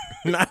wasn't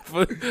not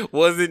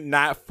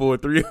for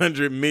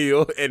 300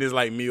 meal and it's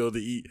like meal to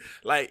eat.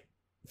 Like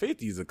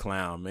 50's a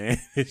clown, man.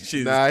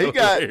 Shit's Nah, he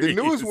got the hilarious.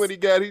 newest one he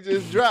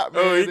just dropped,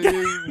 man. Oh, he got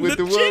with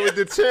the the one with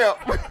the champ.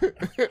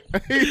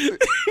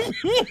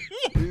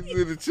 he's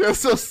in the champ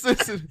so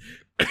sensitive.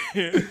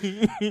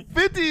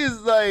 50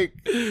 is like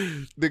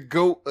the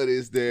goat of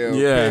this damn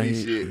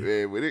petty shit,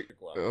 man. With it,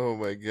 oh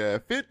my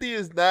god, 50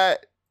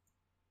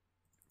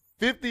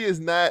 is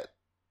not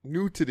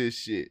new to this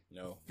shit.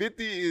 No.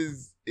 50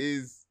 is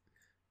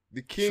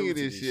the king True of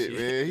to this this shit, shit.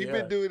 man. He Yeah.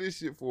 been doing this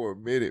shit for a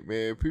minute,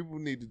 man. People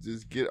need to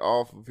just get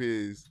off of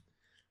his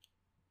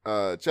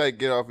try to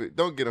get off it.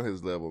 Don't get on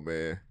his level,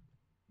 man.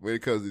 when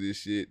it comes to this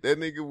shit. That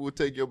nigga will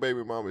take your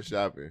baby mama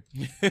shopping.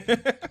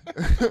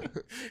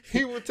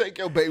 He will take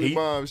your baby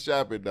mom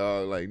shopping,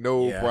 dog. Like,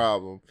 no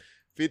problem.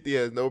 50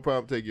 has no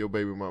problem taking your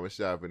baby mama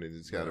shopping and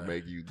just kind of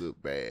make you look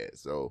bad.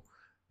 So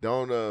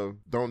don't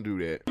do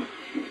that.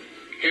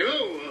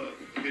 Hello,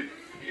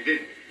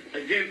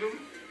 a gentleman,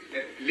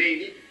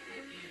 lady.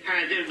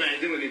 How's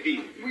everybody doing this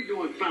evening? We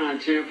doing fine,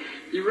 champ.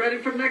 You ready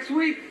for next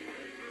week?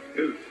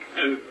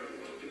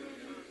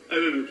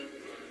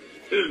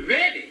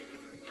 Ready?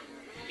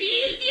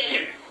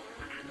 Yeah.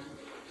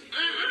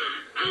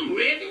 I'm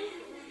ready.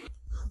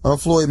 I'm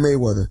Floyd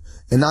Mayweather,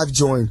 and I've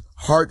joined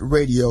Heart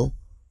Radio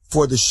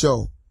for the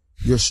show.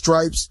 Your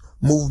Stripes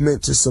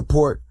movement to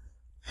support.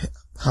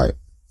 Hi.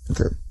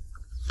 Okay.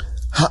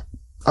 Hi.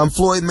 I'm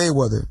Floyd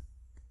Mayweather,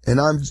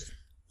 and I'm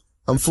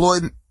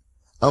Floyd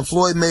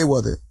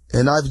Mayweather,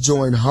 and I've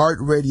joined Heart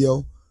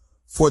Radio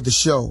for the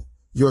show.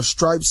 Your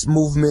Stripes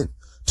movement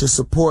to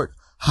support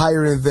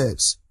hiring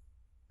vets.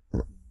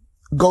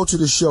 Go to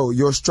the show,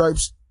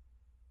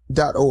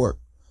 yourstripes.org.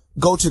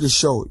 Go to the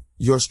show,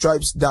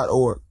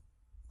 yourstripes.org.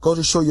 Go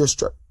to show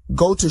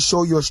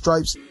your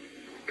stripes.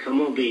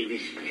 Come on,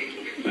 babies.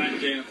 Bye,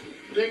 champ.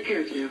 Take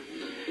care, champ.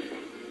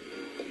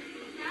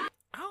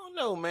 I don't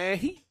know, man.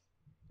 He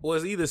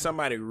was either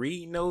somebody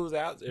reading those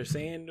out or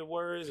saying the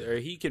words, or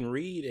he can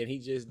read and he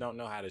just don't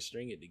know how to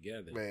string it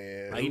together.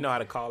 Man. Like, he know how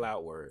to call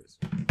out words.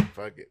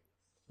 Fuck it.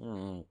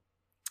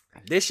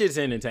 This shit's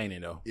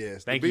entertaining, though.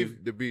 Yes. Thank the you.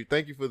 beef, The beef.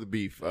 Thank you for the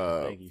beef,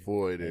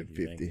 Floyd and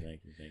 50.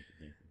 Thank you.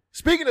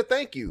 Speaking of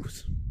thank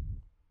yous,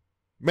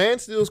 man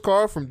steals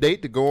car from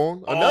date to go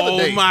on another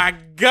date. Oh, my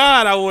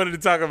God. I wanted to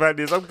talk about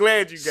this. I'm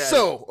glad you got it.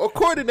 So,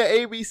 according to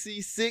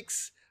ABC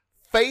 6,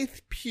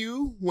 Faith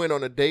Pugh went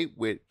on a date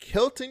with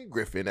Kelton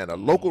Griffin at a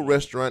local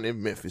restaurant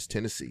in Memphis,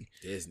 Tennessee.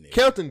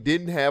 Kelton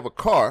didn't have a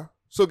car,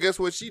 so guess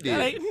what she did?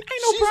 Ain't no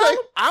She's problem. like,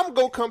 I'm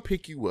going to come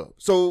pick you up.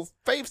 So,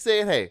 Faith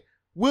said, hey,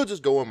 we'll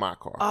just go in my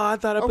car. Oh, I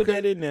thought I put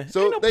that in there.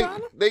 So Ain't no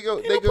problem. they go.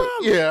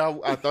 Yeah,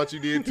 I thought you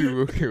did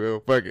too. Okay,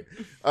 well, fuck it.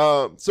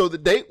 So the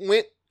date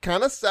went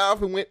kind of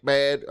south and went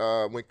bad.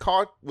 When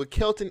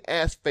Kelton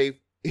asked Faith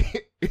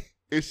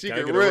if she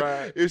could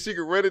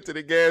run into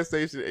the gas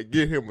station and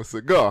get him a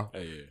cigar,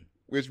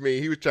 which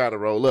means he was trying to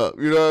roll up.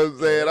 You know what I'm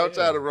saying? I'm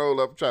trying to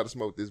roll up. I'm trying to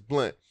smoke this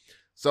blunt.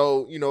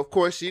 So of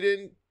course, she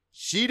didn't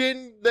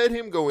let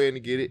him go in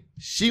and get it.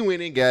 She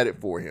went and got it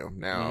for him.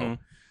 Now.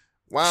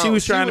 Wow, she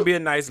was trying to be a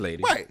nice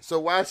lady. Right. So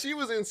while she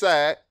was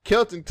inside,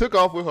 Kelton took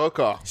off with her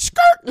car.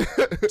 Skirt.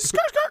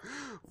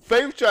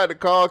 Faith tried to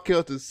call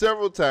Kelton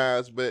several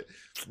times, but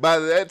by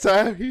that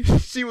time,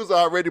 she was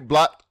already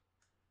blocked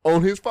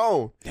on his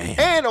phone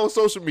and on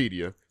social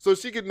media. So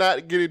she could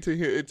not get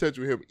in touch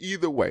with him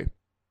either way.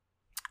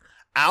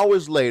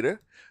 Hours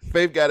later,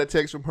 Faith got a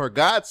text from her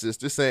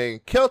godsister saying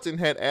Kelton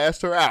had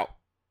asked her out.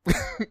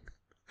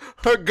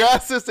 Her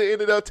godsister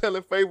ended up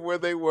telling Faith where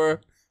they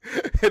were.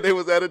 And they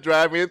was at a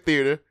drive-in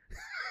theater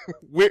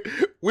with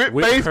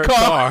Faith's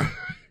car.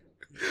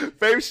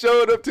 Faith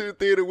showed up to the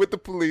theater with the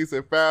police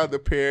and found the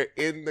pair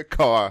in the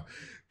car.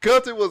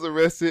 Kelton was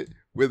arrested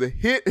with a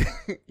hit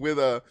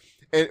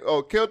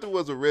Kelton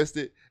was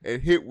arrested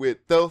and hit with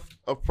theft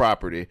of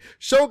property.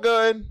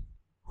 Shogun,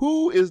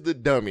 who is the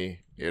dummy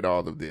in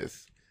all of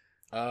this?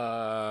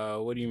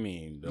 What do you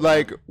mean?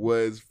 Like,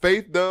 was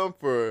Faith dumb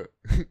for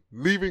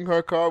leaving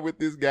her car with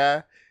this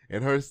guy?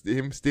 And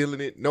him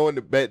stealing it, knowing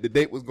the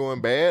date was going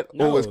bad?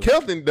 No. Or was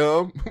Kelton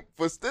dumb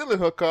for stealing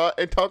her car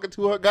and talking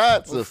to her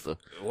god sister?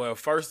 Well,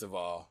 first of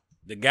all,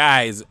 the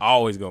guy is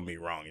always going to be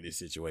wrong in this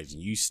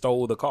situation. You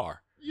stole the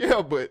car.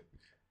 Yeah, but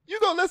you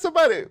going to let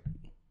somebody...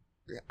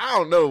 I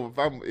don't know.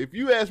 If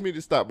you ask me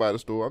to stop by the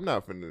store, I'm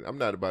not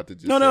about to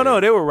just No.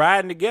 They were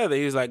riding together.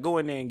 He was like, go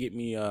in there and get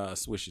me a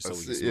Swisher so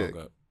we can smoke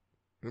up.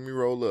 Let me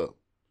roll up.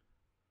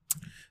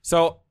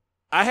 So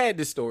I had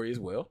this story as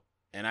well,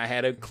 and I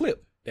had a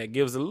clip that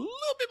gives a little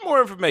bit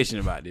more information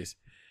about this.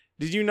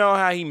 Did you know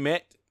how he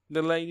met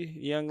the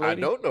young lady? I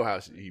don't know how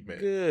he met.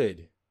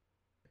 Good.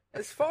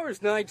 As far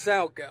as nights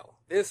out go,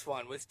 this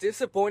one was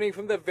disappointing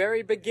from the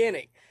very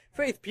beginning.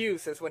 Faith Pugh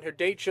says when her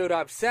date showed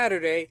up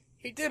Saturday,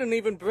 he didn't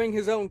even bring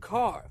his own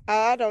car.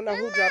 I don't know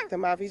who dropped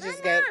him off. He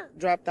just got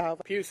dropped off.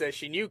 Pugh says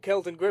she knew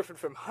Kelton Griffin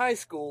from high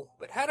school,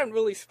 but hadn't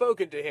really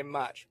spoken to him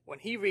much when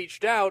he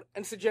reached out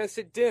and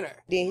suggested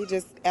dinner. Then he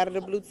just out of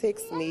the blue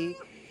texted me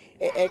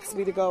and asked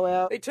me to go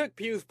out. They took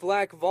Pugh's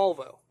black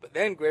Volvo, but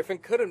then Griffin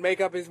couldn't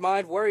make up his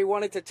mind where he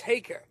wanted to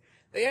take her.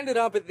 They ended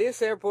up at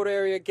this airport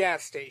area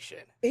gas station.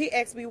 He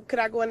asked me, could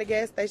I go in the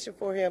gas station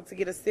for him to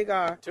get a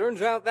cigar?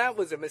 Turns out that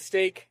was a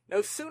mistake.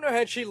 No sooner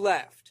had she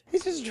left. He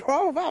just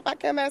drove off. I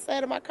came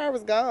outside and my car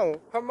was gone.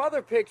 Her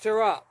mother picked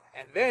her up,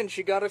 and then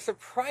she got a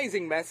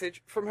surprising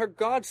message from her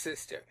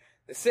godsister.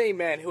 The same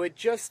man who had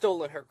just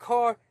stolen her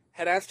car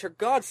had asked her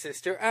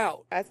godsister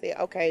out. I said,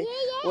 okay,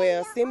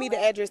 well, send me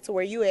the address to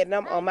where you at, and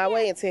I'm on my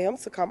way, and tell him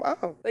to come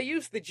on. They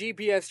used the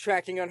GPS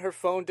tracking on her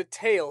phone to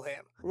tail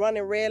him.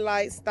 Running red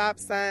lights, stop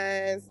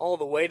signs. All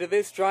the way to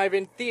this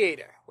drive-in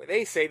theater, where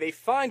they say they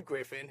find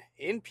Griffin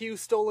in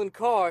Pugh's stolen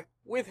car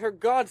with her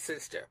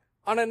godsister,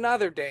 on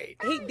another date.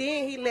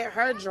 He let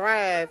her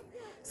drive.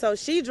 So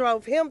she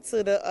drove him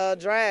to the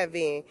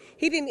drive-in.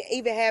 He didn't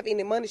even have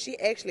any money. She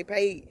actually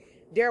paid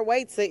their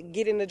way to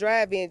get in the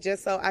drive-in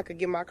just so I could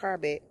get my car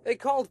back. They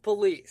called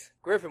police.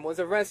 Griffin was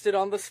arrested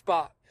on the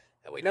spot.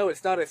 And we know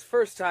it's not his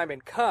first time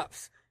in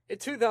cuffs. In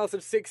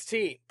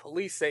 2016,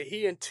 police say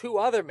he and 2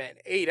 other men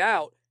ate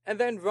out and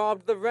then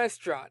robbed the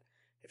restaurant.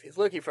 If he's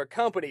looking for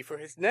company for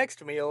his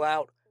next meal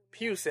out,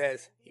 Pugh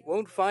says he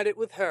won't find it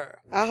with her.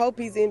 I hope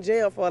he's in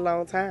jail for a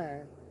long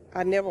time.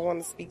 I never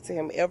want to speak to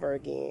him ever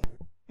again.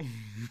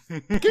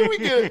 Can we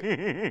get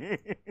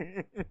it?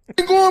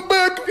 Ain't going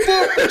back and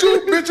forth with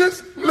you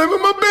bitches,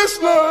 living my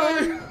best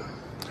life.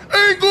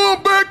 Ain't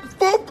going back and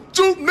forth with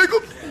you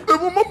niggas,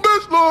 living my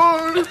best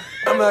life.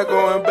 I'm not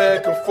going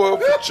back and forth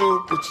with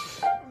you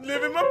bitches,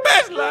 living my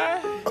best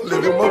life. I'm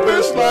living my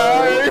best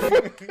life.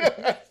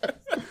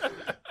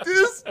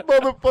 This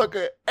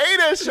motherfucker ate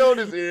at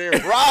shoulders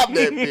and robbed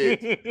that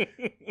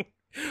bitch.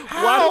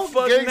 Why the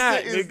fuck gangsta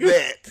not, is nigga?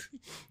 that?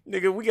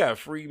 Nigga, we got a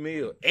free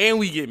meal and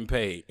we getting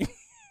paid.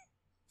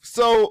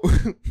 So,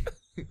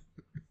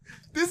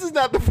 this is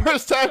not the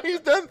first time he's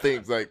done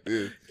things like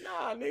this.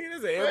 Nah, nigga, this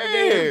is an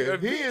everyday. Man,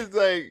 he is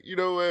like, you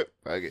know what?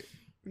 Fuck it.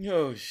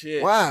 Oh,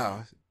 shit.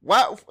 Wow.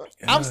 Wow.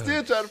 I'm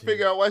still trying to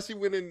figure out why she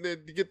went in there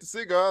to get the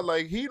cigar.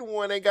 Like, he the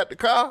one that got the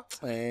car.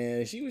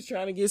 Man, she was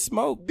trying to get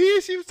smoked.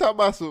 Then she was talking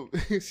about some,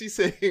 she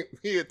said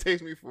he had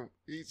texted me from,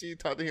 she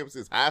talked to him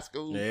since high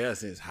school. Yeah,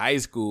 since high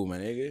school, my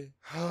nigga.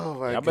 Oh, my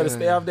God. Y'all better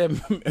stay off that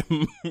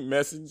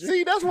messenger.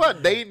 See, that's why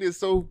dating is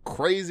so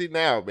crazy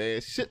now,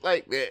 man. Shit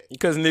like that.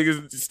 Because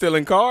niggas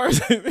stealing cars?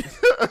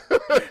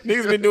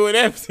 Niggas been doing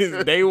that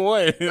since day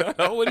one.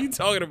 What are you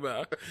talking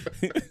about?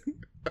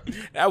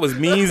 That was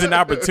means and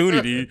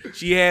opportunity.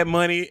 She had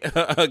money.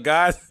 Her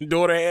guy's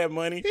daughter had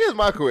money. Here's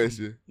my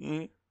question.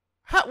 Mm-hmm.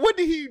 How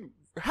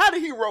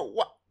did he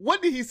roll?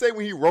 What did he say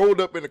when he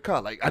rolled up in the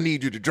car? Like, I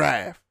need you to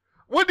drive.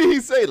 What did he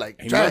say? Like,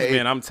 he must have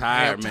been, I'm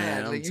tired,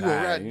 man. I'm like,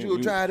 tired. You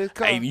gonna drive this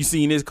car? Hey, you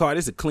seen this car?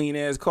 This is a clean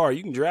ass car.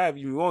 You can drive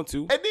if you want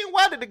to. And then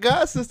why did the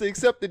god sister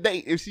accept the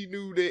date if she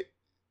knew that?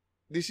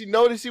 Did she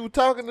know that she was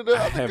talking to the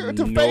other girl,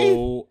 to Faith?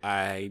 No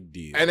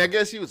idea. And I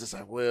guess she was just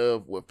like,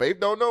 well, Faith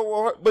don't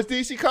know. But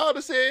then she called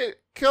and said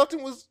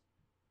Kelton was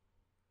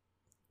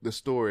the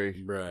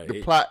story. Right.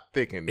 The plot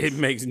thickens. It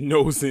makes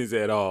no sense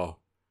at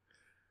all.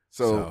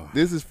 So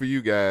this is for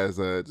you guys.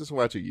 Just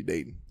watch who you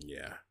dating.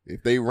 Yeah.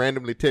 If they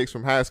randomly text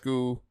from high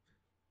school,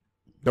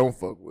 don't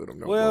fuck with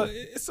them. Well,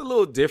 it's a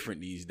little different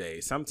these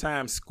days.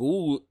 Sometimes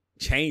school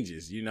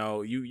changes. You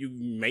know, you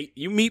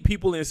meet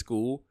people in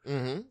school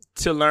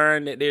to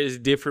learn that there's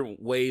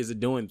different ways of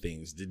doing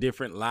things. The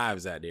different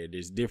lives out there.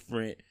 There's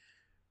different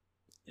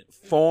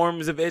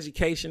forms of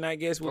education, I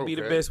guess would be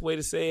the best way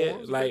to say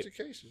Forms it. of like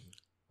education.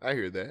 I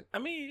hear that. I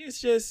mean, it's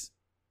just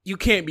you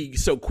can't be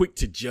so quick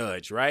to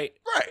judge, right?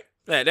 Right.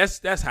 Yeah,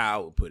 that's how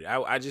I would put it.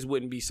 I just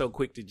wouldn't be so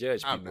quick to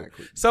judge people. I'm not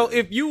quick. So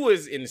if you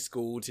was in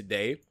school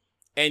today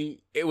and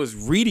it was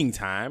reading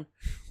time,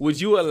 would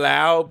you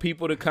allow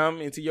people to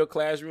come into your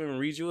classroom and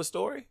read you a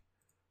story?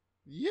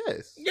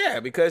 Yes.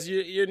 Yeah, because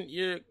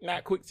you're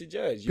not quick to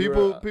judge.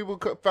 People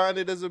find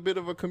it as a bit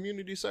of a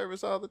community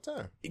service all the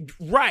time.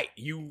 Right.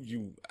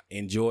 You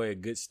enjoy a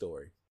good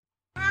story.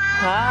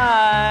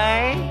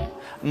 Hi,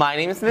 my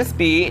name is Miss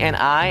B, and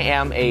I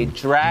am a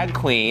drag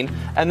queen,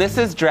 and this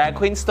is Drag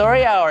Queen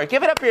Story Hour.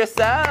 Give it up for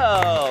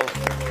yourself.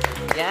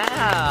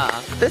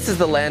 Yeah, this is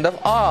the land of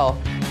all,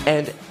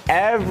 and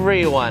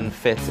everyone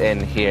fits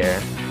in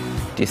here.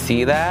 Do you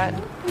see that?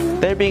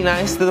 They're being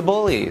nice to the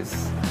bullies.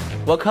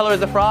 What color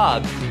is the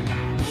frog?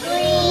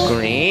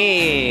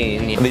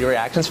 Green. The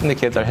reactions from the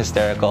kids are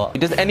hysterical.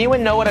 Does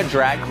anyone know what a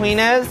drag queen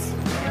is?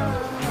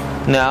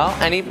 No?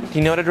 Do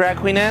you know what a drag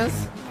queen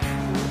is?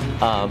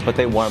 But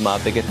they warm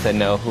up, they get to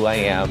know who I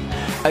am.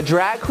 A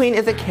drag queen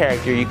is a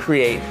character you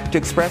create to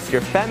express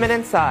your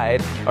feminine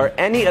side or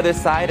any other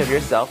side of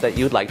yourself that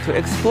you'd like to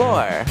explore.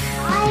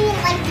 I would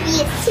like to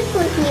be a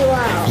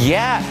superhero.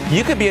 Yeah,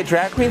 you could be a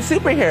drag queen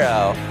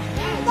superhero.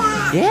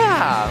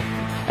 Yeah.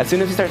 As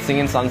soon as you start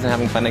singing songs and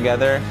having fun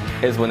together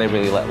is when they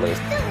really let loose.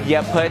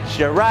 You put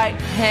your right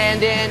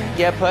hand in,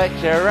 you put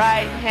your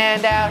right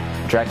hand out.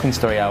 Drag Queen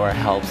Story Hour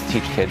helps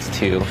teach kids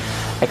to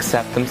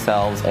accept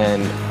themselves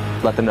and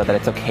let them know that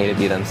it's okay to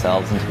be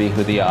themselves and to be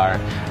who they are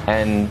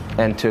and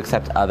to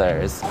accept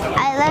others.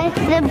 I like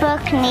the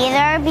book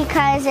Neither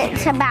because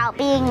it's about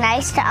being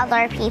nice to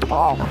other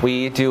people.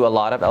 We do a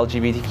lot of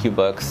LGBTQ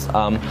books,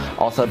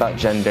 also about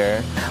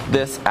gender.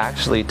 This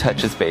actually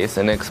touches base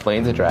and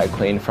explains a drag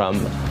queen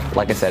from,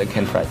 like I said,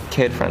 a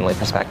kid-friendly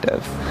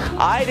perspective.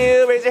 I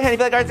do! Raise your hand if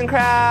you like arts and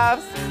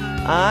crafts!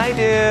 I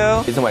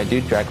do! The reason why I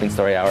do Drag Queen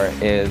Story Hour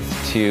is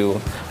to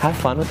have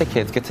fun with the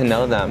kids, get to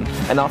know them,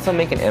 and also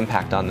make an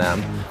impact on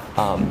them.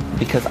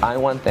 Because I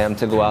want them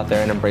to go out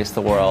there and embrace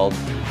the world,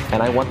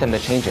 and I want them to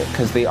change it,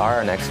 because they are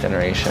our next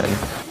generation.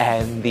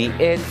 And the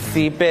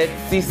itsy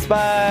bitsy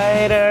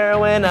spider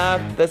went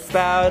up the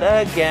spout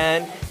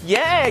again.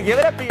 Yeah, give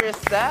it up for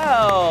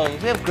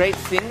yourselves. We have great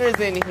singers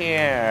in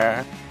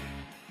here.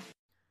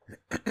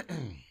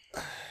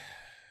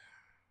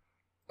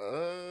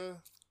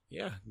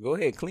 Yeah, go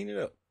ahead, clean it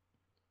up.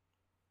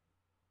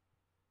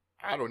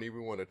 I don't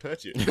even want to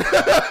touch it.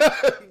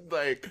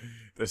 Like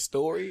the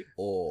story,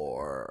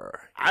 or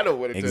I don't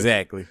want to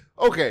exactly. touch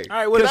it. Okay, all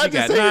right. What else you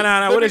got?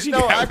 No. What else you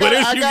got?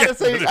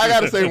 I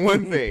gotta say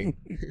one thing.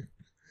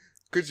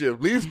 Could you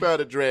at least found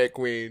a drag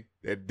queen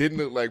that didn't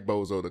look like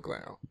Bozo the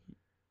Clown?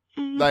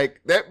 Like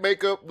that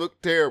makeup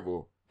looked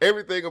terrible.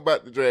 Everything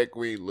about the drag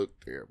queen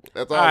looked terrible.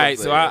 That's all. All I'm right,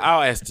 saying. so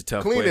I'll ask the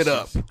tough Clean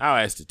questions. it up.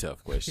 I'll ask the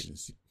tough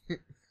questions.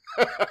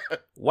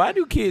 Why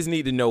do kids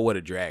need to know what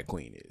a drag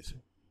queen is?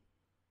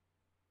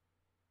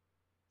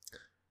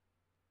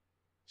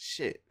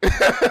 Shit.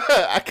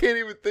 I can't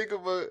even think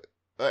of an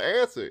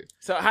answer.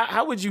 So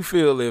how would you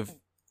feel if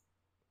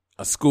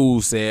a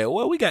school said,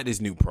 well, we got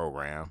this new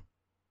program.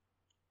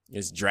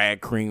 It's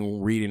drag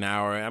queen reading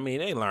hour. I mean,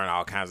 they learn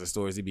all kinds of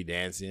stories. They be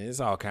dancing. It's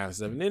all kinds of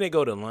stuff. And then they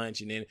go to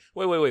lunch and then,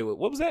 wait.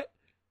 What was that?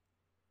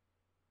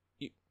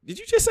 Did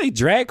you just say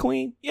drag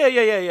queen? Yeah.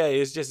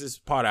 It's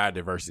part of our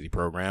diversity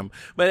program.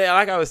 But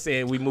like I was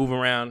saying, we move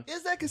around.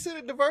 Is that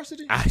considered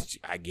diversity?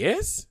 I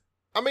guess.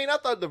 I mean, I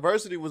thought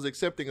diversity was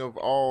accepting of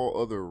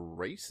all other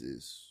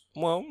races.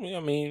 Well, I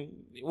mean,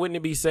 wouldn't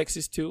it be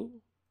sexist too?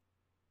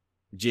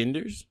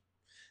 Genders?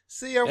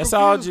 See, I'm That's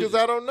confused because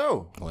I don't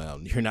know. Well,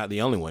 you're not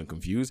the only one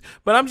confused.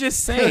 But I'm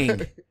just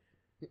saying,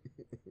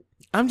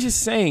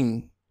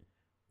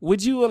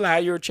 would you allow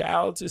your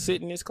child to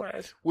sit in this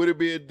class? Would it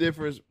be a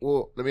difference?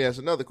 Well, let me ask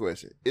another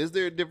question. Is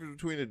there a difference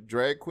between a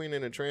drag queen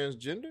and a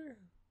transgender?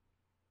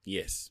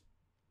 Yes.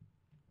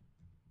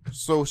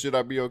 So should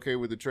I be okay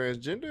with the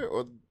transgender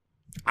or...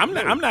 I'm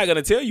not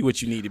gonna tell you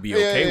what you need to be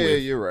okay with. Yeah,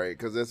 you're right,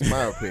 because that's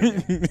my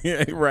opinion.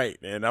 Yeah, right,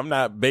 and I'm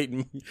not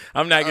baiting.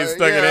 I'm not getting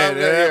stuck in that.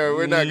 Yeah,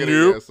 we're not gonna.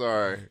 Nope.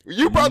 Sorry,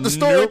 you brought the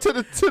story to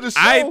the show.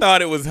 I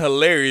thought it was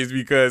hilarious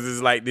because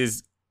it's like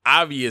this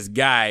obvious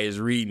guy is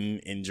reading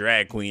in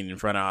drag queen in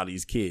front of all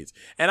these kids,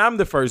 and I'm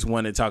the first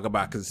one to talk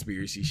about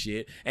conspiracy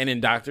shit and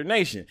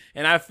indoctrination,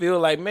 and I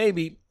feel like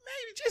maybe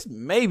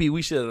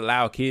we should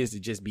allow kids to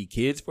just be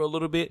kids for a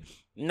little bit.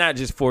 Not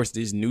just force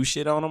this new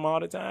shit on them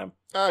all the time.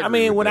 I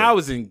mean, when I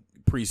was in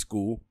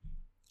preschool,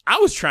 I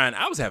was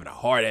having a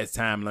hard ass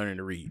time learning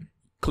to read.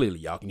 Clearly,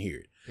 y'all can hear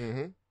it.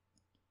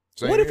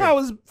 Mm-hmm. What if I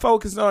was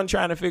focused on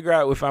trying to figure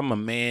out if I'm a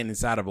man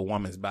inside of a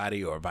woman's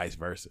body or vice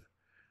versa?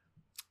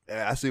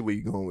 Yeah, I see where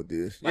you're going with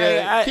this. Like,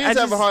 Yeah, kids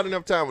have a hard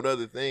enough time with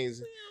other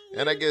things.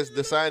 And I guess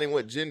deciding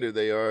what gender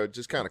they are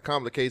just kind of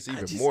complicates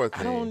even more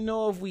things. I don't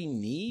know if we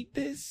need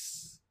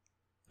this.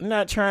 I'm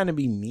not trying to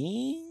be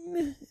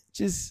mean.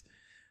 Just...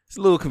 it's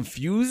a little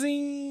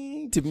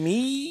confusing to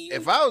me.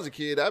 If I was a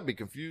kid, I'd be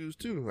confused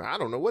too. I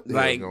don't know what the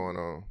hell's going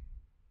on.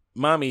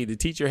 Mommy, the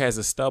teacher has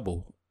a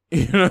stubble.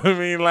 You know what I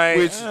mean? Like,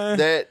 which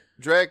that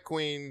drag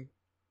queen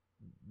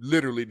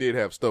literally did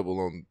have stubble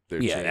on their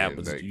chin. Yeah, that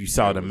was like, you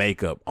saw the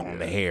makeup on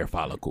the hair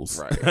follicles.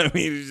 Right. I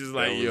mean, it's just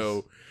like,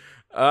 yo.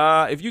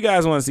 If you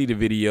guys want to see the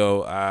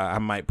video, I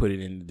might put it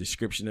in the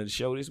description of the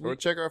show this week. Or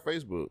check our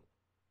Facebook.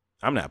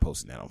 I'm not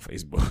posting that on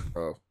Facebook.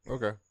 Oh,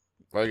 okay.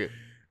 Like it.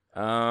 They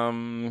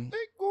going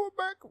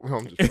back.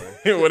 I'm just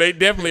playing. Well, they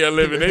definitely are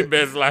living their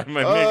best life,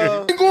 my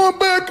nigga. They going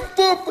back and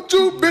forth with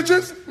you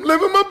bitches,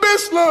 living my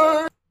best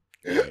life.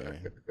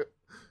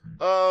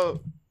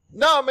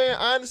 No, man.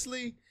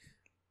 Honestly,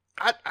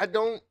 I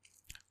don't.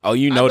 Oh,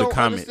 you know the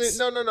comments.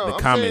 Understand. No. The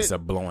comments are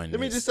blowing. Let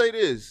me just say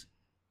this.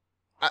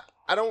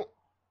 I don't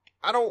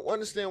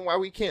understand why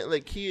we can't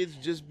let kids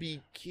just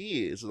be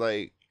kids.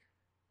 Like,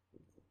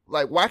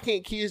 why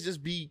can't kids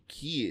just be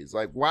kids?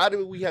 Like, why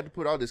do we have to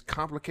put all this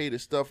complicated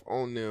stuff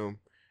on them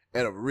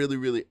at a really,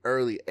 really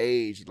early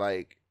age?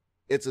 Like,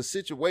 it's a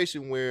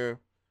situation where,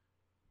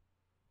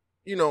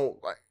 you know,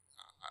 like,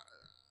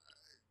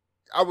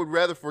 I would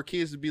rather for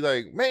kids to be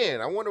like,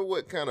 man, I wonder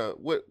what am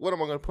I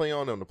going to play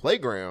on the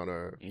playground?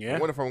 Or I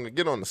wonder if I'm going to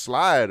get on the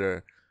slide.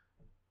 Or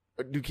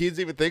do kids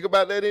even think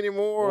about that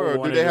anymore?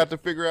 Or do they have to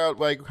figure out,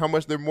 like, how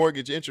much their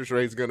mortgage interest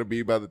rate is going to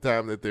be by the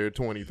time that they're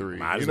 23?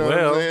 Might you know as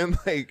well. what I'm saying?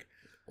 Like,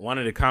 one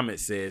of the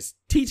comments says,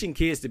 teaching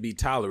kids to be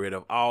tolerant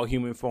of all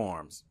human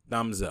forms.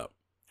 Thumbs up.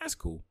 That's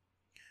cool.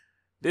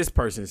 This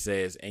person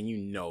says, and you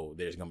know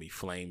there's going to be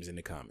flames in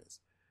the comments.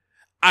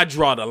 I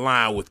draw the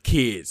line with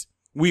kids.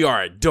 We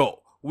are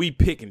adult. We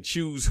pick and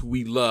choose who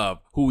we love,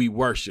 who we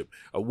worship,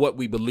 or what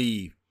we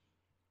believe.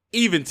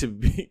 Even to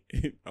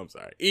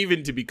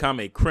become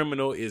a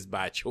criminal is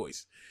by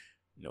choice.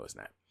 No, it's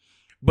not.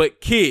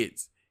 But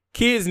kids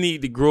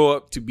need to grow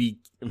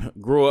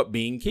up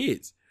being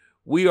kids.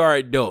 We are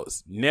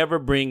adults. Never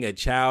bring a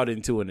child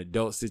into an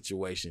adult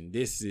situation.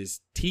 This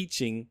is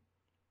teaching.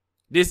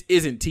 This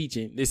isn't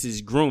teaching. This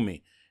is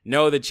grooming.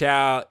 No, the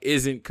child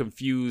isn't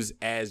confused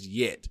as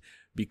yet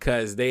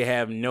because they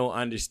have no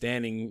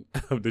understanding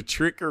of the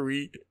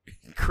trickery,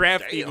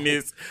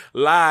 craftiness,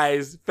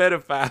 lies,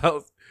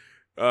 pedophiles.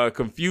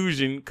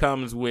 Confusion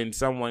comes when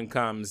someone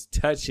comes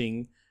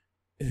touching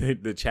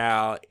the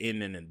child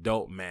in an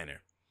adult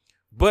manner.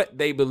 but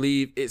they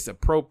believe it's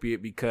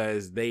appropriate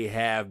because they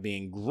have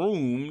been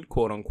groomed,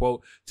 quote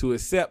unquote, to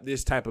accept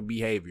this type of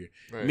behavior.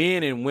 Right.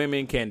 Men and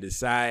women can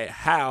decide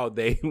how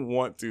they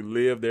want to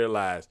live their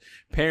lives.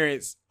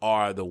 Parents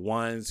are the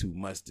ones who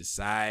must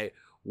decide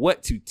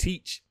what to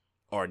teach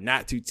or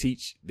not to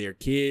teach their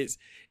kids.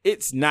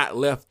 It's not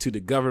left to the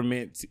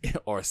government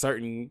or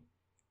certain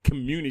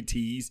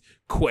communities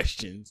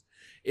questions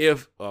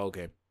if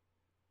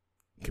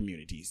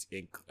communities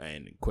in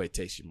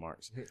quotation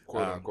marks,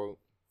 quote unquote.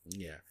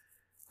 Yeah.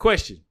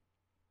 Question.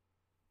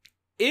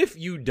 If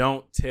you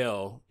don't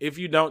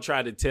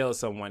try to tell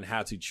someone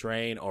how to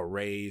train or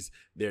raise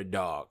their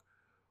dog,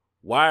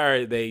 why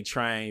are they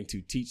trying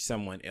to teach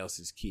someone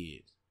else's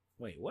kids?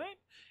 Wait, what?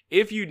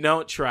 If you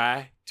don't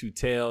try to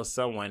tell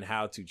someone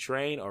how to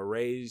train or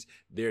raise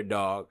their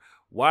dog,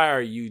 why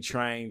are you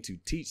trying to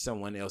teach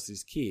someone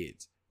else's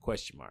kids?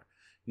 Question mark.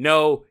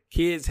 No,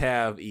 kids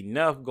have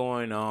enough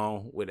going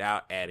on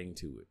without adding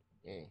to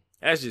it.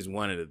 That's just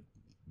one of the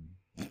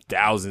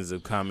thousands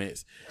of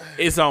comments.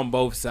 It's on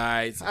both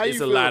sides. How It's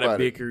you a feel lot of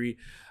about it? bickery.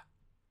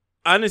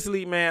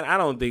 Honestly, man, I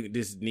don't think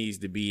this needs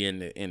to be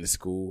in the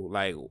school.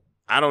 Like,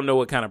 I don't know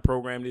what kind of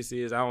program this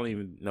is. I don't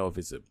even know if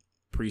it's a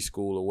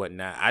preschool or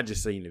whatnot. I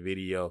just seen the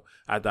video.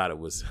 I thought it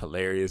was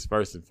hilarious.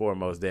 First and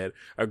foremost, that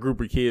a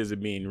group of kids are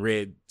being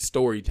read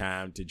story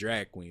time to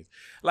drag queens.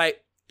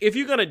 Like, if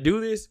you're gonna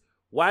do this,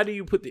 why do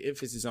you put the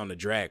emphasis on the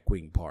drag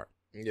queen part?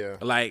 Yeah.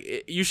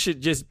 Like, you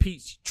should just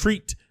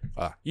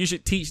you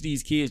should teach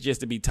these kids just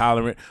to be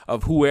tolerant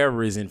of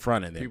whoever is in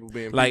front of them. People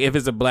being like, people. if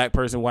it's a black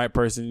person, white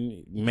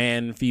person,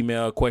 man,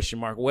 female, question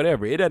mark,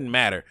 whatever, it doesn't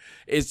matter.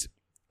 It's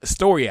a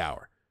story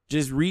hour.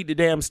 Just read the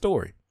damn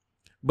story.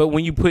 But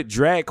when you put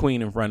drag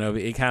queen in front of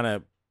it, it kind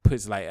of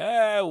puts like,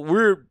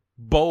 we're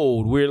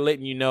bold. We're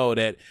letting you know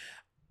that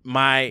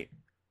my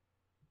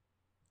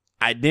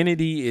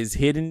identity is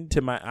hidden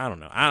to I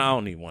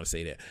don't even want to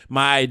say that.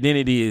 My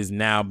identity is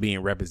now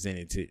being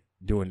represented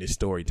during this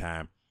story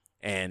time,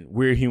 and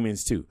we're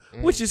humans too,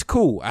 which is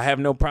cool. I have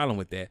no problem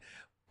with that.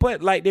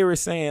 But like they were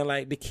saying,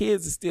 like, the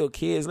kids are still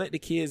kids. Let the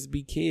kids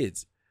be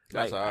kids.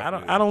 That's Like, how I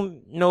feel. I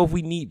don't know if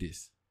we need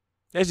this.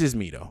 That's just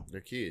me though.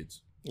 They're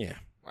kids. Yeah.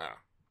 Wow.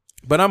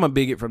 But I'm a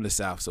bigot from the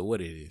South, so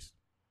what it is.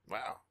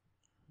 Wow.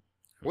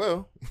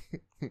 Well,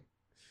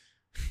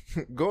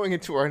 going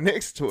into our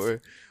next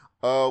story,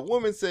 a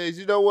woman says,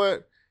 you know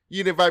what?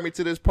 You didn't invite me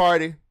to this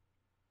party.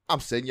 I'm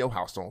setting your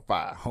house on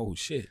fire. Oh,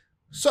 shit.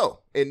 So,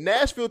 in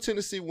Nashville,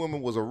 Tennessee, a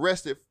woman was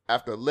arrested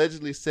after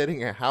allegedly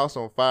setting her house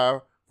on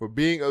fire for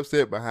being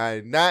upset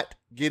behind not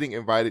getting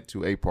invited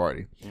to a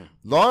party.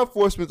 Law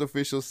enforcement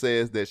officials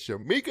says that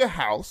Shamika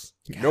House,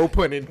 no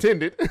pun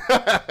intended,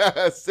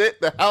 set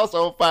the house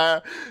on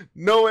fire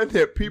knowing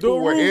that people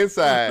were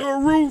inside. The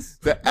roof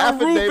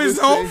is states-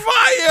 on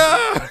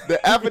fire. The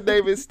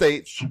affidavit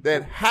states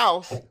that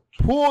House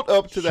pulled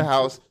up to the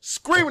house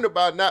screaming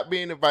about not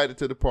being invited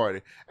to the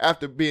party.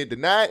 After being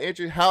denied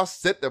entry, House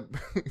set the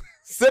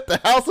set the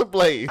house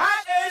ablaze.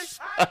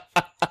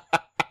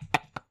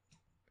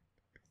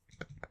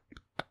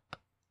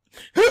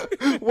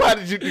 Why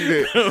did you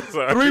do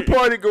that? 3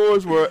 party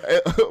goers were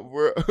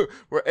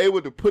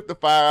able to put the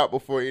fire out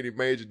before any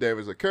major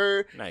damage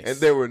occurred, Nice. and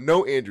there were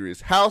no injuries.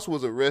 House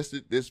was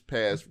arrested this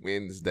past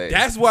Wednesday.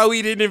 That's why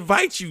we didn't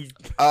invite you.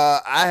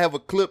 I have a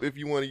clip if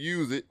you want to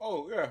use it.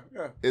 Oh,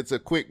 yeah. It's a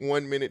quick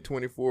 1 minute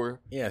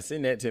 24. Yeah,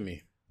 send that to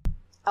me.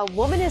 A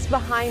woman is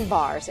behind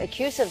bars,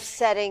 accused of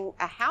setting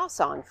a house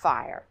on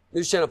fire.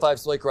 News Channel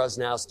 5's Blake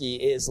Rosnowski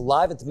is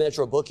live at the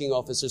Metro booking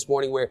office this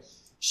morning, where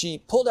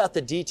she pulled out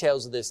the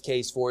details of this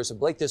case for us. And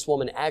Blake, this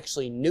woman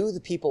actually knew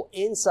the people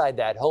inside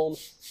that home,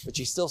 but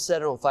she still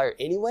set it on fire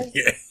anyway?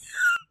 Yeah.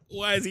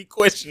 Why is he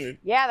questioning?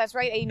 Yeah, that's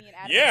right, Amy and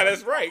Adam. Yeah,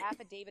 that's right.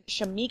 Affidavit.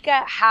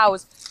 Shamika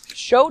House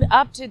showed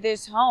up to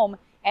this home,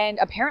 and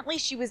apparently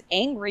she was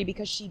angry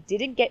because she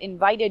didn't get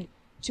invited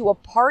to a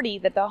party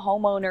that the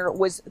homeowner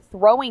was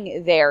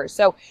throwing there.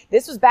 So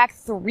this was back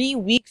 3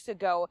 weeks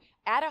ago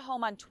at a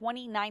home on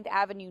 29th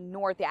Avenue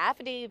North. The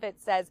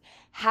affidavit says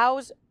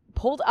House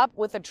pulled up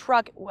with a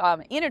truck,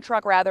 in a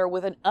truck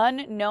with an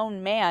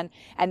unknown man.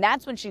 And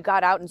that's when she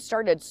got out and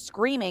started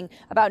screaming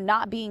about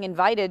not being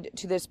invited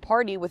to this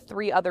party with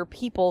 3 other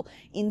people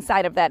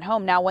inside of that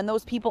home. Now, when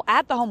those people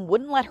at the home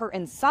wouldn't let her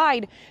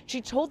inside, she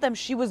told them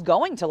she was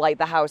going to light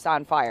the house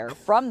on fire.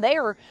 From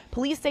there,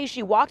 police say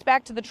she walked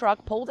back to the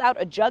truck, pulled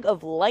out a jug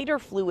of lighter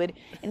fluid,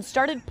 and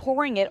started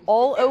pouring it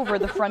all over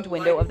the front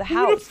window of the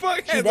house.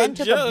 She then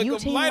took a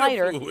butane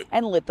lighter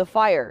and lit the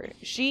fire.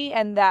 She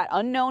and that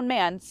unknown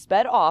man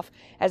sped off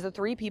as the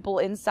 3 people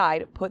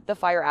inside put the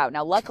fire out.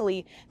 Now,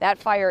 luckily, that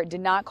fire did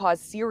not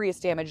cause serious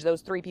damage.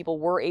 Those 3 people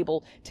were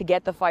able to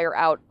get the fire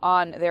out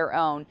on their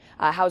own.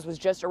 House was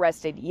just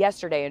arrested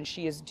yesterday, and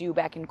she is due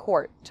back in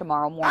court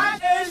tomorrow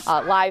morning.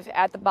 Live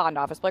at the bond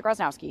office, Blake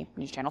Rosnowski,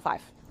 News Channel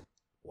 5.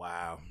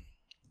 Wow.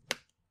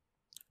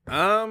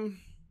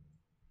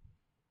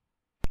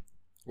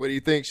 What do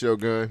you think,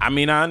 Shogun? I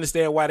mean, I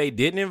understand why they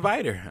didn't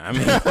invite her. I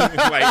mean,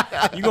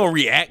 like, you gonna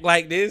react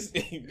like this?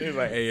 It's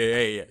like,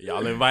 hey,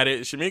 y'all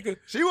invited Shamika?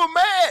 She was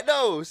mad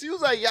though. She was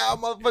like, y'all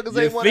motherfuckers You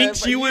ain't want to. think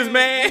she was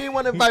mad? You ain't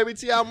want to invite me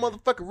to y'all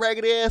motherfucking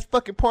raggedy ass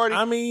fucking party.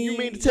 I mean, you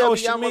mean to tell me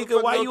y'all Shamika,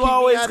 motherfuckers why gonna you keep me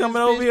always out of coming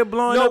this over bitch? here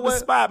blowing Know up the what?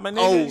 spot, my nigga?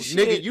 Oh,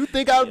 Shit. nigga, you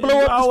think I blow You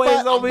up the always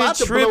spot? over I'm here about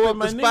to blow tripping, up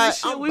my the nigga. spot.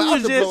 Shit, I'm we about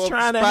was to blow just up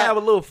trying the to spot. have a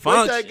little Wait till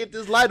I function. get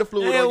this lighter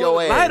fluid Man, on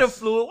your ass. lighter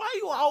fluid? Why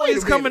you always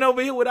Wait a coming minute.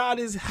 over here with all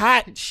this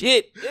hot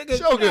shit? Nigga,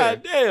 Shogun.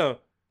 God damn.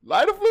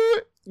 Lighter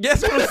fluid?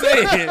 That's what I'm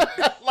saying.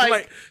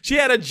 like, she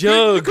had a You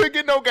jug. couldn't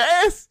get no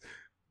gas?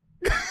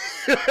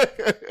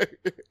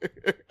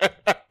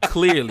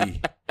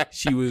 Clearly,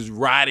 she was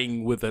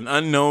riding with an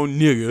unknown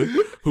nigga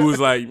who was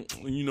like,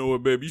 you know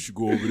what, baby, you should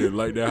go over there and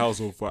light that house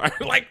on fire.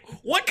 Like,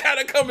 what kind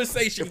of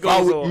conversation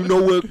goes on? You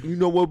know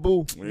what,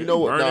 boo? You know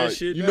what? Burn Nah, that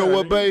shit you down, know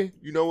what, nigga. bae?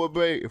 You know what,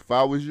 bae? If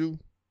I was you,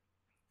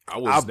 I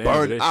I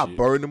burn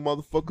the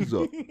motherfuckers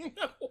up.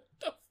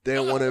 They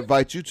don't want to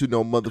invite you to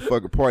no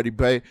motherfucking party,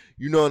 bae.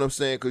 You know what I'm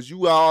saying? Because you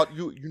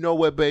know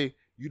what, bae?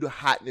 You the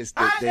hotness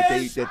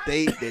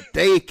that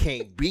they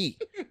can't be.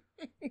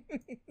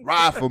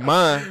 Ride for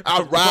mine.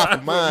 I ride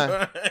for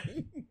mine.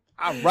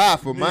 I ride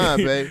for mine,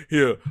 babe.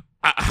 Here,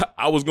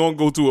 I was gonna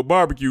go to a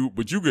barbecue,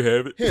 but you could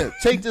have it. Here,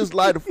 take this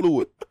lighter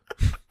fluid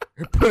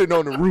and put it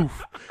on the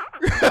roof.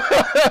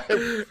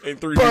 And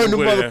three Burn the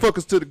people there.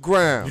 motherfuckers to the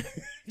ground.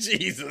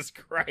 Jesus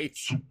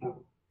Christ.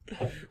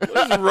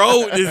 What's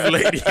wrong with this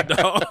lady,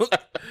 dog?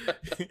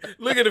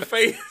 Look at the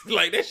face.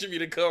 Like, that should be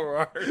the cover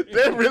art.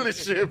 That really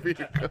should be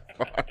the cover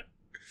art.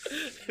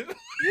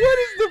 What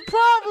is the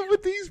problem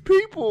with these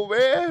people,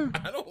 man?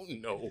 I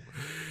don't know.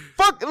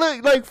 Fuck,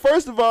 look, like,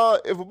 first of all,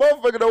 if a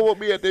motherfucker don't want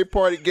me at their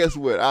party, guess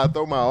what? I'll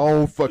throw my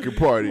own fucking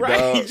party, Right,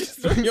 dog. just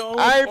throw your own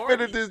I ain't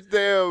party. finna this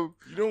damn.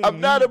 I'm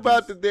not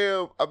about to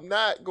damn. I'm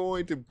not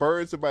going to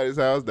burn somebody's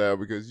house down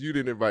because you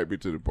didn't invite me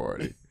to the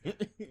party.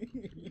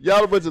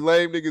 Y'all a bunch of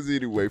lame niggas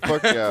anyway.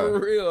 Fuck y'all. For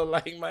real,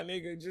 like, my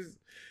nigga, just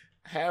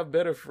have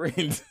better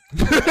friends.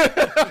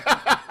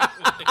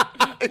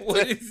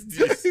 What is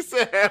this? He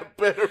said have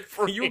better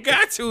friends. You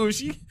got to.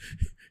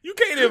 You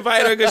can't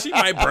invite her because she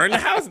might burn the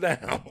house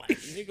down. Like,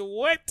 nigga,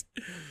 what?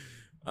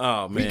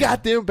 Oh, man. We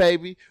got them,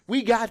 baby.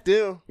 We got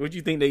them. What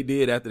you think they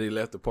did after they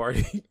left the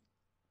party?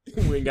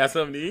 We ain't got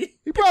something to eat?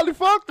 He probably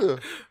fucked her.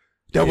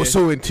 That was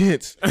so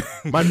intense.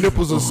 My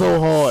nipples are so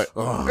hard.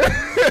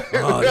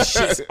 This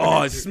shit's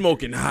it's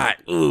smoking hot.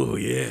 Oh,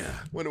 yeah.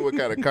 Wonder what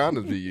kind of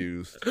condoms we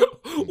use.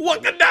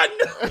 What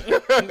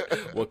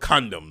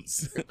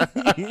condoms?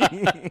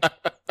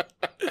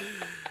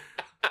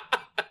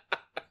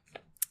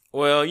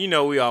 Well, you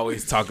know, we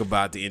always talk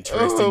about the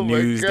interesting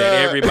news that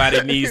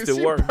everybody needs to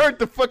she work. Burnt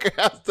the fucking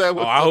house down.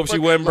 Oh, I hope she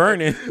wasn't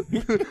burning.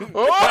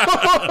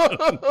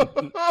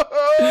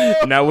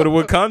 Not with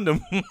a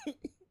condom.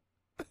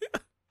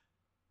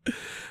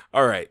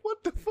 All right.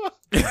 What the fuck?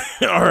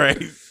 All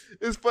right.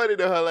 It's funny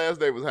that her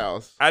last name was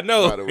House. I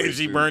know. By the way, And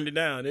she too. burned it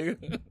down,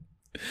 nigga.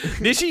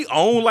 Did she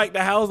own like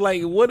the house?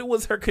 Like, what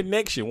was her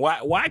connection?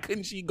 Why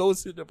couldn't she go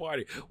to the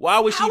party? Why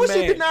was she How was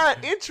mad? she denied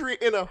entry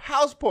in a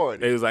house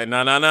party? They was like,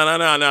 no.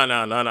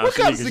 What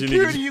kind of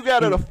security you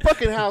got at a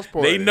fucking house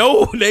party? They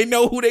know who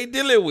they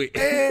dealing with.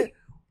 What's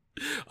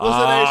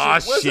her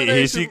name? What's her name?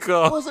 Here she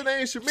come. What's her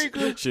name?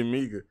 Shamika?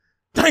 Shamika.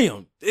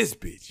 Damn, this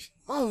bitch.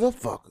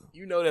 Motherfucker.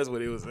 You know that's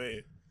what it was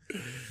saying.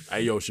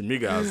 Hey, yo,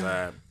 Shamika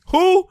outside.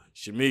 Who?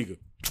 Shamika.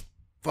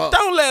 Fuck.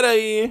 Don't let her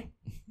in.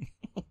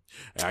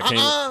 I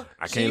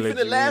She can't let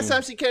the you last in.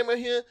 time she came in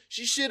here,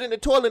 she shit in the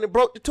toilet and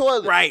broke the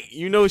toilet. Right.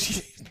 You know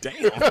she.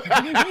 Damn.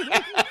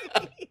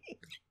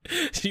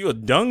 She a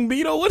dung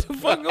beetle? What the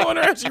fuck going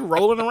on? She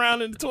rolling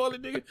around in the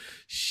toilet, nigga?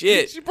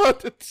 Shit. She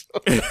broke the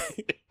toilet.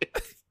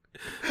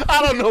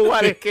 I don't know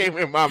why that came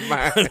in my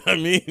mind. I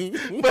mean,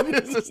 but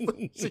it's just,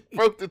 she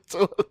broke the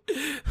toilet.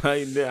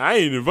 I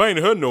ain't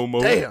inviting her no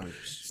more. Damn.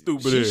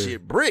 Stupid She ass.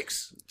 shit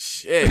bricks.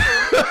 Shit.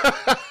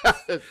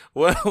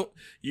 Well,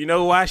 you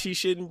know why she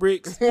shitting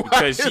bricks?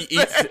 Because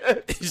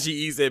she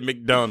eats at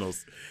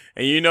McDonald's.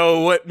 And you know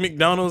what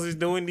McDonald's is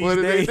doing these What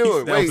are days? they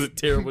doing? That was a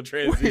terrible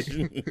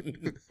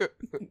transition.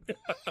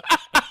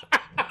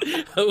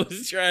 I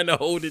was trying to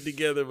hold it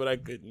together, but I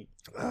couldn't.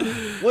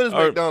 What is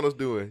McDonald's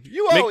doing?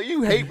 You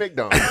hate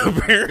McDonald's.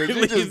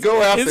 Apparently, you just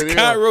go after it's them.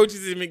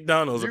 cockroaches in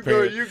McDonald's.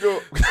 You go.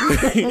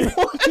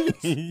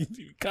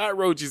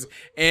 Cockroaches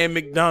and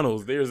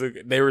McDonald's. There is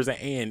an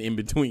and in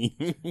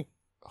between.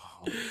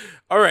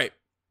 All right.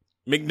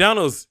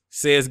 McDonald's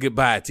says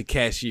goodbye to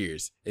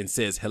cashiers and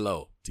says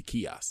hello to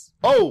kiosks.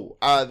 Oh,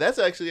 that's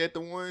actually at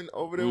the one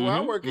over there where I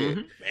work at.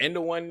 And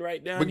the one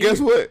right down But here. guess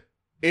what?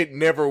 It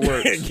never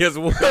works. And guess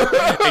what?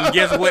 And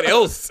guess what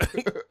else?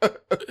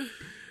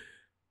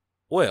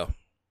 Well,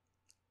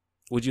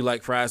 would you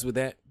like fries with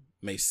that?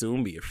 May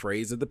soon be a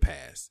phrase of the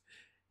past.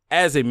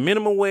 As a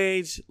minimum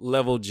wage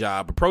level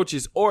job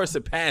approaches or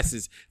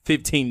surpasses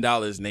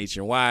 $15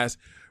 nationwide,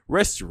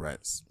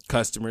 restaurant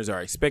customers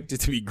are expected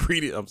to be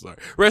greeted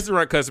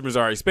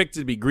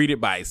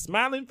by a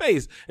smiling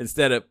face.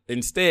 Instead,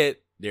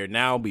 They'll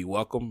now be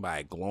welcomed by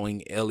a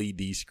glowing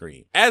LED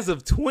screen. As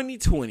of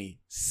 2020,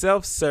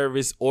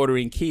 self-service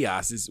ordering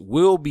kiosks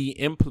will be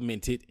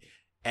implemented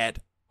at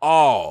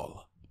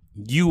all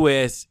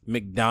U.S.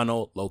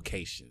 McDonald's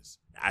locations.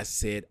 I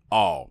said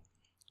all.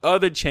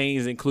 Other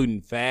chains,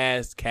 including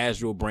fast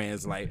casual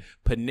brands like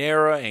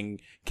Panera and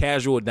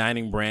casual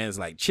dining brands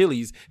like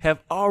Chili's,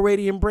 have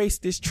already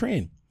embraced this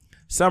trend.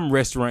 Some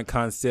restaurant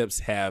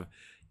concepts have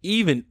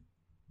even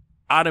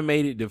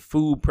automated the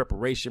food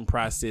preparation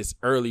process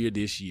earlier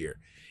this year.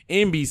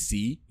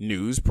 NBC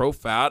News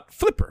profiled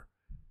Flipper.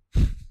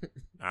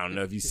 I don't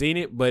know if you've seen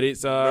it, but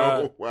it's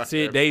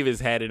Sid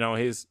Davis had it on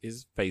his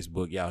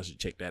Facebook. Y'all should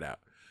check that out.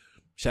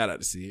 Shout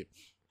out to Sid.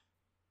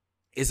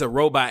 It's a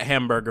robot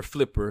hamburger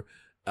flipper.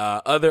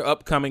 Other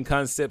upcoming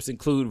concepts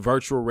include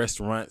virtual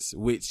restaurants,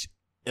 which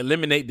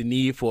eliminate the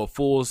need for a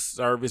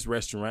full-service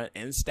restaurant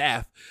and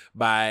staff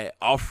by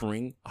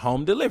offering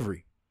home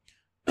delivery.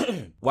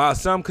 While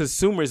some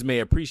consumers may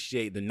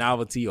appreciate the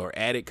novelty or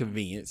added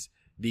convenience,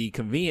 the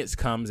convenience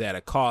comes at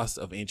a cost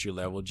of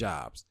entry-level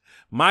jobs.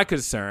 My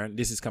concern,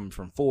 this is coming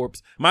from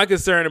Forbes, my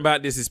concern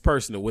about this is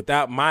personal.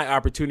 Without my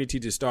opportunity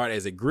to start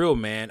as a grill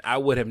man, I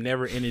would have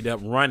never ended up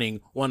running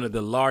one of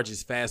the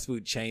largest fast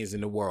food chains in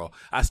the world.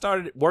 I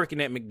started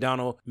working at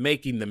McDonald's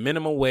making the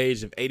minimum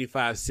wage of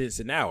 85 cents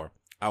an hour.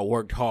 I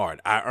worked hard.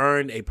 I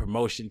earned a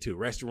promotion to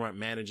restaurant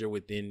manager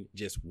within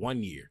just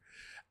 1 year.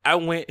 I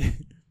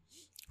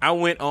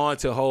went on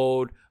to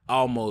hold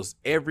almost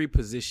every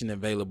position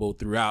available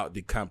throughout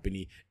the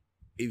company,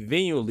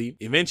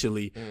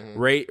 eventually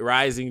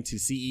rising to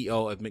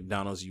CEO of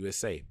McDonald's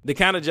USA. The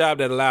kind of job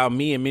that allowed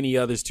me and many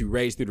others to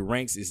raise through the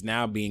ranks is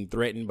now being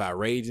threatened by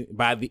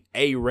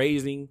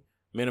raising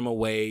minimum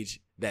wage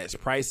that's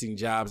pricing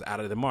jobs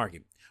out of the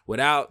market.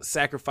 Without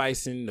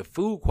sacrificing the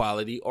food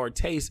quality or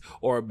taste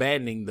or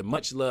abandoning the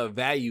much-loved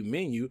value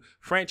menu,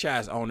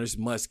 franchise owners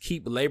must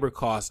keep labor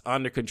costs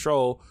under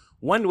control.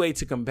 One way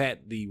to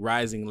combat the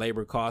rising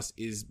labor costs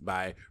is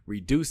by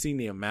reducing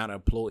the amount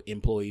of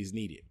employees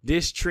needed.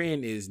 This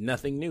trend is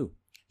nothing new.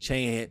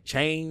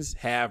 Chains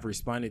have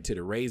responded to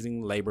the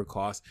rising labor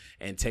costs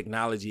and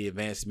technology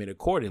advancement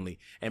accordingly,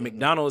 and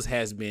McDonald's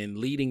has been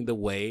leading the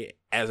way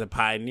as a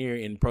pioneer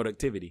in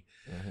productivity.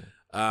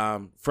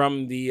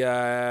 From the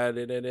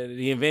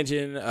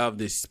invention of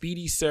the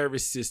speedy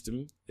service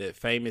system, the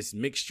famous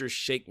mixture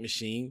shake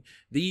machine,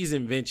 these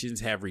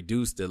inventions have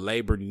reduced the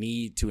labor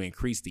need to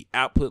increase the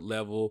output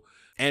level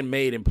and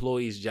made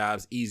employees'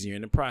 jobs easier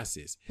in the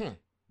process.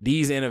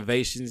 These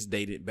innovations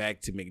dated back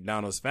to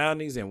McDonald's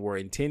foundings and were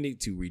intended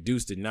to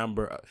reduce the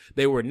number.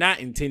 They were not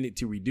intended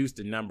to reduce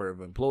the number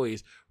of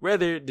employees,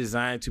 rather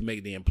designed to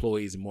make the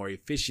employees more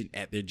efficient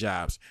at their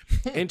jobs.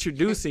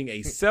 Introducing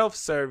a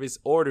self-service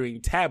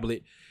ordering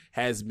tablet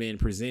has been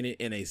presented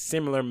in a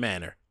similar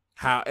manner.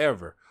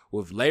 However,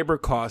 with labor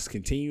costs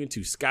continuing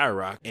to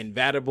skyrocket,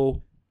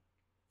 invaluable.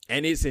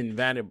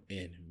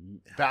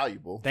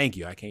 Thank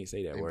you. I can't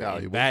say that word.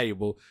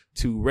 Invaluable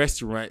to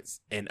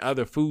restaurants and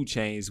other food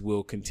chains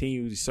will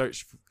continue to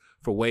search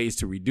for ways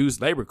to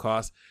reduce labor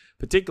costs,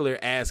 particularly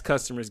as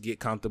customers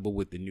get comfortable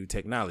with the new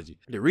technology.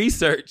 The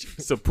research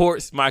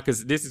supports my,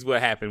 because this is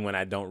what happened when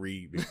I don't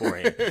read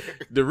beforehand.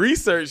 The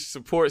research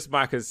supports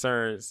my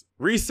concerns.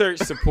 Research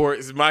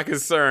supports my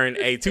concern.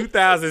 A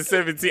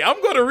 2017.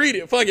 I'm going to read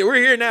it. Fuck it. We're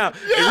here now.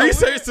 Yeah,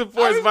 research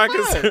supports my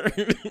concern.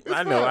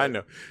 I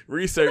know.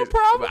 Research. Ain't no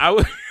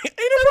problem.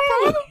 Ain't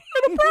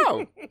no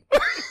problem.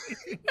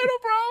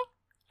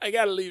 I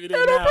gotta leave it in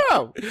now. No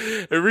problem.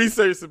 The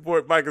research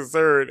support my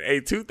concern. A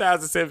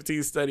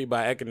 2017 study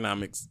by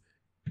economics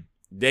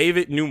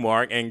David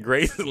Newmark and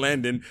Grace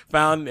Landon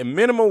found a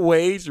minimum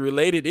wage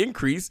related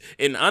increase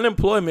in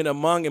unemployment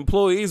among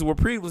employees who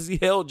previously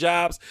held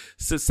jobs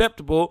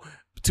susceptible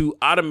to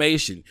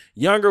automation.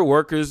 Younger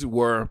workers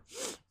were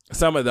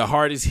some of the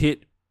hardest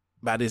hit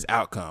by this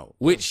outcome,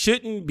 which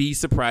shouldn't be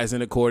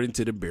surprising according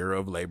to the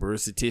Bureau of Labor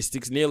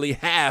Statistics. Nearly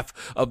half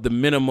of the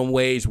minimum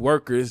wage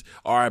workers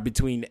are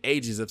between the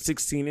ages of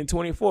 16 and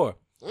 24.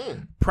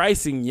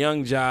 Pricing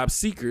young job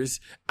seekers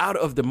out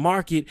of the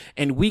market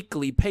and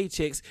weekly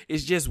paychecks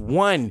is just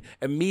one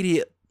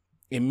immediate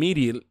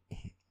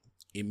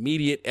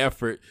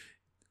effort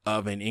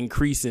of an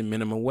increase in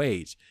minimum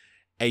wage.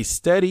 A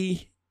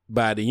study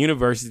by the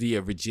University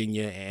of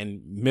Virginia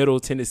and Middle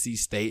Tennessee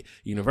State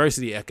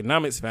University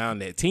Economics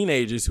found that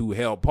teenagers who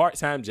held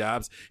part-time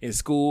jobs in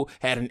school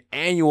had an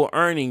annual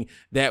earning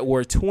that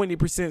were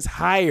 20%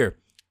 higher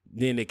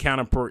than the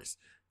counterparts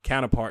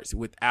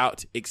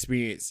without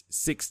experience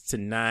 6 to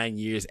 9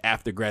 years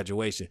after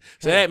graduation.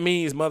 So that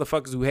means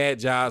motherfuckers who had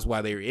jobs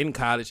while they were in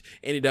college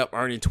ended up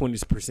earning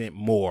 20%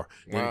 more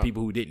than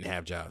people who didn't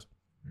have jobs.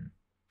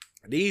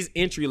 These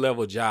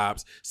entry-level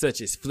jobs,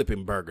 such as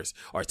flipping burgers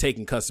or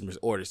taking customers'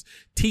 orders,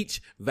 teach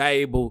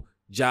valuable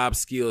job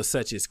skills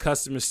such as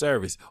customer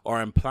service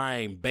or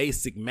applying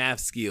basic math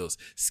skills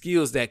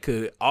that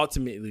could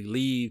ultimately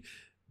lead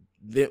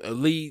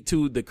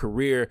to the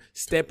career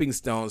stepping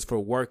stones for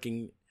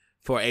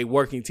a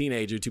working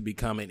teenager to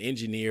become an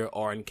engineer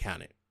or an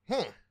accountant.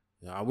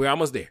 We're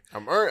almost there.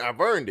 I've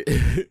earned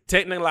it.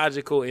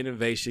 Technological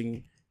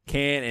innovation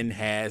can and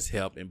has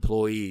helped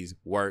employees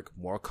work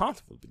more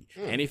comfortably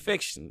and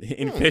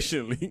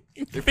efficiently.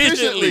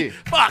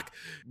 Fuck.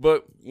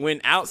 But when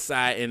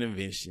outside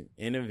innovation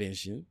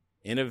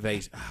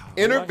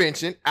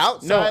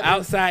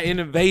outside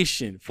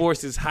innovation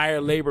forces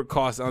higher labor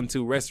costs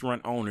onto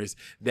restaurant owners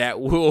that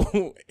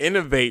will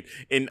innovate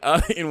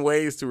in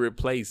ways to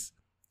replace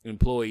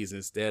employees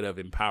instead of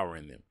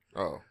empowering them.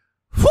 Oh.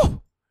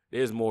 Whew.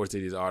 There's more to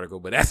this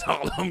article, but that's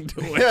all I'm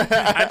doing.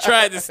 I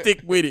tried to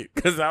stick with it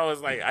because I was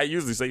like, I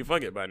usually say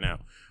fuck it by now.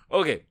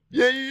 Okay.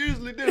 Yeah, you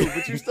usually do,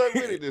 but you stuck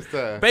with it this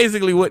time.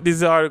 Basically, what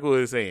this article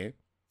is saying,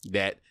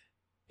 that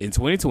in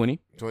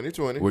 2020,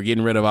 we're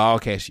getting rid of all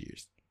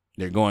cashiers.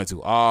 They're going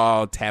to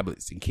all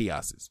tablets and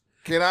kiosks.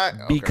 Can I?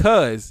 Okay.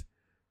 Because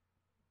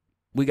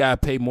we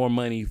got to pay more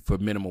money for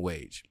minimum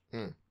wage.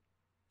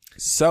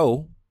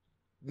 So,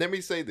 let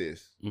me say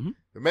this. Mm-hmm.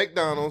 The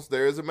McDonald's,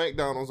 there is a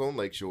McDonald's on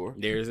Lakeshore.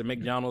 There's a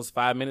McDonald's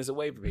 5 minutes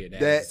away from here.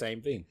 That's the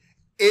same thing.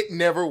 It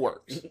never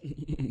works.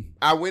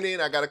 I went in,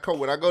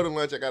 when I go to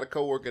lunch, I got a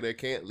coworker that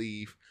can't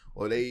leave,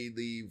 or they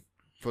leave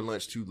for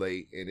lunch too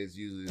late, and it's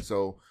usually,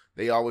 so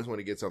they always want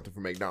to get something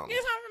from McDonald's.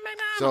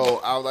 So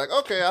I was like,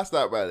 okay, I'll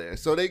stop by there.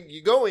 So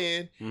you go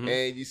in and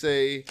they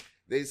say,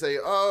 right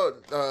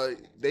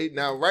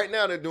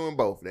now they're doing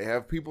both. They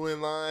have people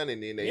in line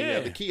and then they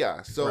have the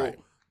kiosk. So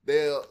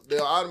they'll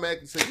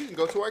automatically say, you can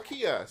go to our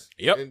kiosk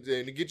and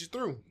to get you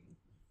through.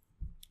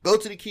 Go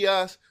to the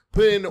kiosk,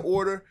 put in the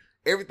order,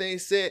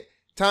 everything's set,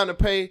 time to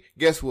pay.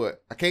 Guess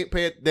what? I can't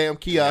pay at the damn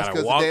kiosk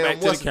because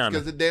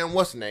the damn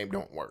what's the name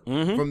don't work.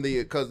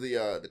 Because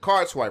the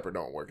card swiper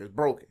don't work. It's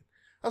broken.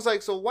 I was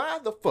like, so why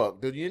the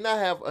fuck do you not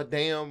have a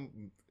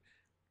damn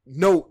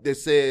note that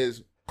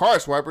says card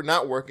swiper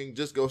not working,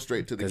 just go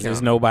straight to the counter?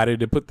 There's nobody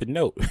to put the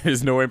note.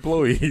 There's no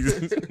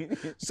employees.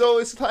 So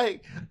it's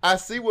like, I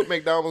see what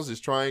McDonald's is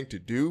trying to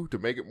do to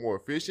make it more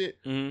efficient,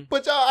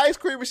 but y'all ice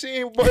cream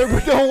machine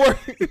don't work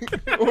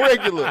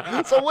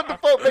regular. So what the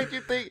fuck make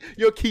you think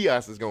your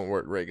kiosk is going to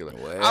work regular?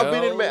 Well,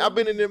 I've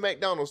been in the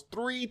McDonald's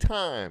 3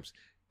 times,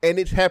 and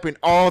it's happened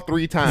all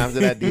 3 times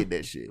that I did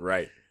that shit.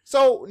 Right.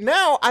 So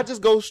now I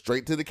just go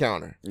straight to the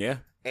counter. Yeah.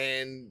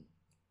 And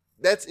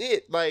that's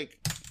it.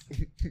 Like,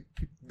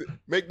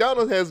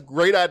 McDonald's has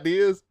great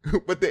ideas,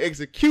 but the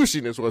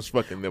execution is what's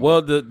fucking them.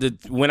 Well,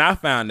 when I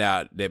found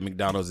out that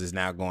McDonald's is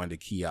now going to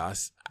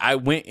kiosks, I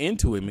went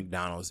into a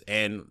McDonald's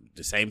and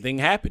the same thing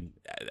happened.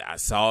 I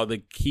saw the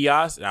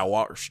kiosk and I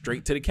walked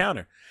straight to the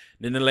counter.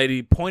 Then the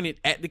lady pointed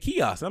at the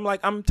kiosk. I'm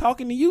like, I'm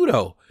talking to you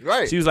though.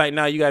 Right. She was like,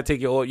 no, you got to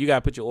take your order. You got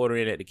to put your order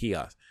in at the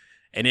kiosk.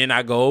 And then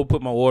I go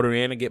put my order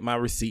in and get my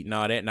receipt and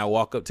all that. And I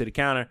walk up to the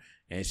counter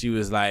and she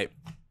was like,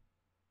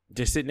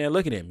 just sitting there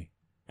looking at me.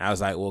 I was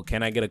like, well,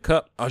 can I get a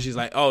cup? Oh, she's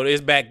like, oh,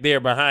 it's back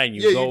there behind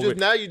you.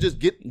 Yeah, you just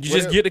get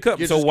the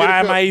cup. So why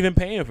am I even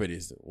paying for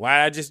this?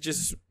 Why I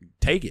just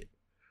take it?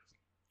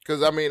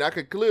 Because, I mean, I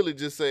could clearly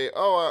just say,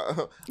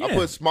 I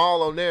put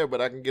small on there,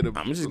 but I can get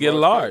I'm just get a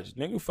large.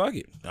 Nigga, fuck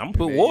it. I'm going to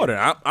put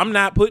water. I'm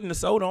not putting the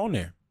soda on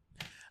there.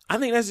 I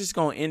think that's just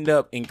going to end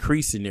up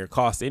increasing their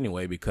cost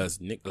anyway because,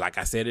 like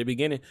I said at the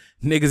beginning,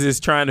 niggas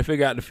is trying to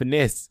figure out the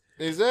finesse.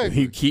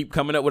 Exactly. You keep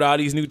coming up with all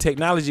these new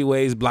technology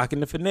ways blocking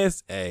the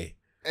finesse. Hey.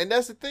 And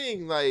that's the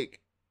thing. Like,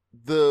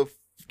 the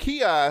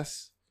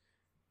kiosks,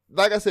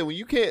 like I said, when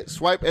you can't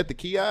swipe at the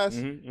kiosk,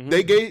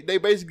 they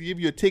basically give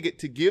you a ticket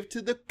to give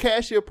to the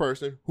cashier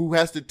person who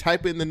has to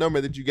type in the number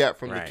that you got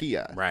from the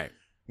kiosk. Right.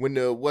 When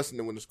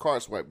the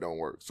card swipe don't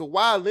work. So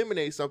why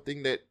eliminate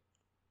something that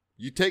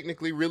you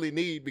technically really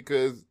need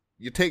because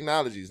your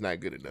technology is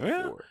not good enough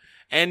for it?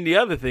 And the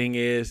other thing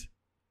is,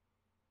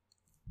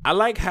 I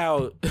like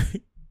how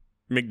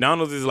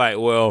McDonald's is like,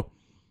 well,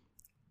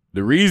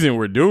 the reason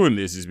we're doing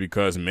this is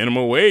because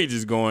minimum wage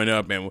is going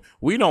up and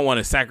we don't want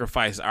to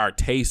sacrifice our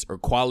taste or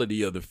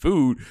quality of the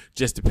food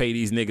just to pay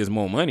these niggas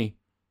more money.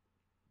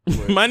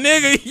 My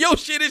nigga, your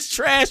shit is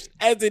trash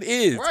as it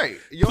is. Right.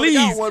 You only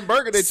got one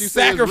burger that you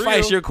say is real.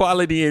 Sacrifice your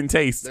quality and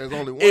taste. There's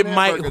only one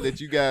hamburger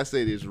that you guys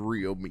say is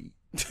real meat.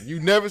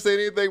 You never said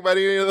anything about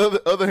any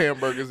other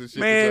hamburgers and shit.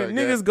 Man,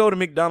 niggas go to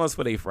McDonald's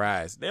for their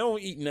fries. They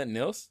don't eat nothing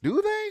else.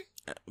 Do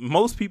they?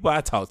 Most people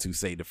I talk to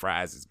say the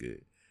fries is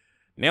good.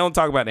 They don't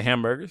talk about the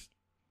hamburgers.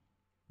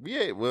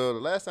 The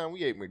last time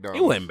we ate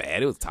McDonald's, it wasn't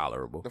bad. It was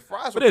tolerable. The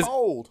fries were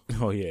cold.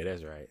 Oh, yeah,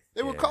 that's right.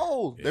 They were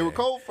cold. Yeah. They were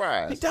cold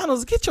fries.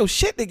 McDonald's, get your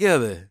shit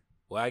together.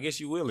 Well, I guess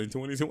you will in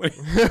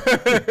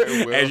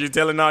 2020. As you're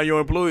telling all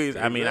your employees.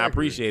 Exactly. I mean, I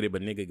appreciate it,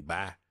 but nigga,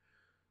 bye.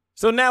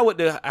 So now what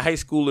the high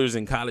schoolers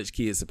and college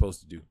kids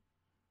supposed to do?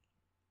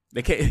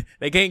 They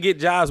can't get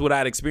jobs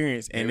without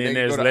experience, and then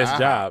there's less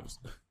jobs.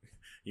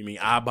 You mean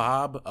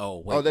iBob?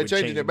 Oh, wait, they're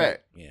changing it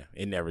back. Yeah,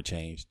 it never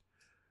changed.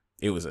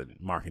 It was a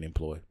marketing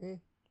ploy.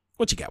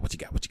 What you got?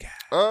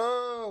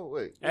 Oh,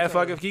 wait.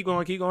 Fuck it. Keep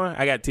going.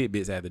 I got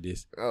tidbits after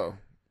this. Oh.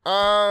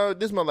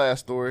 This is my last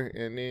story,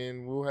 and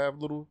then we'll have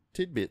little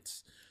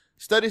tidbits.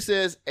 Study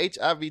says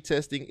HIV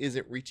testing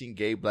isn't reaching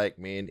gay black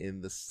men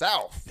in the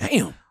South.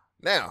 Damn.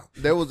 Now,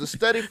 there was a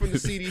study from the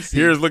CDC.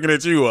 Here's looking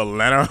at you,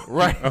 Atlanta.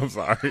 Right. I'm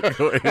sorry.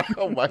 Go ahead.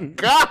 Oh my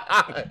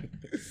God.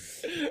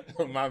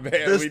 My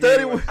bad. The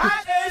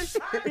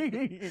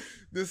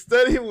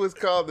study was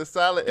called the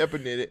Silent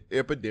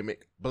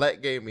Epidemic,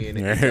 Black Gay Men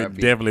and HIV.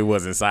 Definitely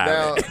wasn't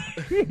silent. Now,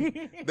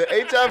 the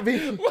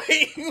HIV.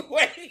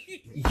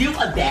 Wait. You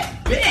are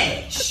that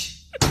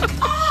bitch.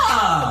 All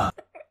right.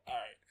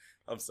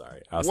 I'm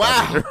sorry.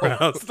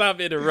 I'll stop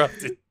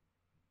interrupting.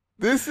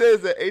 This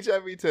says that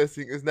HIV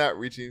testing is not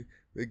reaching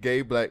the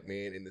gay black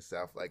men in the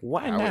South like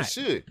Why how not? it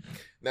should.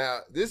 Now,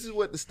 this is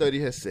what the study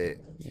has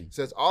said. It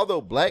says, although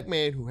black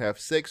men who have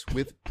sex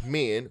with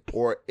men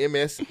or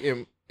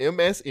MSM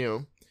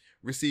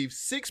receive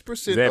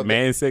 6% Is that of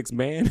man sex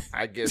man?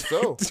 I guess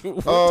so.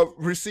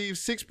 Receive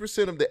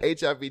 6% of the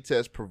HIV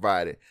tests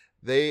provided.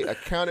 They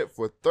accounted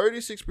for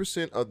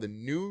 36% of the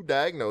new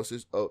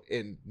diagnosis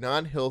in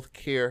non-health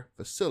care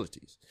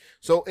facilities.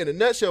 So in a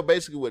nutshell,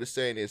 basically what it's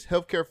saying is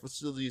healthcare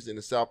facilities in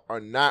the South are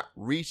not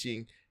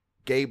reaching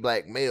gay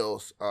black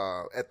males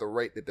at the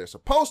rate that they're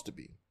supposed to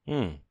be.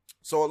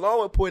 So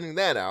along with pointing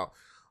that out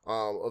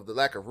of the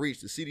lack of reach,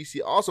 the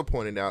CDC also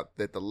pointed out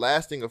that the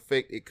lasting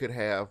effect it could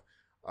have,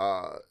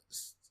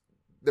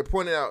 they're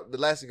pointing out the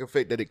lasting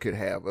effect that it could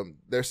have.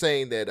 They're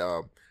saying that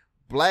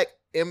black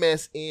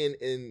MSN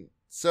in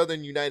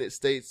Southern United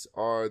States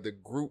are the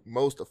group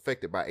most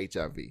affected by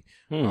HIV,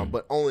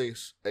 but only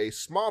a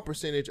small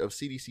percentage of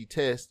CDC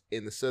tests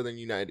in the Southern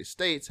United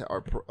States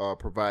are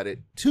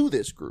provided to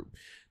this group.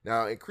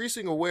 Now,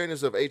 increasing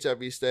awareness of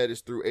HIV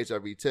status through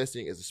HIV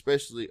testing is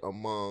especially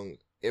among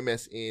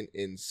MSN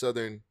in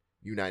Southern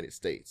United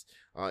States.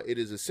 It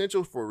is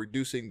essential for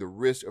reducing the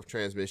risk of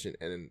transmission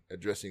and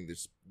addressing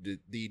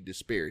the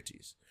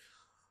disparities.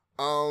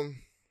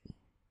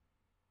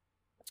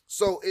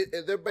 So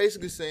they're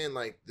basically saying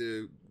like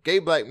the gay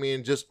black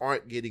men just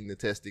aren't getting the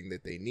testing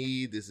that they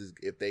need. This is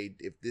if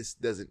this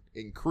doesn't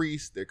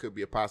increase, there could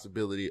be a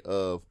possibility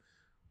of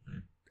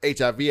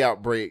HIV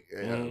outbreak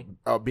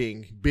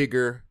being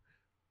bigger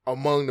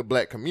among the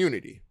black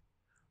community.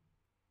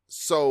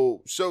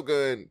 So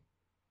Shogun,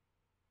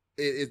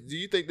 do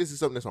you think this is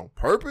something that's on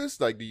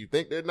purpose? Like, do you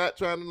think they're not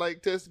trying to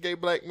like test gay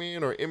black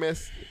men or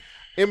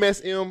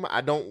MSM?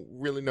 I don't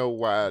really know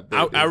why.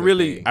 I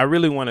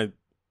really want to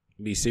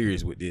be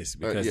serious with this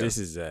because this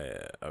is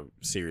a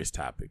serious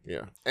topic.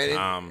 Yeah.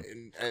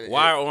 And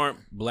why aren't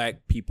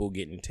black people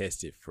getting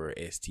tested for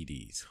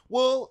STDs?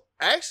 Well,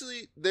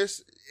 actually,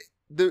 there's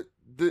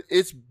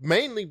it's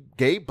mainly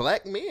gay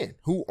black men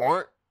who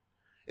aren't.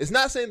 It's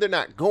not saying they're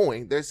not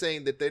going. They're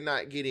saying that they're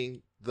not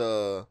getting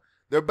the.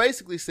 They're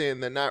basically saying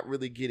they're not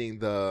really getting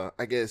the.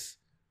 I guess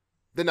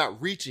they're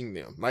not reaching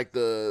them, like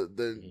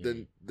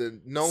the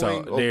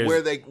knowing of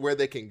where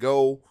they can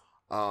go.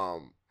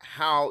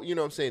 How, you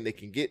know what I'm saying, they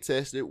can get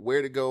tested,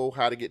 where to go,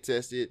 how to get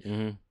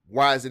tested,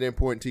 why is it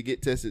important to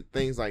get tested,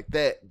 things like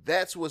that.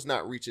 That's what's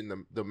not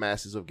reaching the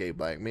masses of gay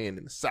black men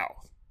in the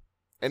South.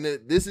 And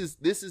this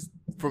is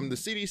from the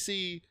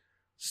CDC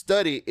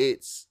study,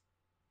 it's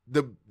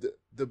the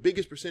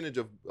biggest percentage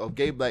of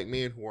gay black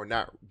men who are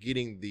not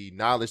getting the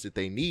knowledge that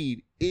they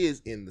need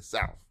is in the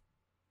South.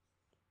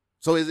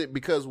 So is it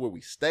because where we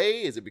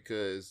stay? Is it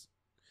because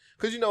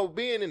you know,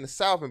 being in the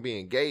South and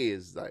being gay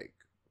is like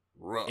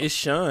rough. It's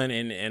shunned,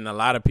 and a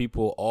lot of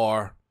people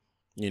are,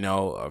 you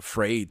know,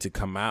 afraid to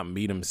come out and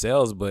be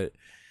themselves. But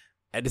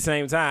at the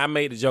same time, I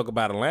made the joke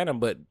about Atlanta,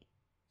 but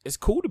it's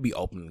cool to be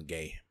open and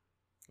gay.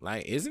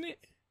 Like, isn't it?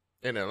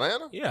 In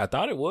Atlanta? Yeah, I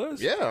thought it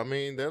was. Yeah, I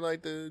mean, they're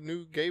like the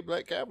new gay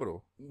black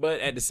capital. But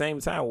at the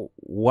same time,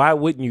 why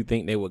wouldn't you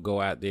think they would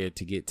go out there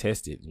to get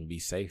tested and be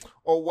safe?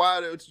 Or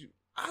why don't you?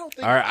 I don't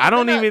think. I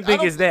don't even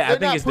think it's that. I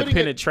think it's the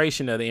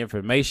penetration of the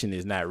information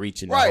is not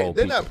reaching the whole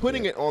They're people. not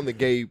putting it on the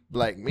gay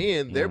black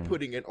men. They're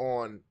putting it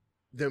on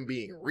them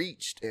being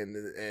reached and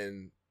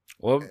the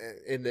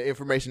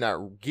information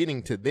not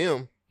getting to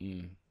them.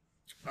 They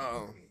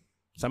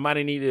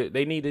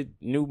need a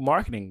new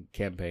marketing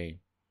campaign.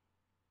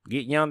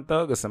 Get Young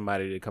Thug or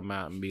somebody to come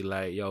out and be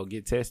like, yo,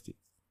 get tested.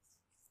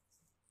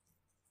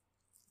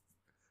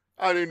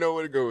 I didn't know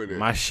where to go with it.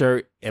 My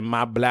shirt and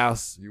my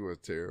blouse. You are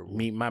terrible.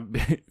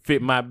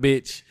 Fit my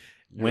bitch.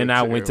 When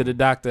I went to the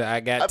doctor, I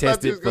got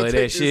tested for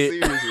that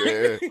shit. Yo,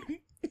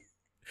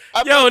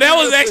 that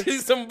was actually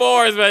some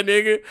bars, my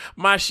nigga.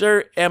 My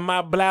shirt and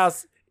my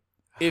blouse,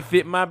 it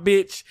fit my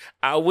bitch.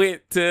 I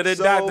went to the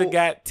doctor,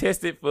 got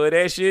tested for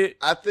that shit.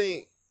 I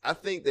think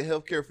the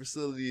healthcare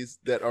facilities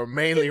that are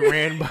mainly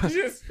ran by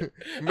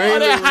all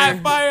that hot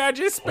fire I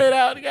just spit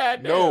out.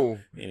 Goddamn. No.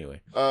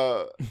 Anyway.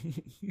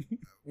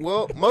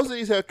 Well, most of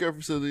these healthcare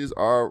facilities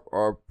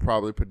are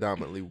probably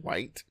predominantly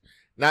white.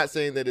 Not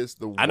saying that it's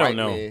the white I don't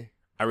know. man.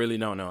 I really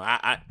don't know.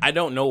 I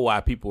don't know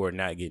why people are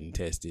not getting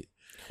tested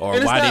or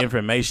why the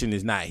information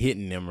is not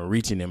hitting them or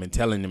reaching them and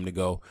telling them to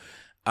go.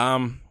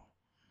 And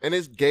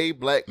it's gay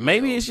black.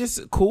 Maybe it's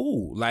just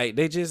cool. Like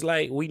they just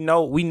like we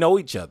know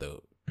each other.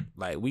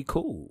 Like we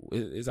cool.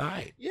 It's all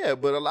right. Yeah,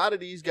 but a lot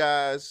of these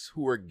guys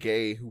who are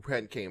gay who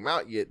hadn't came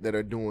out yet that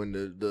are doing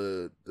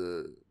the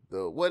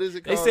what is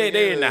it called? They said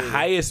they're in the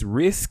highest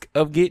risk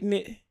of getting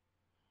it.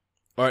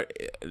 Or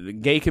the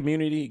gay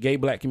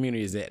black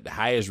community is at the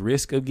highest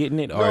risk of getting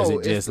it, or No, is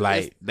it just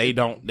it's-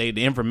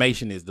 the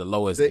information is the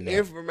lowest? The in that?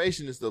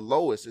 information is the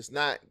lowest. It's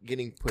not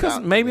getting put Because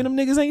out. maybe them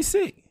niggas ain't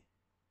sick.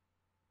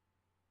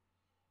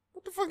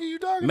 What the fuck are you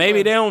talking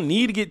Maybe about? they don't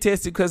need to get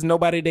tested because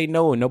nobody they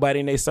know and nobody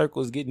in their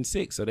circle is getting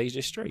sick, so they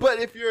just straight. But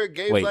if you're a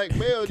gay Wait, black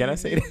male, can you I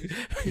say need-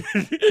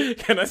 that?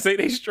 Can I say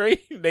they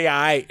straight? They all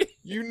right.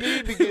 You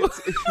need to get.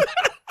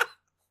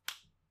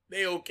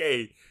 They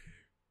okay.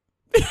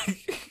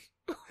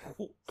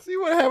 See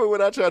what happened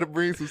when I try to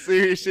bring some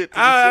serious shit to the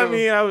I show?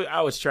 mean,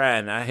 I was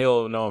trying. I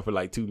held on for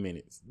like 2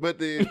 minutes. But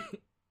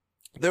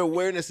their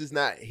awareness is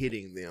not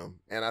hitting them,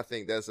 and I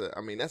think that's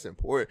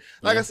important.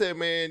 Like I said,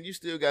 man, you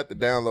still got the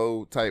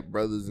download type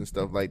brothers and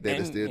stuff like that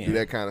that still do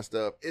that kind of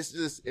stuff. It's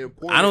just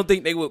important. I don't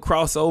think they would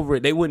cross over.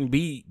 They wouldn't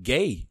be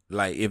gay.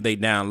 Like if they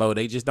download,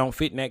 they just don't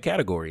fit in that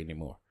category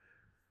anymore.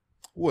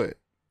 What?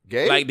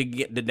 Gay? Like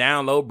the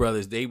download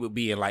brothers, they would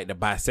be in like the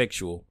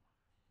bisexual.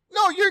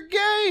 No, you're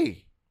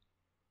gay.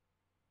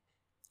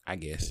 I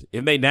guess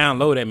if they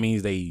download, that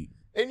means they.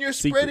 And you're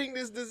secret. spreading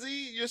this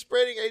disease. You're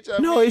spreading HIV.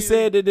 No, it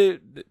said that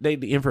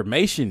the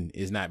information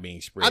is not being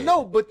spread. I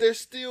know, but they're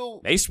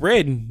still. They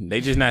spreading.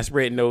 They just not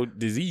spreading no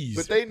disease.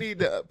 But they need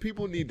to.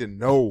 People need to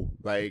know,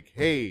 like,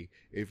 hey,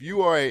 if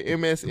you are an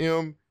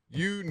MSM,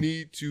 you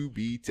need to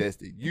be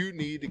tested. You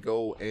need to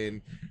go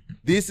and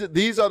these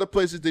are the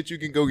places that you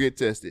can go get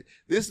tested.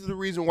 This is the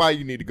reason why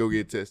you need to go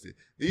get tested.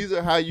 These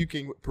are how you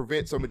can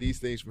prevent some of these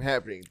things from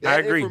happening. That I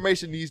agree.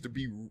 information needs to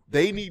be.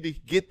 They need to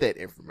get that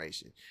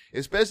information.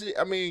 Especially,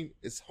 I mean,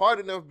 it's hard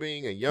enough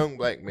being a young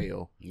black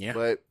male. Yeah.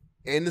 But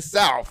in the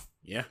South.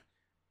 Yeah.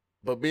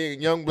 But being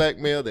a young black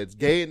male that's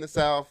gay in the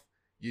South,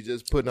 you're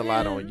just putting a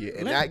lot on you.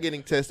 And not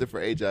getting tested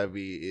for HIV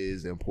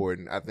is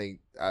important. I think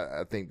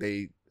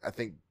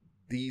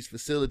these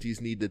facilities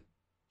need to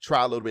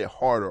try a little bit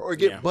harder or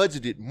get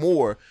budgeted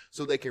more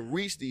so they can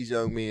reach these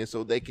young men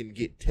so they can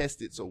get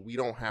tested so we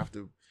don't have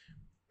to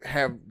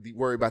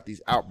worry about these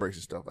outbreaks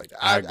and stuff like that.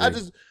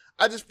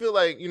 I just feel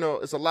like, you know,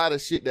 it's a lot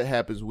of shit that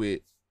happens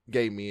with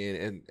gay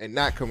men and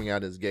not coming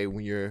out as gay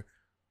when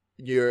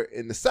you're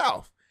in the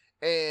South.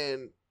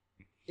 And,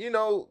 you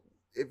know,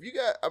 if you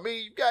got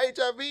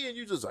HIV and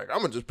you just like,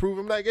 I'm gonna just prove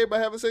I'm not gay by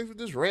having sex with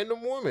this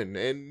random woman,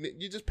 and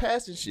you're just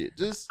passing shit.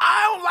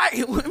 I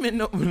don't like women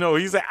no.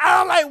 He's like, I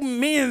don't like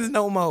men's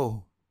no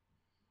more.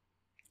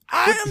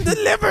 I am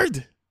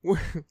delivered.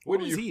 Where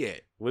was he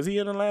at? Was he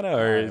in Atlanta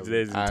or is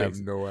this in I Texas?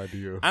 have no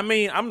idea. I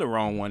mean, I'm the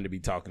wrong one to be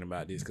talking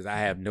about this because I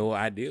have no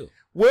idea.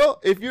 Well,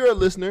 if you're a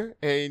listener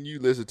and you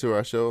listen to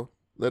our show,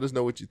 let us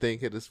know what you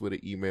think. Hit us with an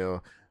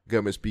email.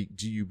 GovernmentSpeak,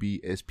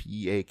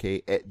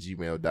 GUBSPEAK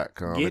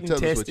 @gmail.com. Getting and tell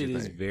us what tested you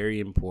is think.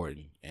 very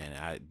important, and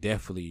I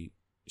definitely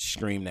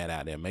scream that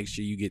out there. Make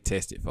sure you get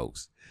tested,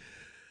 folks.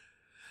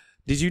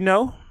 Did you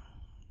know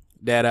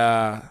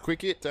that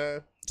quick hit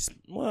time?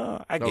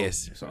 Well, I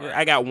guess sorry.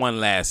 I got one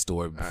last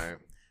story. All right.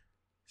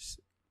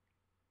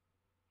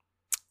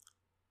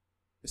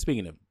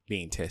 Speaking of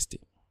being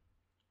tested,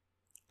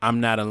 I'm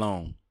not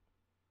alone.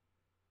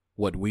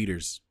 What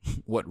readers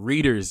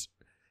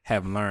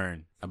have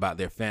learned about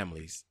their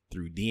families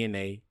through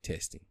DNA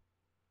testing.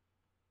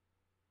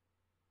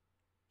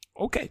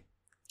 Okay.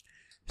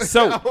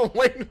 So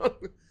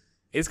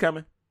it's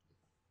coming.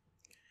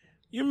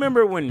 You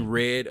remember when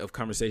Red of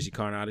Conversation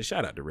Carnada,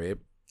 shout out to Red,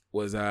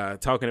 was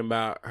talking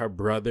about her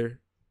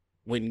brother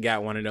went and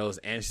got one of those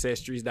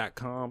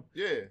ancestries.com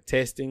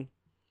testing.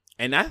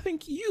 And I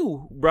think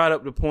you brought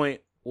up the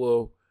point,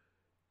 well,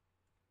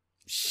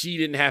 she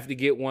didn't have to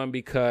get one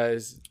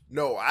because...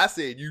 No, I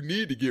said you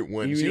need to get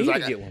one. You She was need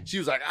like, to get one. She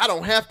was like, I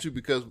don't have to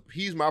because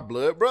he's my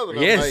blood brother.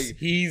 And I'm Yes, like,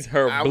 he's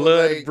her I was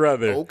blood like,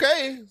 brother.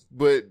 Okay,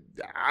 but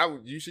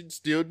you should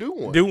still do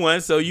one. Do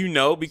one so you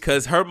know,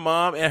 because her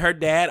mom and her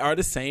dad are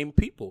the same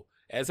people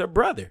as her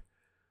brother.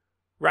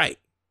 Right.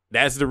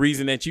 That's the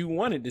reason that you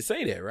wanted to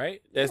say that,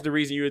 right? That's the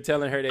reason you were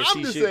telling her that I'm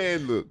she just should.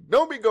 saying, look,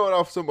 don't be going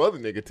off some other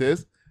nigga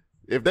test.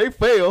 If they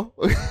fail,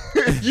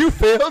 you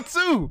fail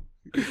too.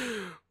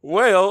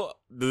 Well,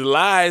 the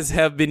lies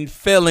have been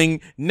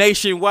failing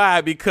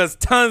nationwide because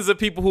tons of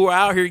people who are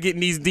out here getting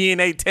these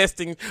DNA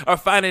testing are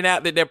finding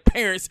out that their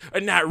parents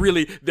are not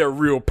really their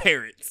real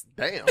parents.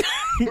 Damn.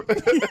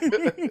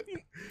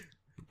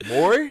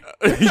 Maury?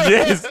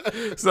 Yes.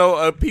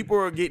 So people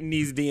are getting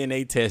these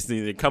DNA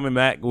testing and coming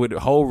back with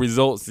whole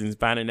results and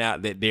finding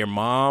out that their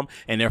mom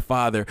and their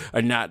father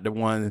are not the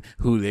ones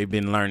who they've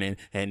been learning,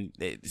 and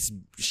it's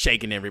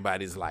shaking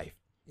everybody's life.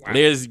 Wow.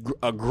 There's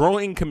a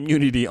growing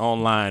community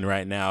online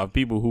right now of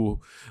people who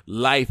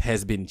life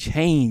has been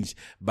changed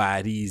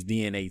by these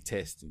DNA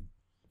testing.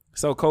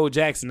 So Cole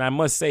Jackson, I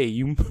must say,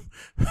 you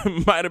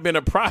might have been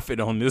a prophet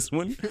on this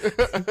one.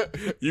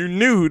 You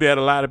knew that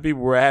a lot of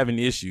people were having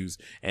issues,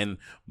 and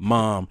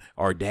mom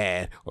or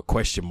dad or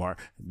question mark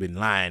been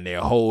lying their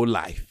whole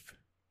life.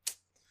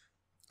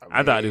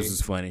 I thought this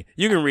was funny.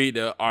 You can read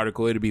the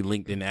article. It'll be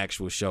linked in the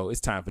actual show. It's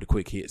time for the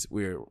quick hits.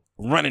 We're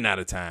running out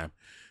of time.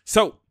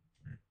 So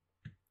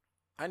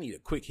I need a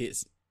quick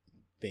hits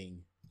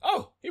thing.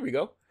 Oh, here we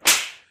go.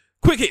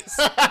 Quick hits.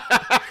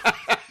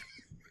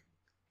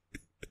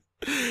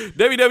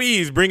 WWE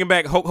is bringing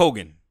back Hulk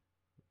Hogan.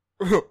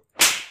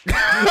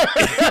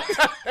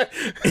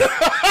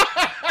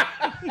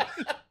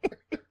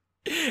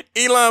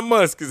 Elon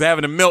Musk is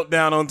having a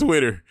meltdown on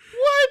Twitter.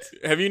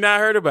 What? Have you not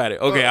heard about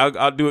it? Okay,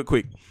 I'll do it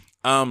quick.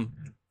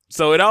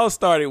 So it all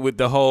started with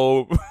the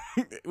whole.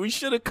 We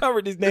should have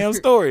covered this damn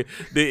story.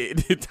 The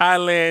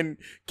Thailand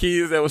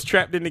kids that was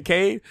trapped in the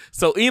cave.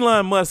 So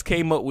Elon Musk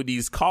came up with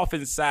these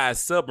coffin-sized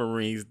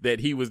submarines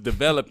that he was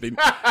developing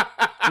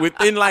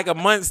within like a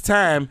month's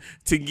time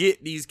to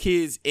get these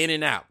kids in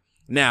and out.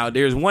 Now,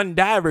 there's one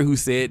diver who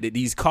said that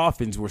these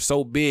coffins were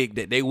so big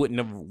that they wouldn't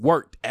have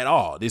worked at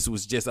all. This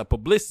was just a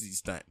publicity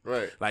stunt.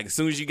 Right. Like as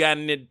soon as you got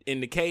in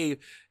the cave,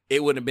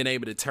 it wouldn't have been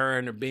able to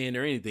turn or bend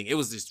or anything. It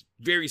was this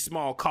very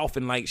small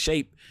coffin-like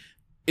shape.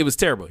 It was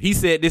terrible. He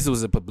said this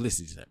was a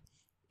publicity stunt.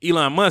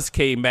 Elon Musk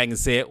came back and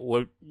said,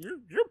 well,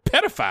 you're a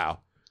pedophile.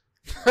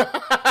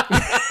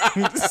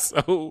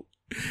 So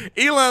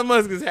Elon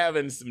Musk is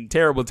having some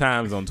terrible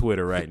times on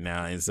Twitter right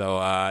now. And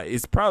so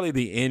it's probably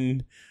the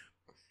end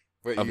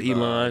of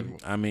Elon.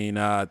 I mean,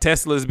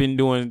 Tesla's been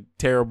doing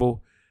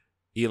terrible.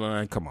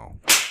 Elon, come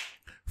on.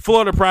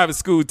 Florida private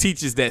school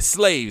teaches that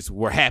slaves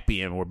were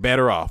happy and were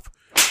better off.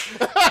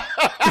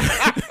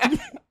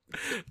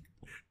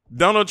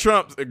 Donald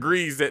Trump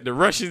agrees that the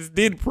Russians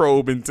did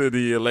probe into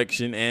the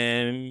election,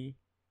 and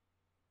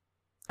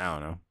I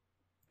don't know.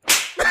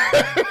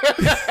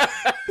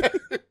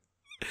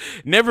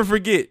 Never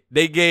forget,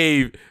 they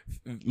gave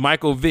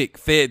Michael Vick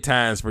Fed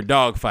times for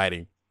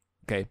dogfighting.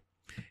 Okay.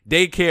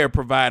 Daycare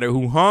provider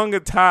who hung a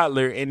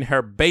toddler in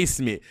her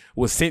basement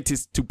was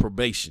sentenced to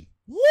probation.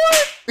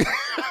 What?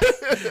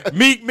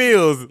 Meek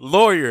Mill's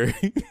lawyer.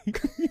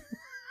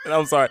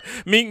 I'm sorry.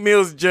 Meek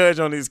Mill's judge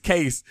on his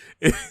case.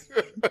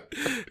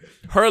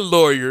 Her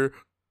lawyer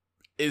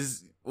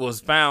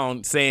was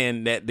found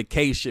saying that the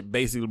case should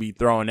basically be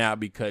thrown out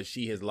because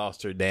she has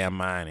lost her damn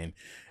mind, and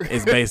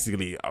it's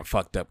basically a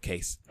fucked up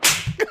case.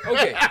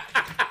 Okay.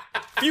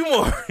 Few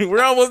more.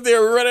 We're almost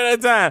there. We're running out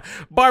of time.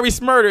 Bobby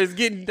Shmurda is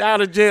getting out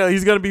of jail.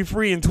 He's going to be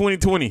free in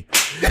 2020.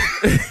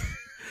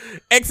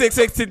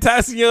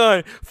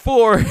 XXXTentacion,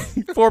 four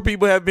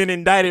people have been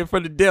indicted for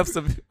the deaths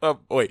of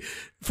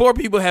four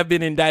people have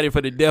been indicted for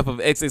the death of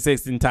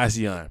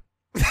XXXTentacion.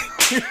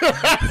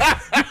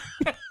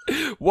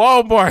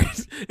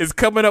 Walmart is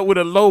coming up with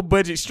a low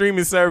budget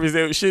streaming service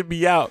that should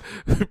be out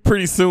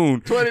pretty soon.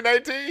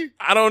 2019?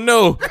 I don't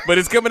know, but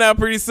it's coming out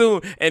pretty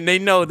soon. And they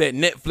know that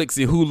Netflix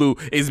and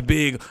Hulu is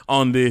big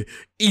on the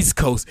East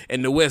Coast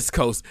and the West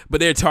Coast, but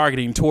they're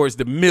targeting towards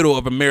the middle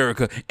of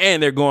America,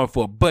 and they're going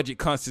for a budget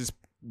conscious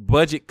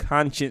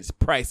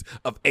price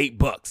of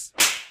 $8.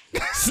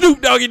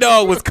 Snoop Doggy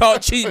Dogg was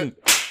caught cheating.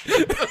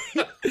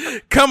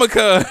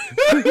 Comic-Con.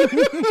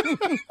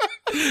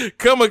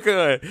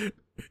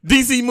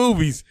 DC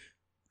movies.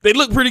 They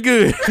look pretty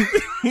good.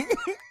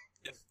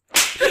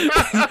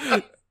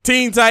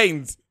 Teen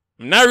Titans.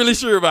 I'm not really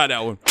sure about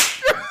that one,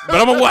 but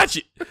I'm going to watch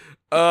it.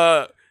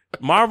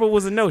 Marvel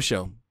was a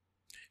no-show.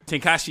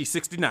 Tekashi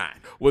 69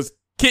 was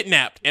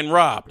kidnapped and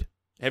robbed.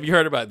 Have you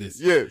heard about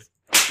this? Yes.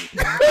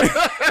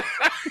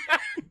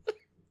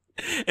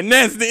 And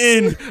that's the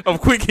end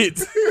of Quick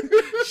Hits.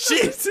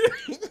 Shit.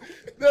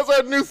 That's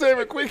our new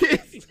segment, Quick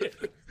Hits.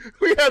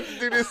 We have to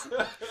do this.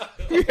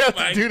 We have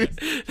to do this.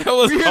 That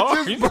was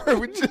hard.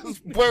 We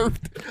just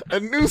birthed a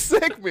new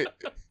segment.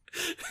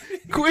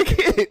 Quick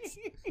Hits.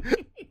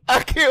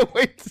 I can't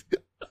wait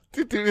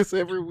to do this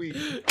every week.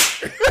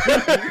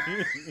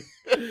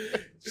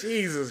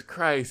 Jesus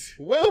Christ.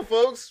 Well,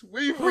 folks,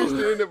 we've reached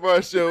the end of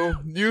our show.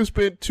 You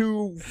spent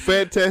 2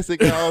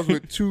 fantastic hours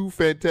with 2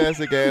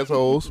 fantastic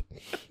assholes.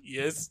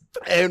 Yes.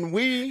 And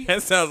we...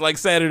 That sounds like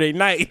Saturday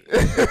night.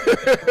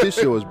 This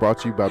show is brought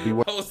to you by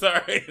B1. Oh,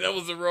 sorry. That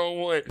was the wrong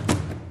one.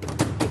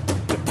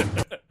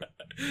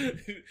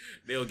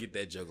 They'll get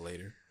that joke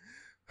later.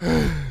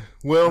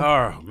 Well,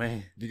 oh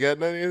man, you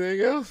got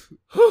anything else?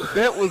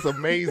 That was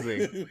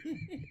amazing,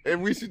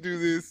 and we should do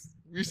this.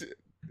 We should.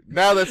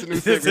 Now that's a new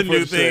thing. It's a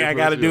new thing. I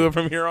got to do it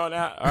from here on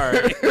out. All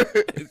right,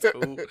 it's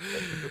cool.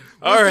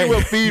 All right, see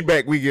what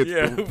feedback we get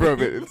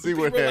from it, and see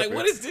what happens. Like,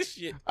 what is this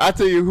shit? I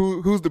tell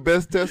you, who's the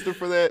best tester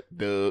for that?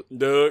 Doug.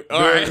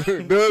 All right,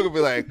 Doug will be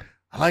like,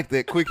 I like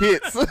that Quick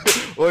Hits,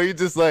 or you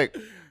just like,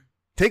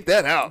 take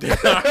that out.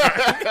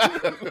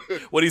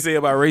 What do you say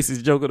about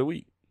racist joke of the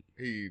week?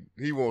 He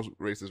wants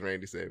racist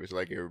Randy Savage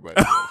like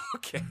everybody.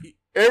 Okay.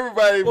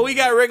 Everybody. Well, we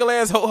got regular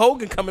ass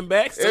Hogan coming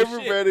back. So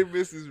everybody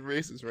misses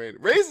racist Randy.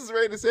 Racist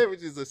Randy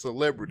Savage is a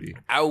celebrity.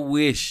 I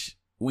wish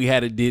we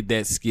had did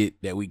that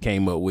skit that we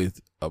came up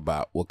with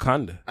about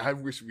Wakanda. I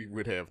wish we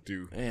would have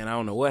too. Man, I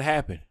don't know what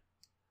happened.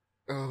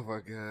 Oh my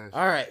gosh.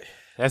 All right.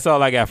 That's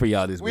all I got for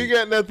y'all this week. We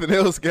got nothing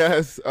else,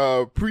 guys.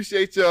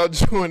 Appreciate y'all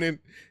joining,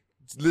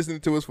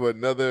 listening to us for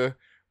another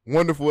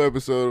wonderful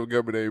episode of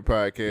Government Name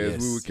Podcast.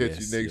 We will catch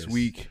you next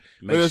week.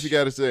 What else you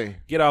got to say?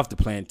 Get off the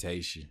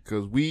plantation.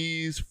 Because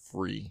we's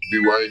free.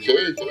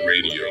 BYK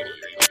Radio. I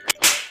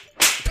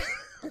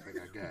think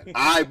I got it.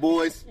 All right,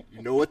 boys.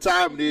 You know what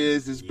time it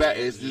is. It's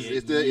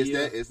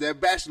that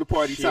bachelor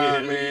party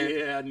time,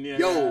 man. Yeah,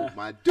 Yo,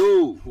 my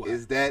dude,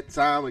 it's that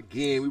time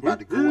again. We about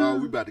to go out.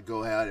 We about to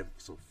go have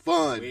some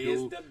fun, Where's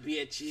dude. the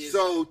bitches?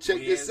 So check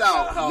Where's this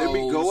out. the Let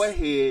me go hoes?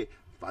 ahead.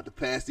 About to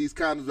pass these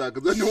condoms out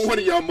because I know one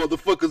of y'all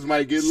motherfuckers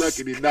might get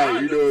lucky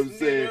tonight. You know what I'm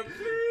saying?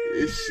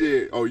 It's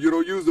shit. Oh, you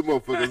don't use the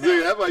motherfuckers.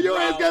 Nigga, that's why your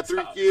ass got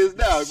 3 kids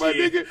now, my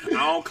nigga. I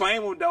don't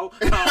claim them though.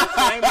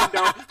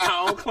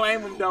 I don't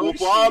claim them though. Well,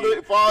 for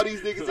all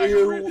these niggas in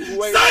here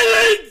who ain't.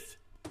 Silence!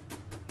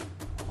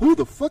 Who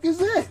the fuck is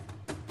that?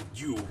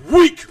 You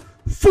weak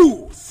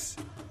fools!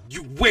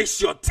 You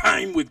waste your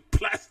time with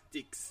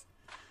plastics.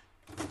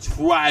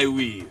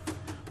 Tri-Weave,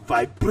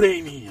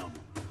 Vibranium,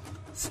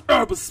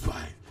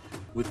 herbicide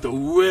with the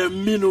rare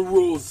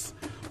minerals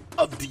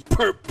of the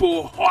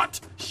purple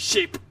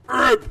heart-shaped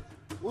herb.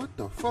 What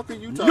the fuck are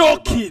you talking No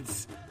about?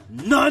 kids,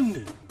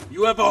 none.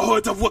 You ever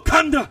heard of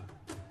Wakanda?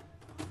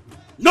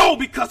 No,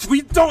 because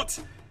we don't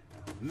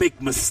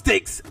make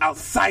mistakes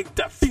outside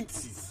the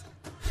fences.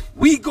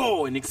 We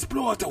go and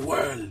explore the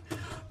world.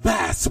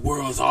 Vast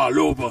worlds all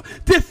over,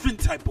 different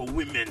type of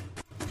women.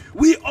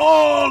 We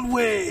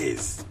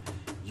always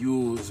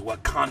use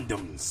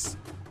Wakandams,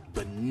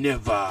 but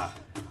never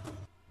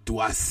do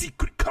our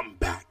secret come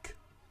back.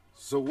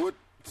 So what?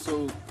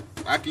 So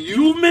I can use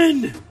you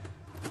men.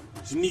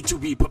 You need to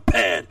be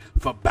prepared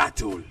for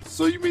battle.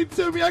 So you mean to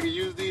tell me I can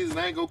use these and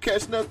I ain't gonna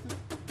catch nothing?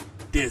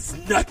 There's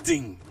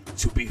nothing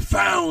to be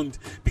found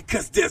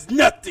because there's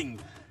nothing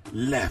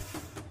left.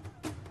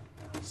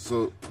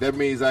 So that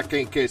means I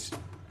can't catch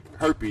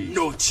herpes.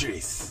 No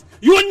trace.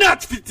 You're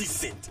not 50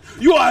 Cent.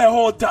 You are a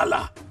whole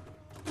dollar.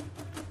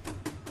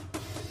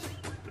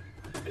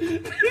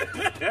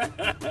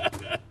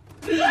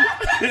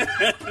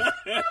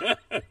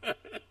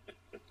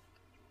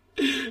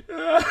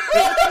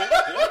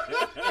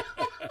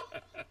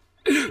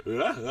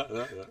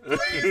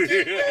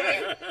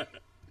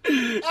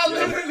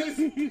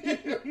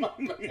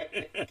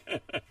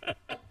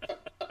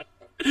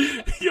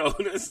 Yo,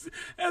 that's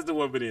the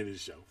one been in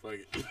this show. Fuck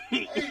it.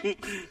 we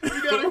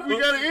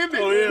gotta end it.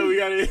 Oh yeah, we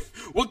gotta.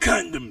 What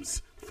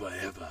condoms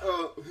forever?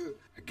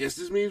 I guess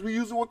this means we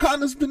using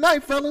Wakandas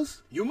tonight,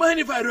 fellas. You mind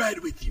if I ride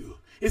with you?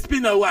 It's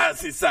been a while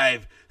since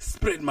I've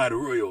spread my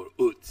royal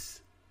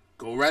oats.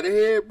 Go right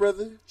ahead,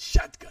 brother.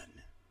 Shotgun.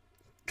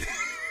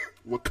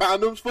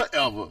 Wakandas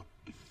forever.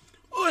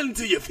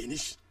 Until you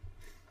finish.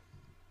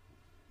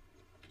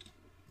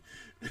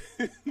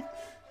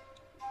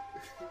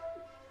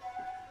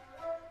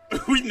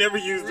 We never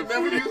used the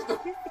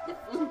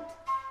flute.